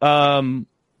that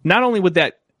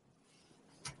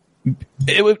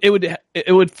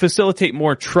it would facilitate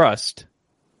more trust,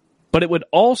 but it would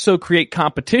also create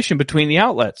competition between the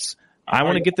outlets. I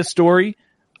want to get the story.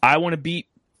 I want to beat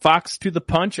Fox to the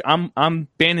punch. I'm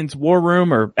Bannon's War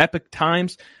Room or Epic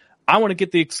Times. I want to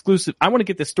get the exclusive. I want to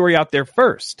get the story out there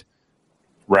first.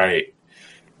 Right.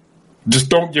 Just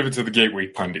don't give it to the Gateway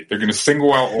Pundit. They're going to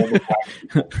single out all the black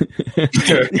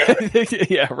people.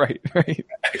 Yeah, right.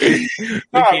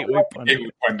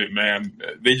 Gateway Pundit, man.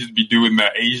 They just be doing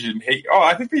the Asian hate. Oh,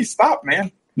 I think they stopped,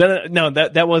 man. No.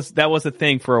 That was a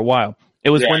thing for a while. It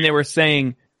was when they were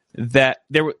saying that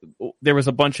there was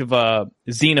a bunch of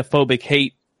xenophobic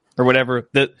hate or whatever.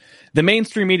 The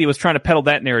mainstream media was trying to peddle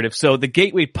that narrative. So the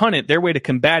Gateway Pundit, their way to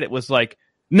combat it was like,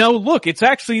 no, look, it's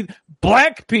actually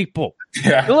black people.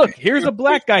 Yeah. Look, here's a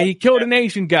black guy. He killed an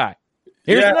Asian guy.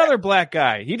 Here's another black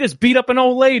guy. He just beat up an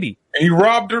old lady. And he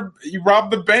robbed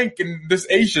the bank in this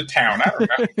Asia town. I don't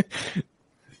know.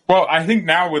 Well, I think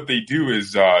now what they do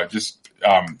is just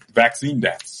vaccine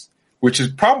deaths, which is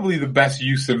probably the best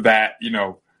use of that,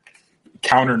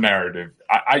 counter narrative.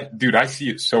 I see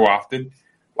it so often.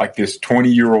 Like this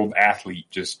 20-year-old athlete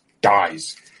just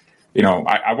dies.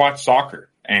 I watch soccer,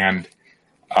 and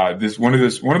this one of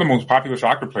the most popular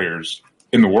soccer players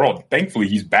in the world. Thankfully,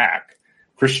 he's back.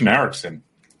 Christian Eriksen.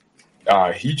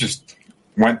 He just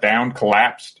went down,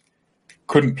 collapsed,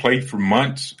 couldn't play for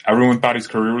months. Everyone thought his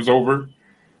career was over.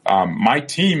 My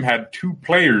team had two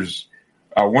players.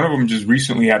 One of them just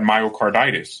recently had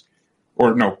pericarditis,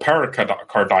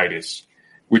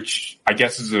 which I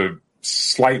guess is a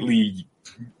slightly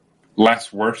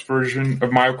less worse version of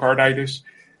myocarditis.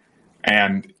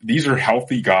 And these are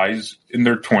healthy guys in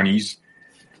their 20s,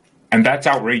 and that's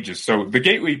outrageous. So the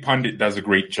Gateway Pundit does a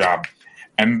great job,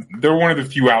 and they're one of the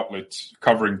few outlets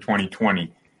covering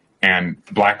 2020 and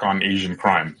black on Asian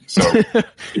crime. So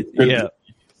yeah.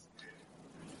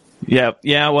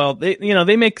 Well,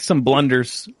 they make some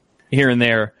blunders here and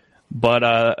there, but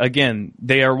again,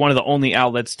 they are one of the only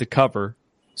outlets to cover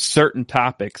certain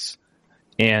topics.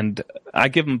 And I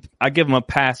give them a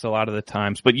pass a lot of the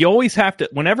times, but you always have to,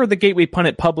 whenever the Gateway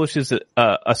Pundit publishes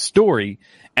a story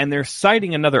and they're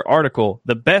citing another article,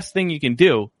 the best thing you can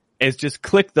do is just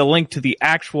click the link to the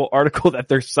actual article that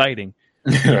they're citing,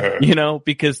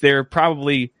 because they're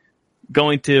probably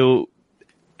going to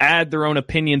add their own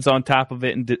opinions on top of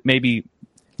it and maybe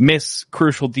miss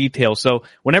crucial details. So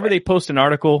whenever they post an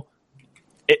article,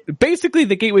 basically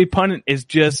the Gateway Pundit is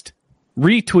just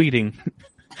retweeting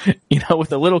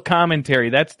with a little commentary.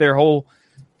 That's their whole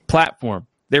platform.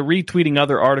 They're retweeting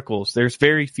other articles. There's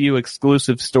very few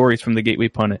exclusive stories from the Gateway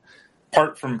Pundit.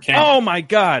 Apart from Canada. Oh my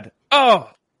God.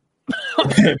 Oh.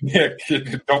 Nick,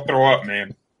 don't throw up,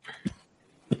 man.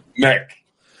 Nick,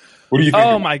 what do you think?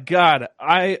 Oh my God.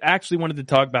 I actually wanted to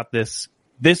talk about this.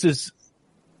 This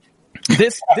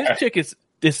chick is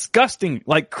disgusting.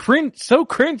 Like so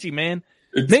cringy, man.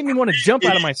 It made me want to jump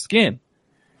out of my skin.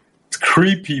 It's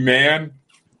creepy, man.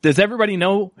 Does everybody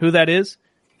know who that is?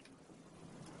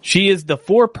 She is the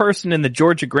foreperson in the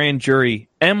Georgia grand jury,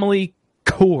 Emily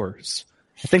Coors.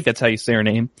 I think that's how you say her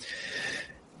name.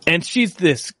 And she's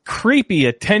this creepy,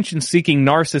 attention-seeking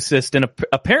narcissist and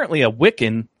apparently a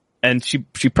Wiccan, and she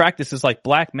practices like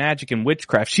black magic and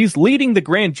witchcraft. She's leading the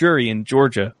grand jury in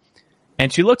Georgia,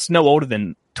 and she looks no older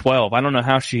than 12. I don't know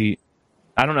how she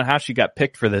got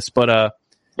picked for this, but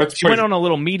she went on a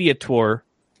little media tour.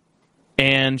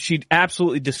 And she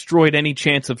absolutely destroyed any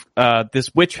chance of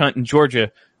this witch hunt in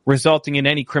Georgia resulting in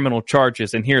any criminal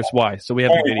charges. And here's why. So we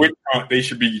have the video. Witch hunt they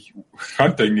should be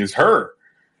hunting is her.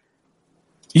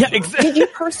 Yeah, exactly. Did you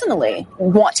personally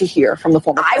want to hear from the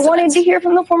former president? I wanted to hear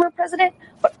from the former president,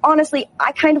 but honestly,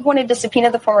 I kind of wanted to subpoena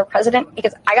the former president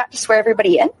because I got to swear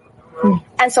everybody in.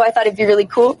 And so I thought it'd be really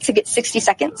cool to get 60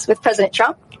 seconds with President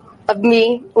Trump of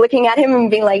me looking at him and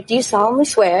being like, do you solemnly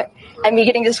swear? And me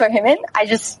getting to swear him in. I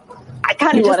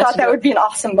kind of just thought that would be an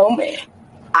awesome moment.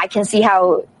 I can see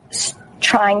how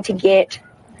trying to get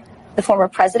the former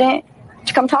president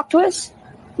to come talk to us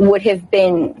would have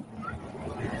been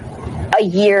a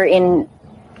year in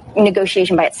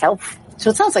negotiation by itself. So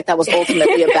it sounds like that was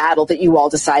ultimately a battle that you all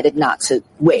decided not to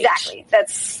wage. Exactly.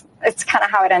 That's kind of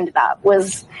how it ended up,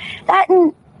 was that.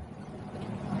 And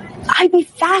I'd be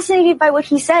fascinated by what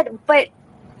he said, but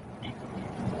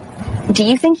do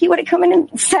you think he would have come in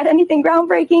and said anything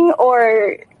groundbreaking,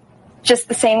 or just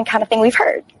the same kind of thing we've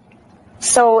heard?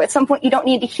 So at some point, you don't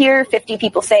need to hear 50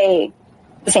 people say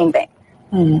the same thing.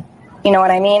 Mm-hmm. You know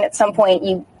what I mean? At some point,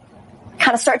 you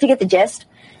kind of start to get the gist.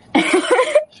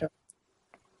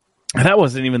 That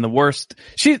wasn't even the worst.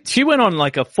 She went on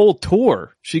like a full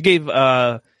tour. She gave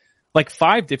like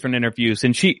 5 different interviews,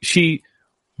 and she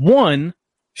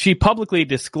publicly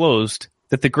disclosed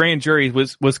that the grand jury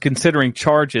was considering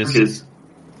charges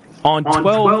on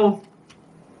 12.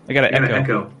 I got an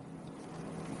echo.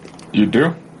 You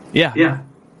do? Yeah. Yeah.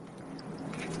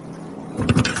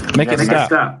 Make it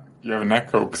stop. You have an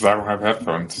echo because I don't have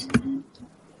headphones.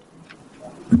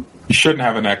 You shouldn't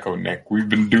have an echo, Nick. We've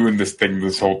been doing this thing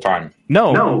this whole time.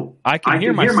 No, I can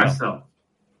hear myself.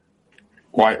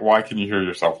 Why can you hear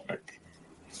yourself, Nick?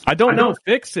 I don't know.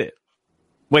 Fix it.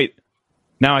 Wait,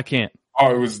 now I can't.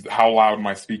 Oh, it was how loud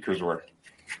my speakers were.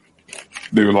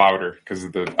 They were louder because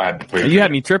I had to play. You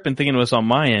had me tripping, thinking it was on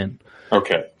my end.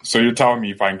 Okay, so you're telling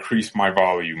me if I increase my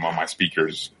volume on my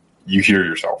speakers, you hear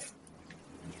yourself?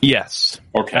 Yes.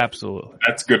 Okay. Absolutely.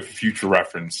 That's good for future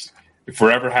reference. If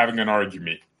we're ever having an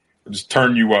argument, I'll just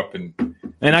turn you up and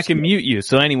I can mute you.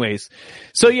 So anyways.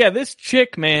 So yeah, this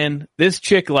chick,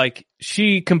 like,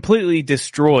 she completely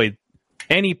destroyed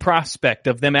any prospect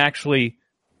of them actually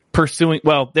pursuing.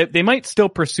 Well, they might still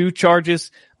pursue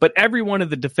charges, but every one of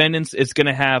the defendants is going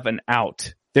to have an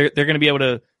out. They're going to be able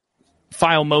to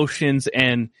file motions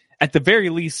and at the very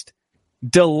least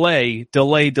delay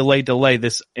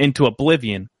this into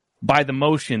oblivion by the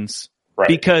motions, right?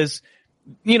 Because,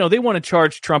 you know, they want to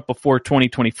charge Trump before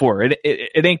 2024.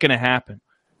 It ain't going to happen.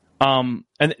 And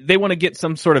they want to get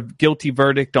some sort of guilty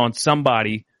verdict on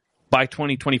somebody by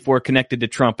 2024 connected to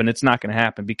Trump, and it's not going to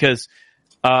happen because,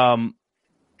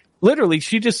 literally,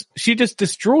 she just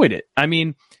destroyed it. I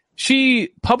mean,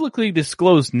 she publicly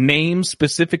disclosed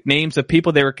specific names of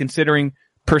people they were considering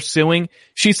pursuing.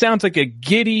 She sounds like a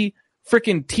giddy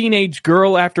freaking teenage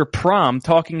girl after prom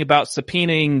talking about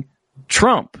subpoenaing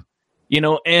Trump, you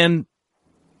know, and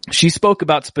she spoke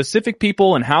about specific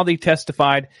people and how they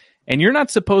testified. And you're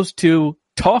not supposed to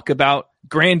talk about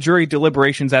grand jury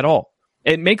deliberations at all.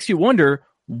 It makes you wonder,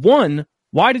 1,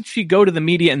 why did she go to the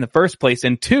media in the first place?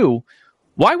 And 2,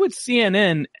 why would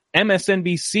CNN,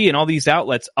 MSNBC, and all these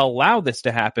outlets allow this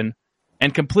to happen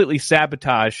and completely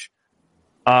sabotage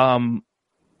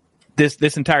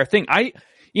this entire thing?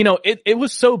 It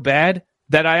was so bad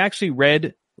that I actually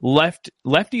read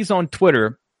lefties on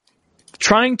Twitter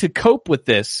trying to cope with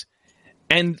this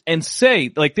and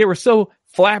say, like, they were so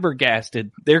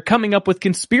flabbergasted. They're coming up with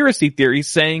conspiracy theories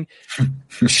saying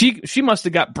she must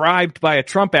have got bribed by a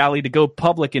Trump ally to go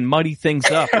public and muddy things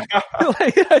up.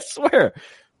 Like, I swear,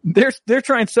 they're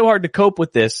trying so hard to cope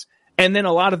with this. And then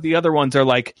a lot of the other ones are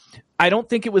like, I don't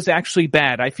think it was actually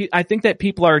bad. I think that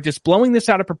people are just blowing this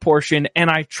out of proportion. And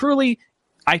I truly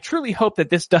hope that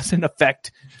this doesn't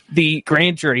affect the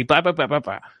grand jury. Blah, blah, blah, blah,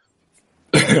 blah.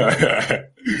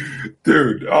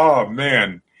 Dude, oh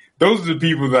man. Those are the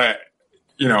people that,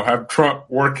 you know, have Trump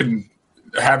working,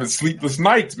 having sleepless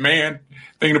nights, man,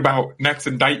 thinking about next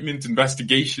indictments,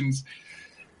 investigations.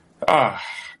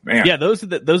 Man. Yeah, those are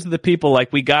the people,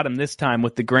 like, we got him this time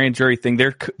with the grand jury thing.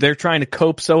 They're trying to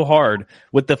cope so hard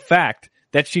with the fact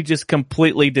that she just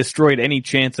completely destroyed any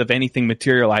chance of anything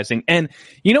materializing. And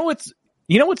you know what's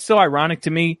so ironic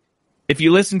to me? If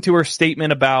you listen to her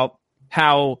statement about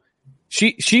how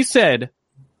she said,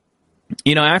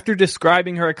 you know, after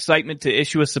describing her excitement to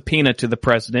issue a subpoena to the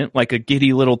president, like a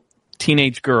giddy little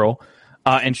teenage girl,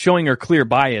 and showing her clear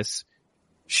bias,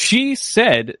 she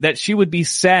said that she would be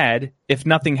sad if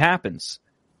nothing happens.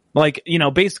 Like, you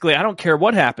know, basically, I don't care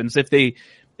what happens. If they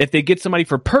get somebody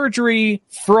for perjury,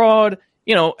 fraud,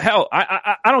 you know, hell,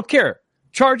 I don't care.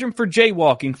 Charge them for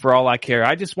jaywalking for all I care.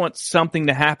 I just want something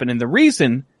to happen. And the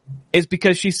reason is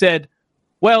because she said,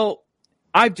 well,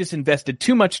 I've just invested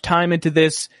too much time into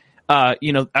this.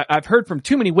 You know, I've heard from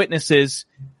too many witnesses.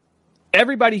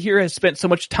 Everybody here has spent so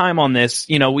much time on this.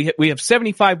 You know, we have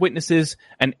 75 witnesses,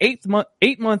 an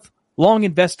 8-month long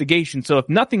investigation. So if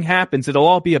nothing happens, it'll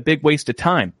all be a big waste of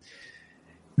time.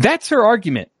 That's her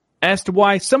argument as to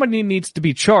why somebody needs to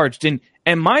be charged.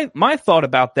 And my thought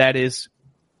about that is,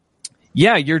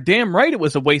 yeah, you're damn right it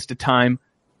was a waste of time,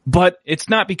 but it's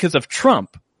not because of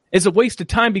Trump. It's a waste of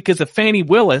time because of Fani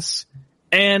Willis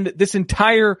and this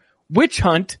entire witch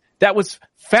hunt that was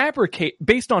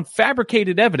based on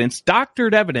fabricated evidence,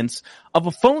 doctored evidence of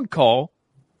a phone call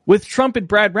with Trump and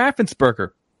Brad Raffensperger,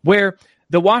 where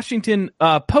the Washington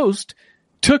Post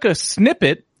took a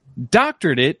snippet,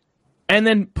 doctored it, and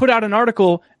then put out an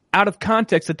article out of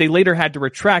context that they later had to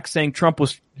retract, saying Trump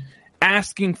was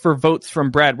asking for votes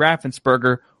from Brad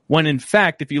Raffensperger, when in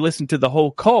fact, if you listen to the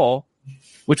whole call,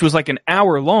 which was like an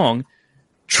hour long,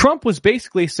 Trump was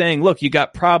basically saying, look, you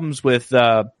got problems with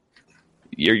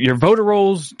your voter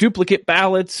rolls, duplicate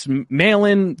ballots,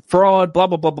 mail-in fraud, blah,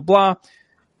 blah, blah, blah, blah.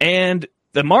 And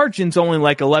the margin's only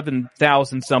like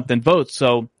 11,000 something votes.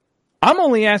 So I'm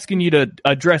only asking you to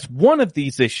address one of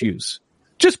these issues.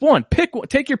 Just one.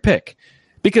 Take your pick.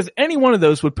 Because any one of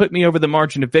those would put me over the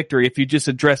margin of victory if you just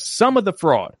address some of the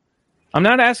fraud. I'm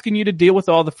not asking you to deal with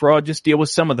all the fraud, just deal with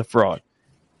some of the fraud.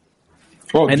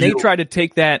 Well, and they try to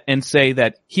take that and say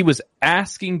that he was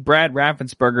asking Brad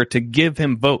Raffensperger to give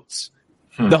him votes.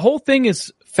 The whole thing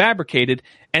is fabricated,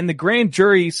 and the grand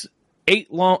jury's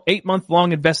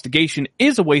 8-month-long investigation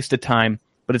is a waste of time,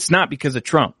 but it's not because of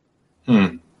Trump.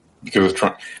 Because of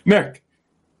Trump. Nick,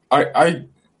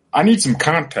 I need some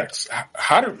context.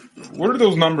 Where do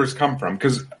those numbers come from?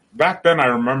 Because back then I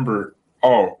remember,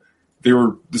 they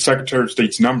were the Secretary of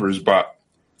State's numbers, but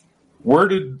where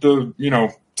did the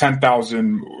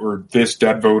 10,000 or this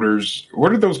dead voters,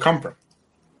 where did those come from?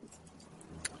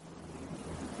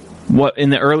 What, in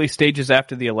the early stages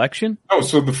after the election? Oh,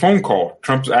 so the phone call.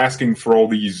 Trump's asking for all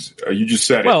these. You just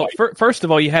said well, it. Well, first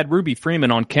of all, you had Ruby Freeman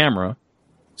on camera,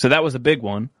 so that was a big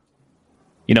one.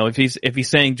 If he's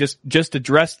saying just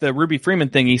address the Ruby Freeman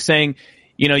thing, he's saying,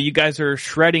 you guys are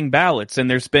shredding ballots, and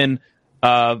there's been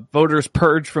voters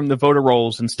purged from the voter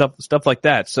rolls and stuff like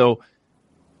that. So,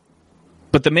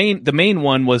 but the main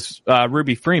one was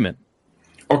Ruby Freeman.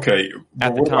 Okay,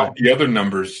 but what about the other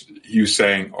numbers? He was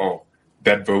saying,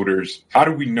 dead voters. How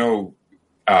do we know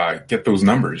get those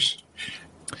numbers?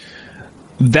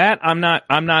 That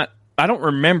I don't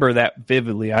remember that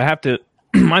vividly. I have to.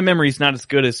 My memory's not as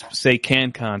good as, say,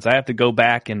 CanCon's. I have to go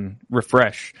back and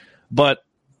refresh. But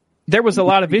there was a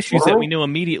lot of issues that we knew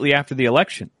immediately after the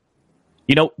election.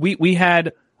 We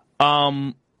had,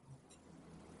 what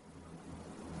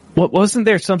wasn't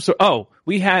there some sort,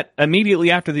 we had,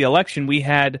 immediately after the election, we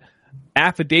had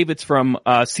affidavits from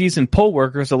seasoned poll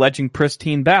workers alleging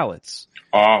pristine ballots.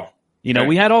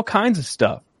 We had all kinds of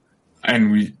stuff.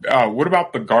 And what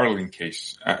about the Garland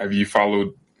case? Have you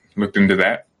looked into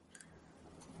that?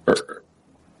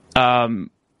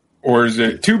 Or is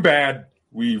it too bad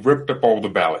we ripped up all the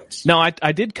ballots? No,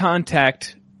 I did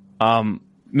contact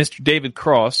Mr. David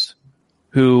Cross,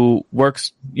 who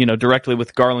works directly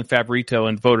with Garland Favorito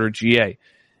and Voter GA.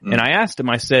 And I asked him,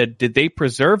 I said, did they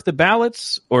preserve the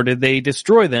ballots or did they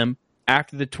destroy them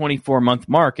after the 24-month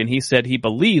mark? And he said he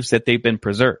believes that they've been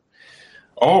preserved.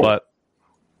 But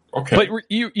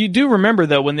you do remember,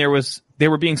 though, when they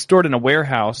were being stored in a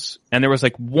warehouse and there was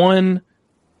like one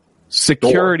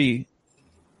security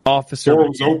officer. Door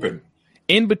was open.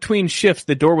 In between shifts,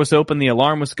 the door was open, the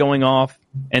alarm was going off,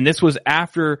 and this was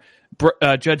after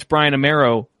Judge Brian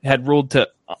Amaro had ruled to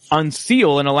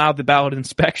unseal and allow the ballot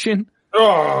inspection.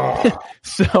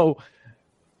 So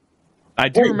I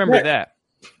do remember that.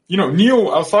 Neil,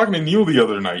 I was talking to Neil the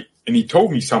other night, and he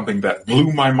told me something that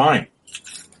blew my mind.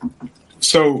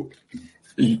 So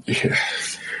I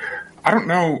don't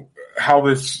know how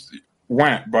this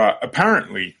went, but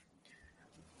apparently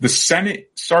the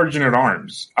Senate Sergeant at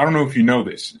Arms, I don't know if you know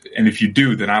this, and if you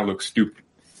do, then I look stupid.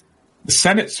 The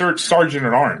Senate Sergeant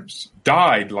at Arms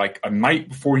died like a night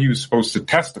before he was supposed to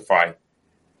testify,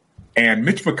 and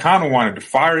Mitch McConnell wanted to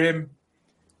fire him,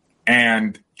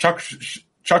 and Chuck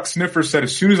Sniffer said,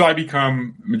 as soon as I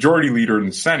become majority leader in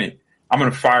the Senate, I'm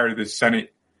going to fire this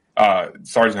Senate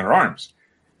Sergeant at Arms.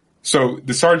 So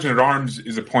the Sergeant at Arms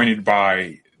is appointed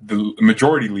by the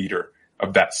majority leader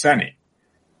of that Senate.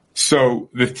 So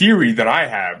the theory that I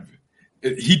have,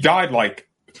 he died like,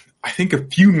 I think a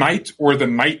few nights or the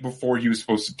night before he was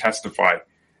supposed to testify.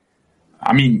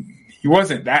 I mean, he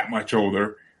wasn't that much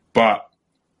older, but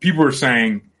people were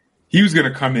saying he was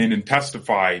going to come in and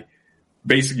testify,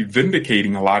 basically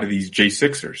vindicating a lot of these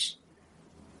J6ers.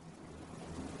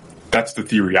 That's the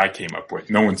theory I came up with.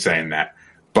 No one's saying that.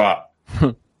 But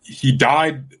he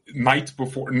died nights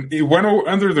before. It went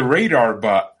under the radar,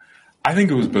 but I think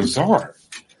it was bizarre.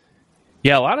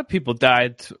 Yeah, a lot of people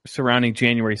died surrounding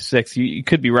January 6th. You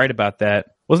could be right about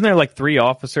that. Wasn't there like 3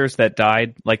 officers that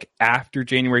died like after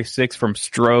January 6th from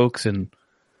strokes and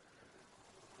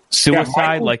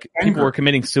suicide? Yeah, like people were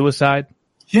committing suicide?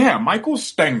 Yeah, Michael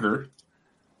Stenger,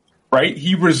 right?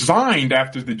 He resigned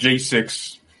after the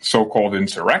J6 so-called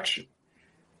insurrection.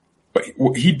 But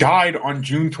he died on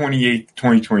June 28th,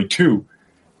 2022.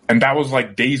 And that was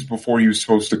like days before he was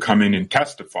supposed to come in and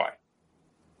testify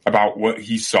about what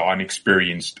he saw and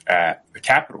experienced at the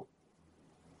Capitol.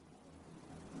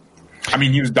 I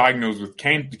mean, he was diagnosed with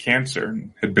cancer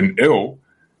and had been ill,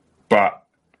 but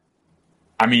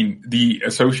I mean, the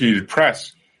Associated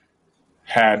Press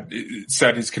had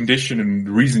said his condition and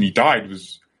the reason he died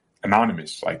was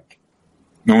anonymous. Like,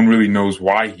 no one really knows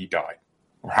why he died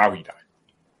or how he died.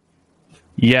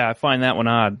 Yeah, I find that one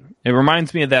odd. It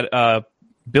reminds me of that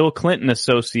Bill Clinton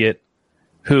associate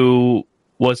who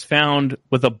was found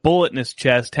with a bullet in his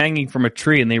chest hanging from a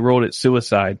tree, and they ruled it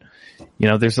suicide. You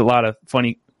know, there's a lot of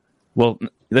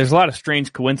there's a lot of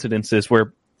strange coincidences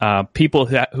where people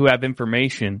who have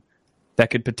information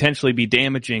that could potentially be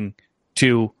damaging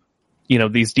to, you know,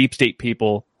 these deep state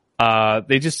people,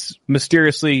 they just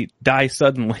mysteriously die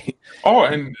suddenly. Oh,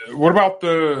 and what about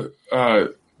the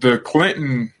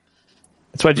Clinton?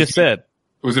 That's what I just said.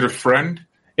 Was it a friend?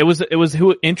 It was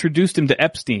who introduced him to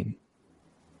Epstein.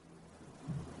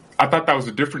 I thought that was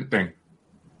a different thing.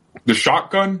 The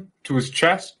shotgun to his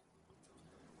chest?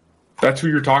 That's who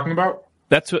you're talking about?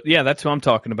 That's who I'm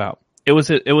talking about. It was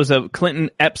a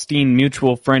Clinton Epstein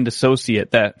mutual friend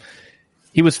associate that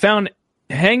he was found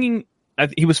hanging.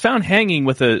 He was found hanging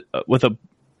with a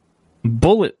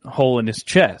bullet hole in his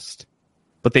chest,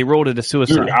 but they ruled it a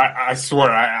suicide. Dude, I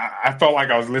swear, I felt like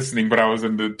I was listening, but I was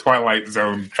in the Twilight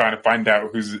Zone trying to find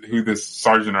out who this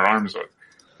sergeant at arms was.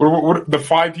 What the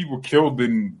 5 people killed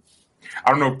in?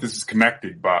 I don't know if this is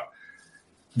connected, but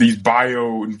these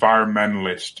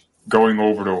bioenvironmentalists going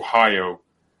over to Ohio,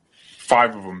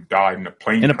 5 of them died in a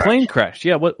plane crash. Plane crash.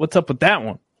 Yeah, what's up with that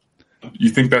one? You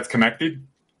think that's connected?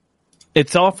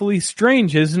 It's awfully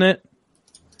strange, isn't it?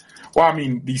 Well, I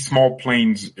mean, these small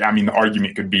planes, I mean, the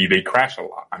argument could be they crash a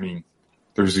lot. I mean,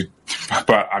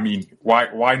 but I mean,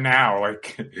 why now?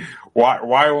 Like,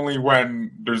 why only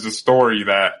when there's a story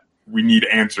that we need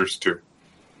answers to?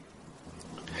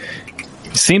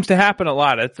 Seems to happen a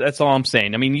lot. That's all I'm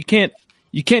saying. I mean, you can't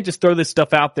just throw this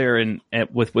stuff out there and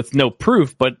with no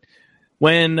proof. But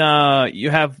when you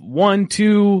have 1,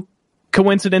 2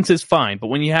 coincidences, fine. But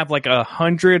when you have like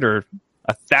 100 or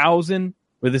 1,000,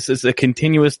 where this is a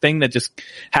continuous thing that just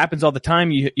happens all the time,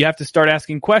 you have to start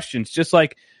asking questions. Just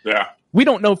like, we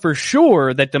don't know for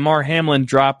sure that Damar Hamlin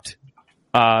dropped,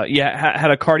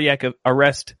 had a cardiac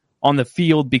arrest on the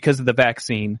field because of the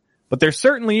vaccine. But there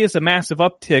certainly is a massive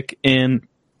uptick in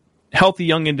healthy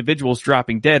young individuals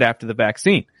dropping dead after the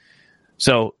vaccine.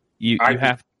 So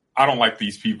I don't like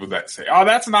these people that say, "Oh,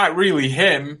 that's not really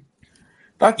him."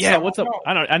 What's up?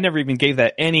 I never even gave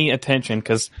that any attention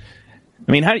because,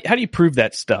 I mean, how do you prove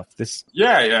that stuff?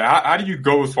 How do you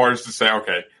go as far as to say,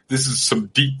 okay, this is some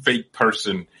deep fake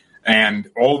person, and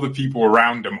all the people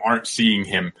around him aren't seeing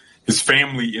him. His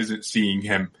family isn't seeing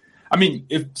him. I mean,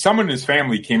 if someone in his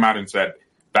family came out and said,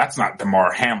 that's not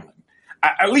Damar Hamlin,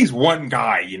 at least one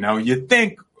guy, you know, you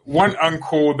think one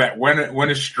uncle that went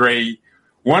astray,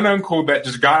 one uncle that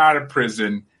just got out of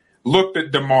prison, looked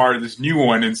at Damar, this new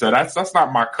one, and said, that's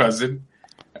not my cousin,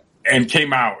 and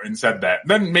came out and said that.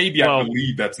 Then maybe I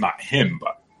believe that's not him,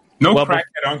 but no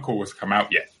crackhead uncle has come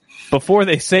out yet. Before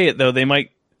they say it, though, they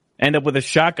might end up with a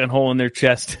shotgun hole in their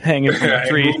chest hanging from a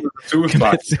tree,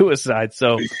 commit suicide.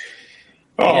 So,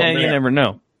 man. You never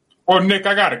know. Well, Nick,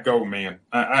 I gotta go, man.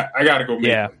 I gotta go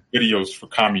make videos for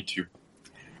CommuTube.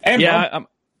 I'm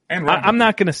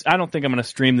not gonna. I don't think I'm gonna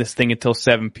stream this thing until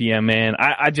 7 p.m. Man,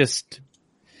 I just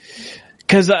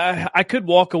because I could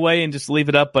walk away and just leave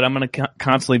it up, but I'm gonna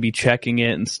constantly be checking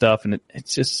it and stuff, and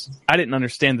it's just I didn't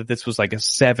understand that this was like a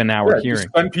 7-hour hearing.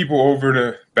 Just send people over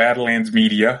to Badlands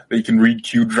Media. They can read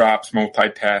Q drops,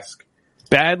 multitask.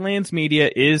 Badlands Media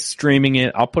is streaming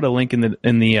it. I'll put a link in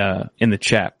the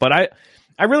chat, but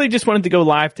I really just wanted to go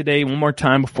live today one more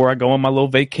time before I go on my little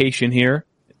vacation here.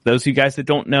 Those of you guys that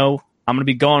don't know, I'm going to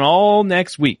be gone all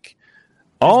next week.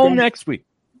 Next week.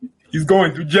 He's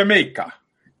going to Jamaica.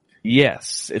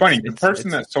 Yes. Funny, the person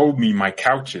that sold me my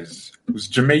couches was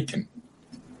Jamaican.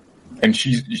 And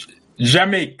she's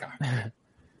Jamaica.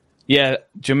 Yeah,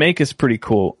 Jamaica's pretty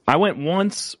cool. I went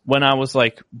once when I was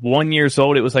like 1 year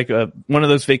old. It was like one of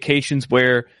those vacations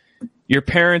where your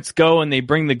parents go and they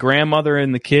bring the grandmother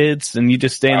and the kids, and you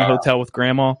just stay in the hotel with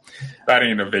grandma. That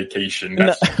ain't a vacation. They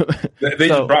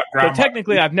just brought grandma. But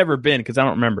technically, I've never been because I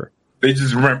don't remember. They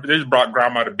just brought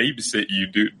grandma to babysit you,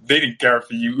 dude. They didn't care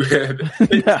for you. They just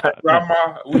said,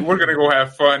 grandma, we're gonna go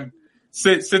have fun.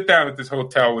 Sit down at this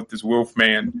hotel with this wolf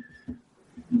man.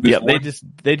 They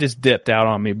just dipped out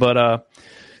on me. But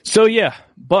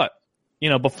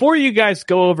before you guys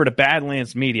go over to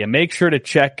Badlands Media, make sure to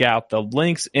check out the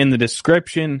links in the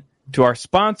description to our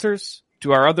sponsors,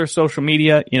 to our other social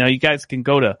media. You guys can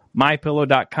go to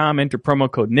mypillow.com, enter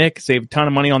promo code Nick, save a ton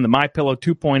of money on the MyPillow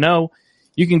 2.0.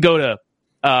 You can go to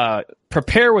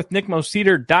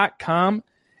preparewithnickmoseder.com.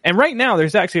 And right now,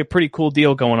 there's actually a pretty cool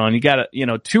deal going on. You got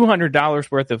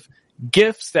 $200 worth of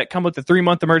gifts that come with the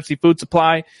 3-month emergency food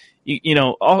supply,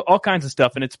 all kinds of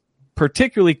stuff. And it's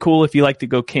particularly cool if you like to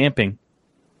go camping.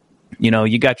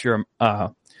 You got your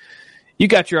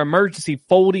emergency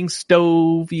folding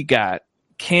stove. You got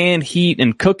canned heat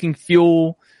and cooking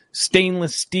fuel,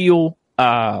 stainless steel,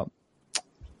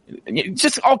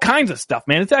 just all kinds of stuff,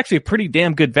 man. It's actually a pretty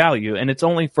damn good value, and it's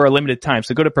only for a limited time.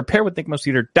 So go to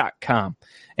preparewithnickmoseder.com.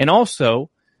 And also,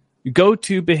 go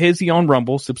to Behizzy on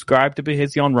Rumble, subscribe to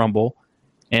Behizzy on Rumble.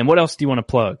 And what else do you want to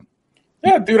plug?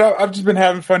 Yeah, dude, I've just been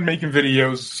having fun making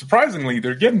videos. Surprisingly,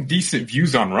 they're getting decent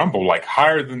views on Rumble, like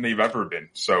higher than they've ever been.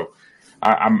 So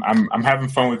I'm having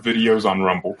fun with videos on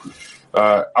Rumble.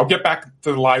 I'll get back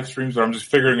to the live streams, but I'm just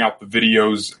figuring out the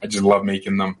videos. I just love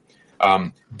making them.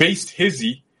 Based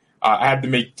Hizzy, I had to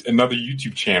make another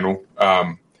YouTube channel.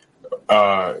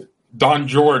 Don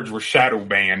George was shadow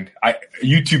banned.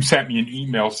 YouTube sent me an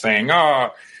email saying,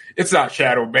 it's not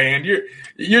shadow banned.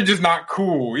 You're just not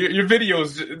cool. Your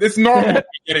videos, it's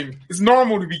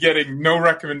normal to be getting no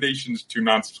recommendations to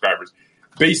non-subscribers.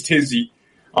 Based Hizzy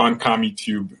on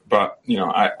CommieTube, but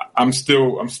I'm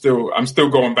still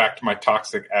going back to my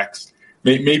toxic ex.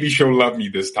 Maybe she'll love me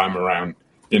this time around.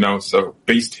 So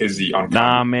based Hizzy on.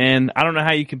 Nah, man, I don't know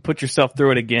how you can put yourself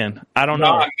through it again. I don't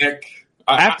know. Nick.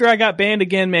 After I got banned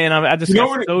again, man, I just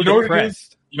got so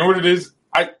depressed. You know what it is?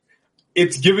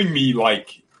 It's giving me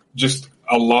like just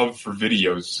a love for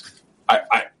videos.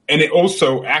 And it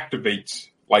also activates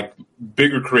like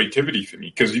bigger creativity for me,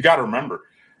 because you got to remember,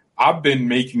 I've been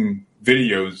making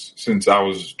videos since I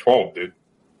was 12, dude,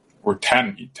 or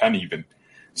 10 even.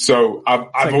 So I've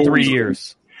like 3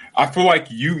 years. I feel like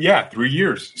 3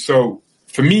 years. So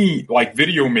for me, like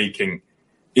video making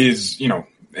is,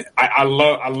 I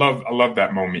love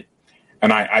that moment,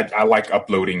 and I like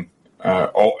uploading. I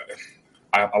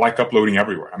like uploading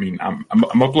everywhere. I mean,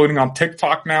 I'm uploading on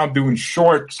TikTok now, doing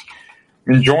shorts,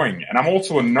 enjoying it, and I'm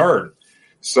also a nerd.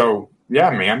 So yeah,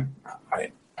 man,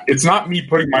 it's not me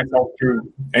putting myself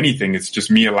through anything. It's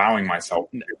just me allowing myself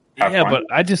to have fun.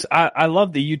 But I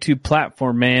love the YouTube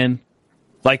platform, man.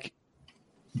 Like,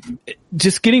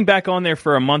 just getting back on there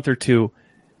for a month or two,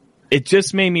 it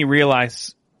just made me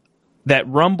realize that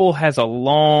Rumble has a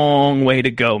long way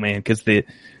to go, man, because the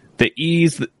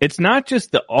ease, it's not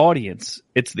just the audience,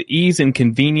 it's the ease and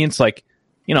convenience. Like,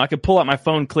 I could pull out my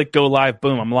phone, click go live,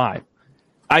 boom, I'm live.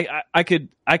 I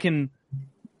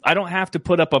don't have to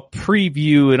put up a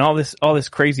preview and all this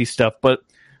crazy stuff. But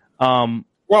well,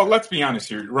 let's be honest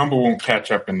here, Rumble won't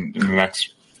catch up in the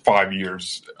next 5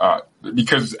 years,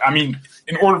 because I mean,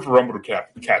 in order for Rumble to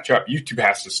catch up, YouTube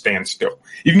has to stand still.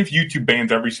 Even if YouTube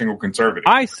bans every single conservative.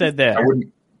 I said that. I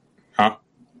wouldn't. Huh?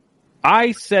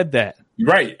 I said that.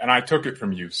 Right, and I took it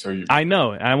from you. So I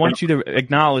know, and I want you to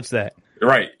acknowledge that.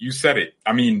 Right, you said it.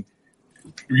 I mean,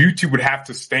 YouTube would have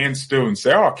to stand still and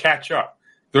say, "Oh, catch up."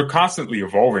 They're constantly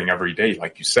evolving every day,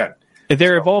 like you said.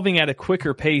 They're evolving at a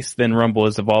quicker pace than Rumble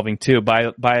is evolving too,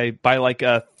 by like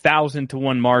 1,000 to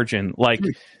 1 margin. Like,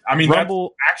 I mean,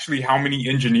 Rumble, that's actually how many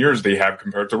engineers they have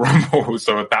compared to Rumble,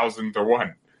 so 1,000 to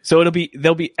 1. So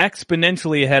they'll be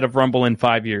exponentially ahead of Rumble in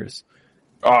 5 years.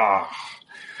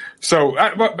 So,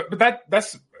 but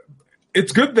that's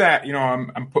it's good that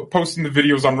I'm posting the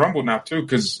videos on Rumble now too,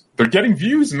 because they're getting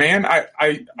views, man.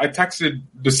 I texted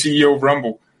the CEO of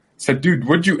Rumble. Said, dude,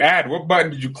 what'd you add? What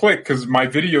button did you click? Because my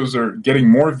videos are getting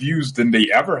more views than they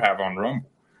ever have on Rumble.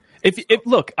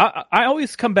 Look, I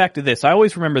always come back to this. I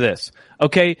always remember this.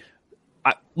 Okay,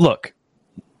 I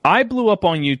blew up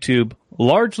on YouTube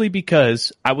largely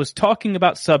because I was talking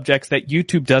about subjects that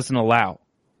YouTube doesn't allow.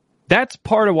 That's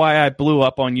part of why I blew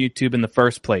up on YouTube in the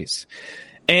first place.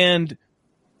 And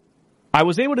I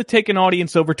was able to take an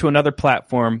audience over to another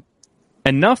platform,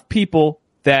 enough people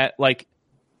that, like,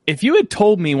 if you had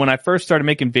told me when I first started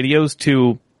making videos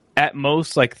to at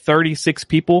most like 36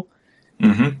 people,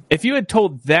 if you had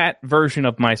told that version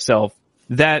of myself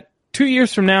that 2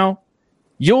 years from now,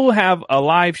 you'll have a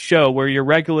live show where you're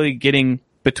regularly getting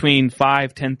between 5,000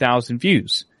 to 10,000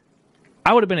 views,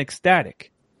 I would have been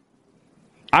ecstatic.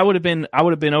 I would have been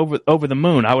over the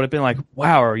moon. I would have been like,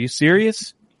 wow, are you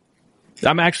serious?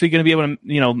 I'm actually going to be able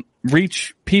to,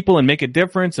 reach people and make a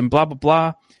difference and blah, blah,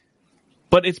 blah.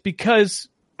 But it's because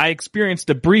I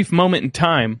experienced a brief moment in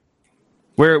time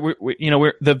where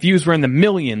where the views were in the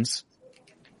millions,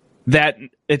 that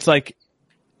it's like,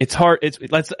 it's hard.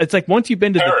 It's like once you've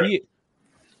been to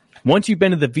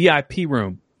the VIP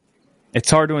room, it's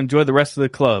hard to enjoy the rest of the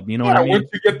club. You know what I mean? Once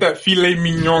you get that filet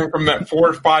mignon from that 4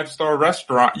 or 5 star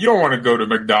restaurant, you don't want to go to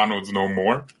McDonald's no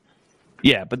more.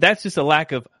 Yeah, but that's just a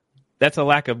lack of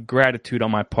gratitude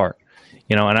on my part.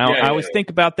 And I always think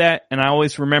about that, and I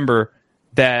always remember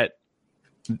that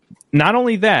not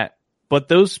only that, but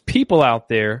those people out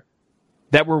there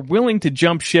that were willing to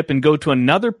jump ship and go to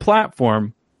another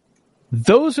platform,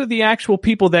 those are the actual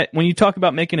people that, when you talk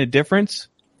about making a difference,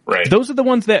 right? Those are the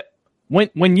ones that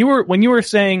when you were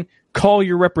saying call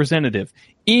your representative,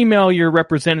 email your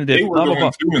representative, they were the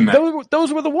ones doing that.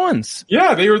 Those were the ones.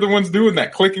 Yeah, they were the ones doing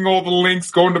that, clicking all the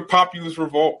links, going to Populist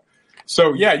Revolt.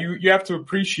 So yeah, you have to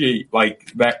appreciate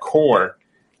like that core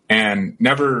and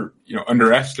never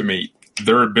underestimate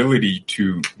their ability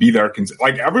to be there.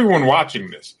 Like everyone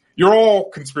watching this, you're all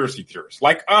conspiracy theorists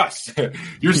like us.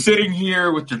 You're sitting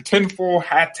here with your tinfoil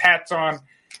hats on,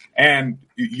 and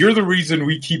you're the reason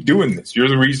we keep doing this. You're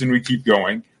the reason we keep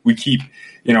going. We keep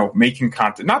making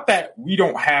content. Not that we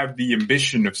don't have the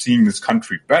ambition of seeing this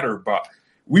country better, but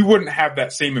we wouldn't have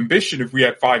that same ambition if we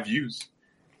had 5 views.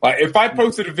 Like if I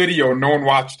posted a video and no one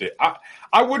watched it,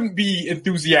 I wouldn't be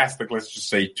enthusiastic, let's just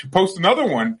say, to post another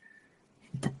one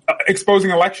exposing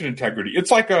election integrity.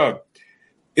 It's like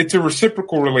it's a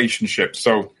reciprocal relationship.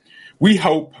 So we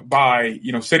hope by,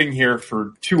 sitting here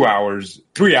for 2 hours,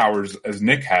 3 hours, as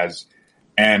Nick has,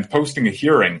 and posting a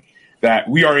hearing, that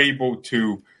we are able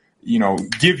to,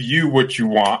 give you what you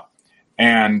want.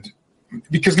 And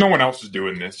because no one else is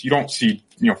doing this, you don't see,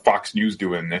 Fox News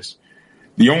doing this.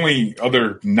 The only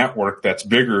other network that's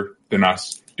bigger than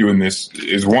us doing this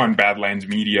is Badlands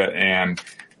Media and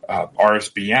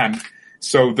RSBN.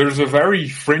 So there's a very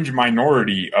fringe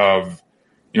minority of,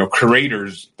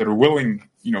 creators that are willing,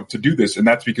 to do this. And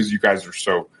that's because you guys are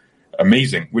so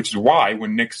amazing, which is why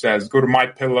when Nick says, go to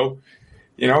MyPillow,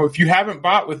 if you haven't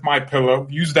bought with MyPillow,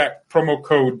 use that promo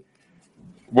code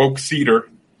WokeCedar,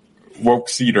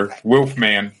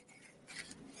 Wolfman.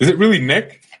 Is it really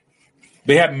Nick?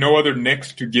 They had no other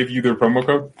Nicks to give you their promo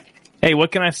code? Hey,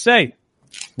 what can I say?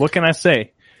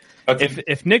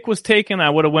 If Nick was taken, I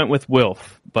would have went with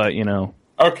Wilf, but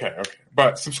Okay.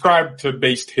 But subscribe to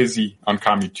Based Hizzy on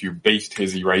CommuTube. Based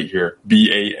Hizzy right here.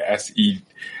 BASE.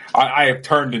 I have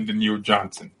turned into Neil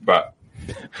Johnson, but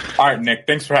all right, Nick,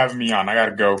 thanks for having me on. I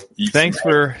gotta go eat. Thanks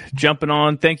for jumping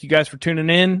on. Thank you guys for tuning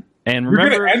in. And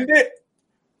remember, you're gonna end it?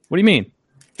 What do you mean?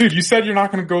 Dude, you said you're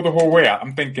not gonna go the whole way.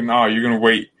 I'm thinking, you're gonna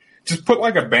wait. Just put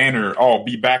like a banner, I'll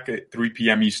be back at 3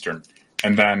 p.m. Eastern,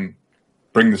 and then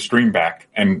bring the stream back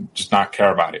and just not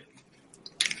care about it.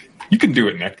 You can do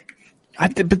it, Nick.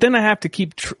 But then I have to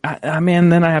keep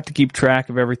track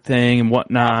of everything and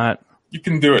whatnot. You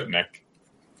can do it, Nick.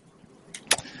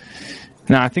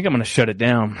 No, I think I'm going to shut it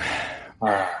down.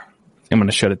 I'm going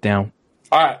to shut it down.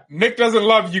 All right. Nick doesn't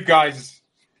love you guys.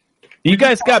 You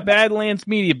guys got Badlands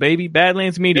Media, baby.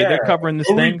 Badlands Media. Yeah. They're covering this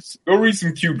thing. Go read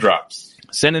some Cube drops.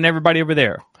 Sending everybody over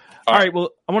there. All right. Well,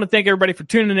 I want to thank everybody for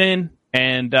tuning in.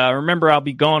 And remember, I'll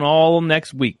be gone all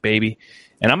next week, baby.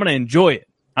 And I'm going to enjoy it.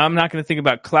 I'm not going to think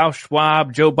about Klaus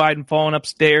Schwab, Joe Biden falling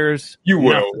upstairs. You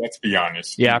will. Let's be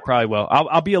honest. Yeah, I probably will.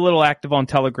 I'll be a little active on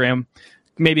Telegram,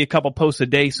 maybe a couple posts a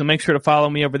day. So make sure to follow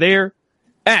me over there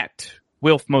at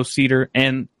Wilf Moseder.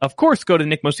 And of course, go to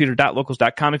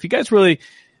nickmoseder.locals.com. If you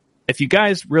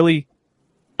guys really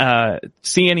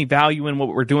see any value in what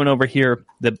we're doing over here,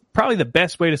 probably the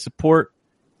best way to support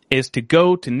is to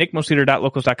go to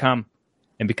nickmoseder.locals.com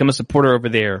and become a supporter over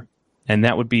there. And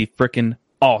that would be freaking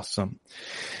awesome.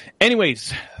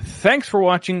 Anyways, thanks for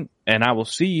watching, and I will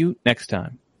see you next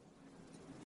time.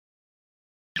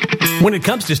 When it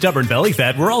comes to stubborn belly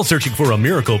fat, we're all searching for a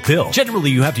miracle pill. Generally,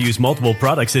 you have to use multiple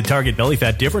products that target belly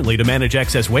fat differently to manage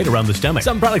excess weight around the stomach.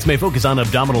 Some products may focus on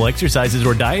abdominal exercises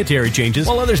or dietary changes,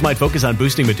 while others might focus on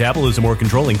boosting metabolism or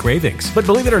controlling cravings. But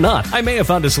believe it or not, I may have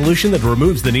found a solution that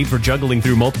removes the need for juggling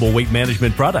through multiple weight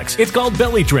management products. It's called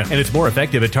Belly Trim, and it's more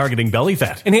effective at targeting belly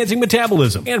fat, enhancing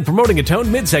metabolism, and promoting a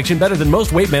toned midsection better than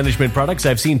most weight management products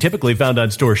I've seen typically found on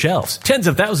store shelves. Tens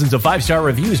of thousands of 5-star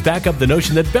reviews back up the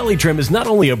notion that Belly Trim is not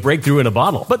only a breakthrough through in a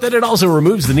bottle, but then it also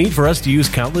removes the need for us to use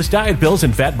countless diet pills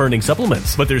and fat-burning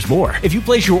supplements. But there's more. If you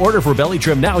place your order for Belly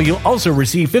Trim now, you'll also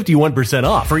receive 51%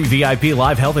 off, free VIP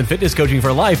live health and fitness coaching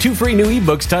for life, 2 free new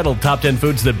ebooks titled Top 10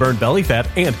 Foods That Burn Belly Fat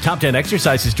and Top 10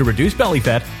 Exercises to Reduce Belly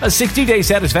Fat, a 60-day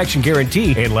satisfaction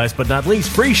guarantee, and last but not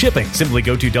least, free shipping. Simply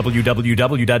go to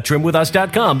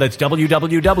www.trimwithus.com. That's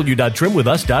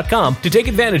www.trimwithus.com to take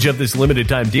advantage of this limited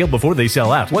time deal before they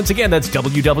sell out. Once again, that's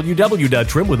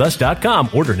www.trimwithus.com.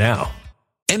 Order now.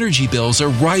 Energy bills are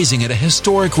rising at a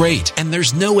historic rate, and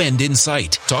there's no end in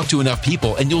sight. Talk to enough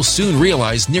people, and you'll soon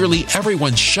realize nearly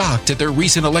everyone's shocked at their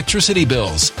recent electricity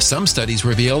bills. Some studies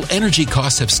reveal energy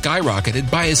costs have skyrocketed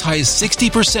by as high as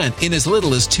 60% in as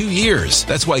little as 2 years.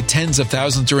 That's why tens of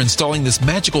thousands are installing this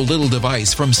magical little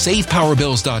device from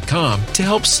SavePowerBills.com to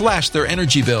help slash their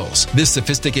energy bills. This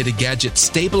sophisticated gadget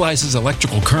stabilizes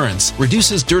electrical currents,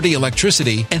 reduces dirty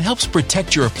electricity, and helps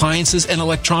protect your appliances and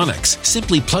electronics.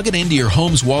 Simply plug it into your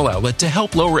home's wall outlet to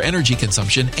help lower energy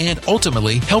consumption and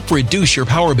ultimately help reduce your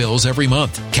power bills every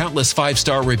month. Countless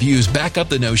 5-star reviews back up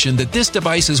the notion that this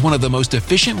device is one of the most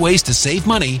efficient ways to save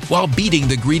money while beating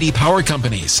the greedy power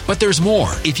companies. But there's more.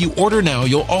 If you order now,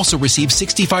 you'll also receive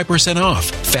 65% off,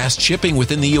 fast shipping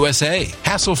within the USA,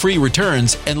 hassle-free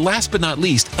returns, and last but not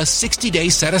least, a 60-day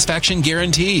satisfaction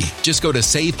guarantee. Just go to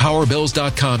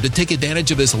SavePowerBills.com to take advantage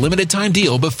of this limited time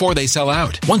deal before they sell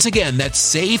out. Once again, that's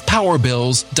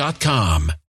SavePowerBills.com.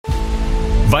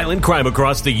 Violent crime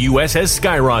across the U.S. has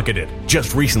skyrocketed.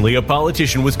 Just recently, a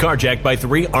politician was carjacked by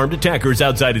 3 armed attackers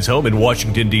outside his home in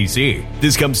Washington, D.C.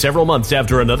 This comes several months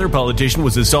after another politician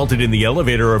was assaulted in the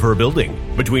elevator of her building.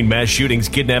 Between mass shootings,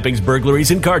 kidnappings,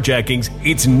 burglaries, and carjackings,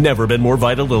 it's never been more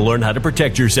vital to learn how to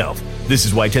protect yourself. This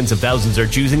is why tens of thousands are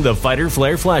choosing the Fighter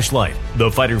Flare flashlight.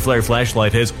 The Fighter Flare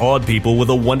flashlight has awed people with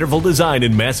a wonderful design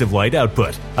and massive light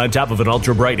output. On top of an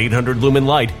ultra-bright 800-lumen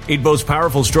light, it boasts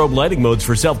powerful strobe lighting modes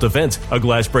for self-defense, a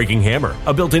glass-breaking hammer,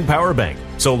 a built-in power bank,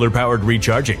 solar-powered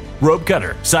recharging, rope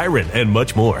cutter, siren, and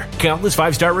much more. Countless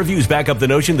 5-star reviews back up the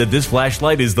notion that this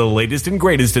flashlight is the latest and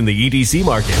greatest in the EDC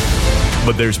market.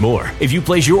 But there's more. If you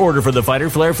place your order for the Fighter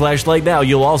Flare flashlight now,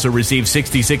 you'll also receive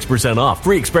 66% off,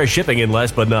 free express shipping, and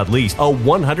last but not least, a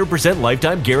 100%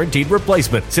 lifetime guaranteed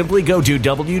replacement. Simply go to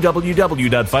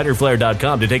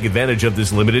www.fighterflare.com to take advantage of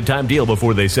this limited time deal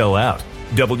before they sell out.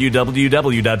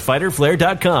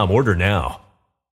 www.fighterflare.com. Order now.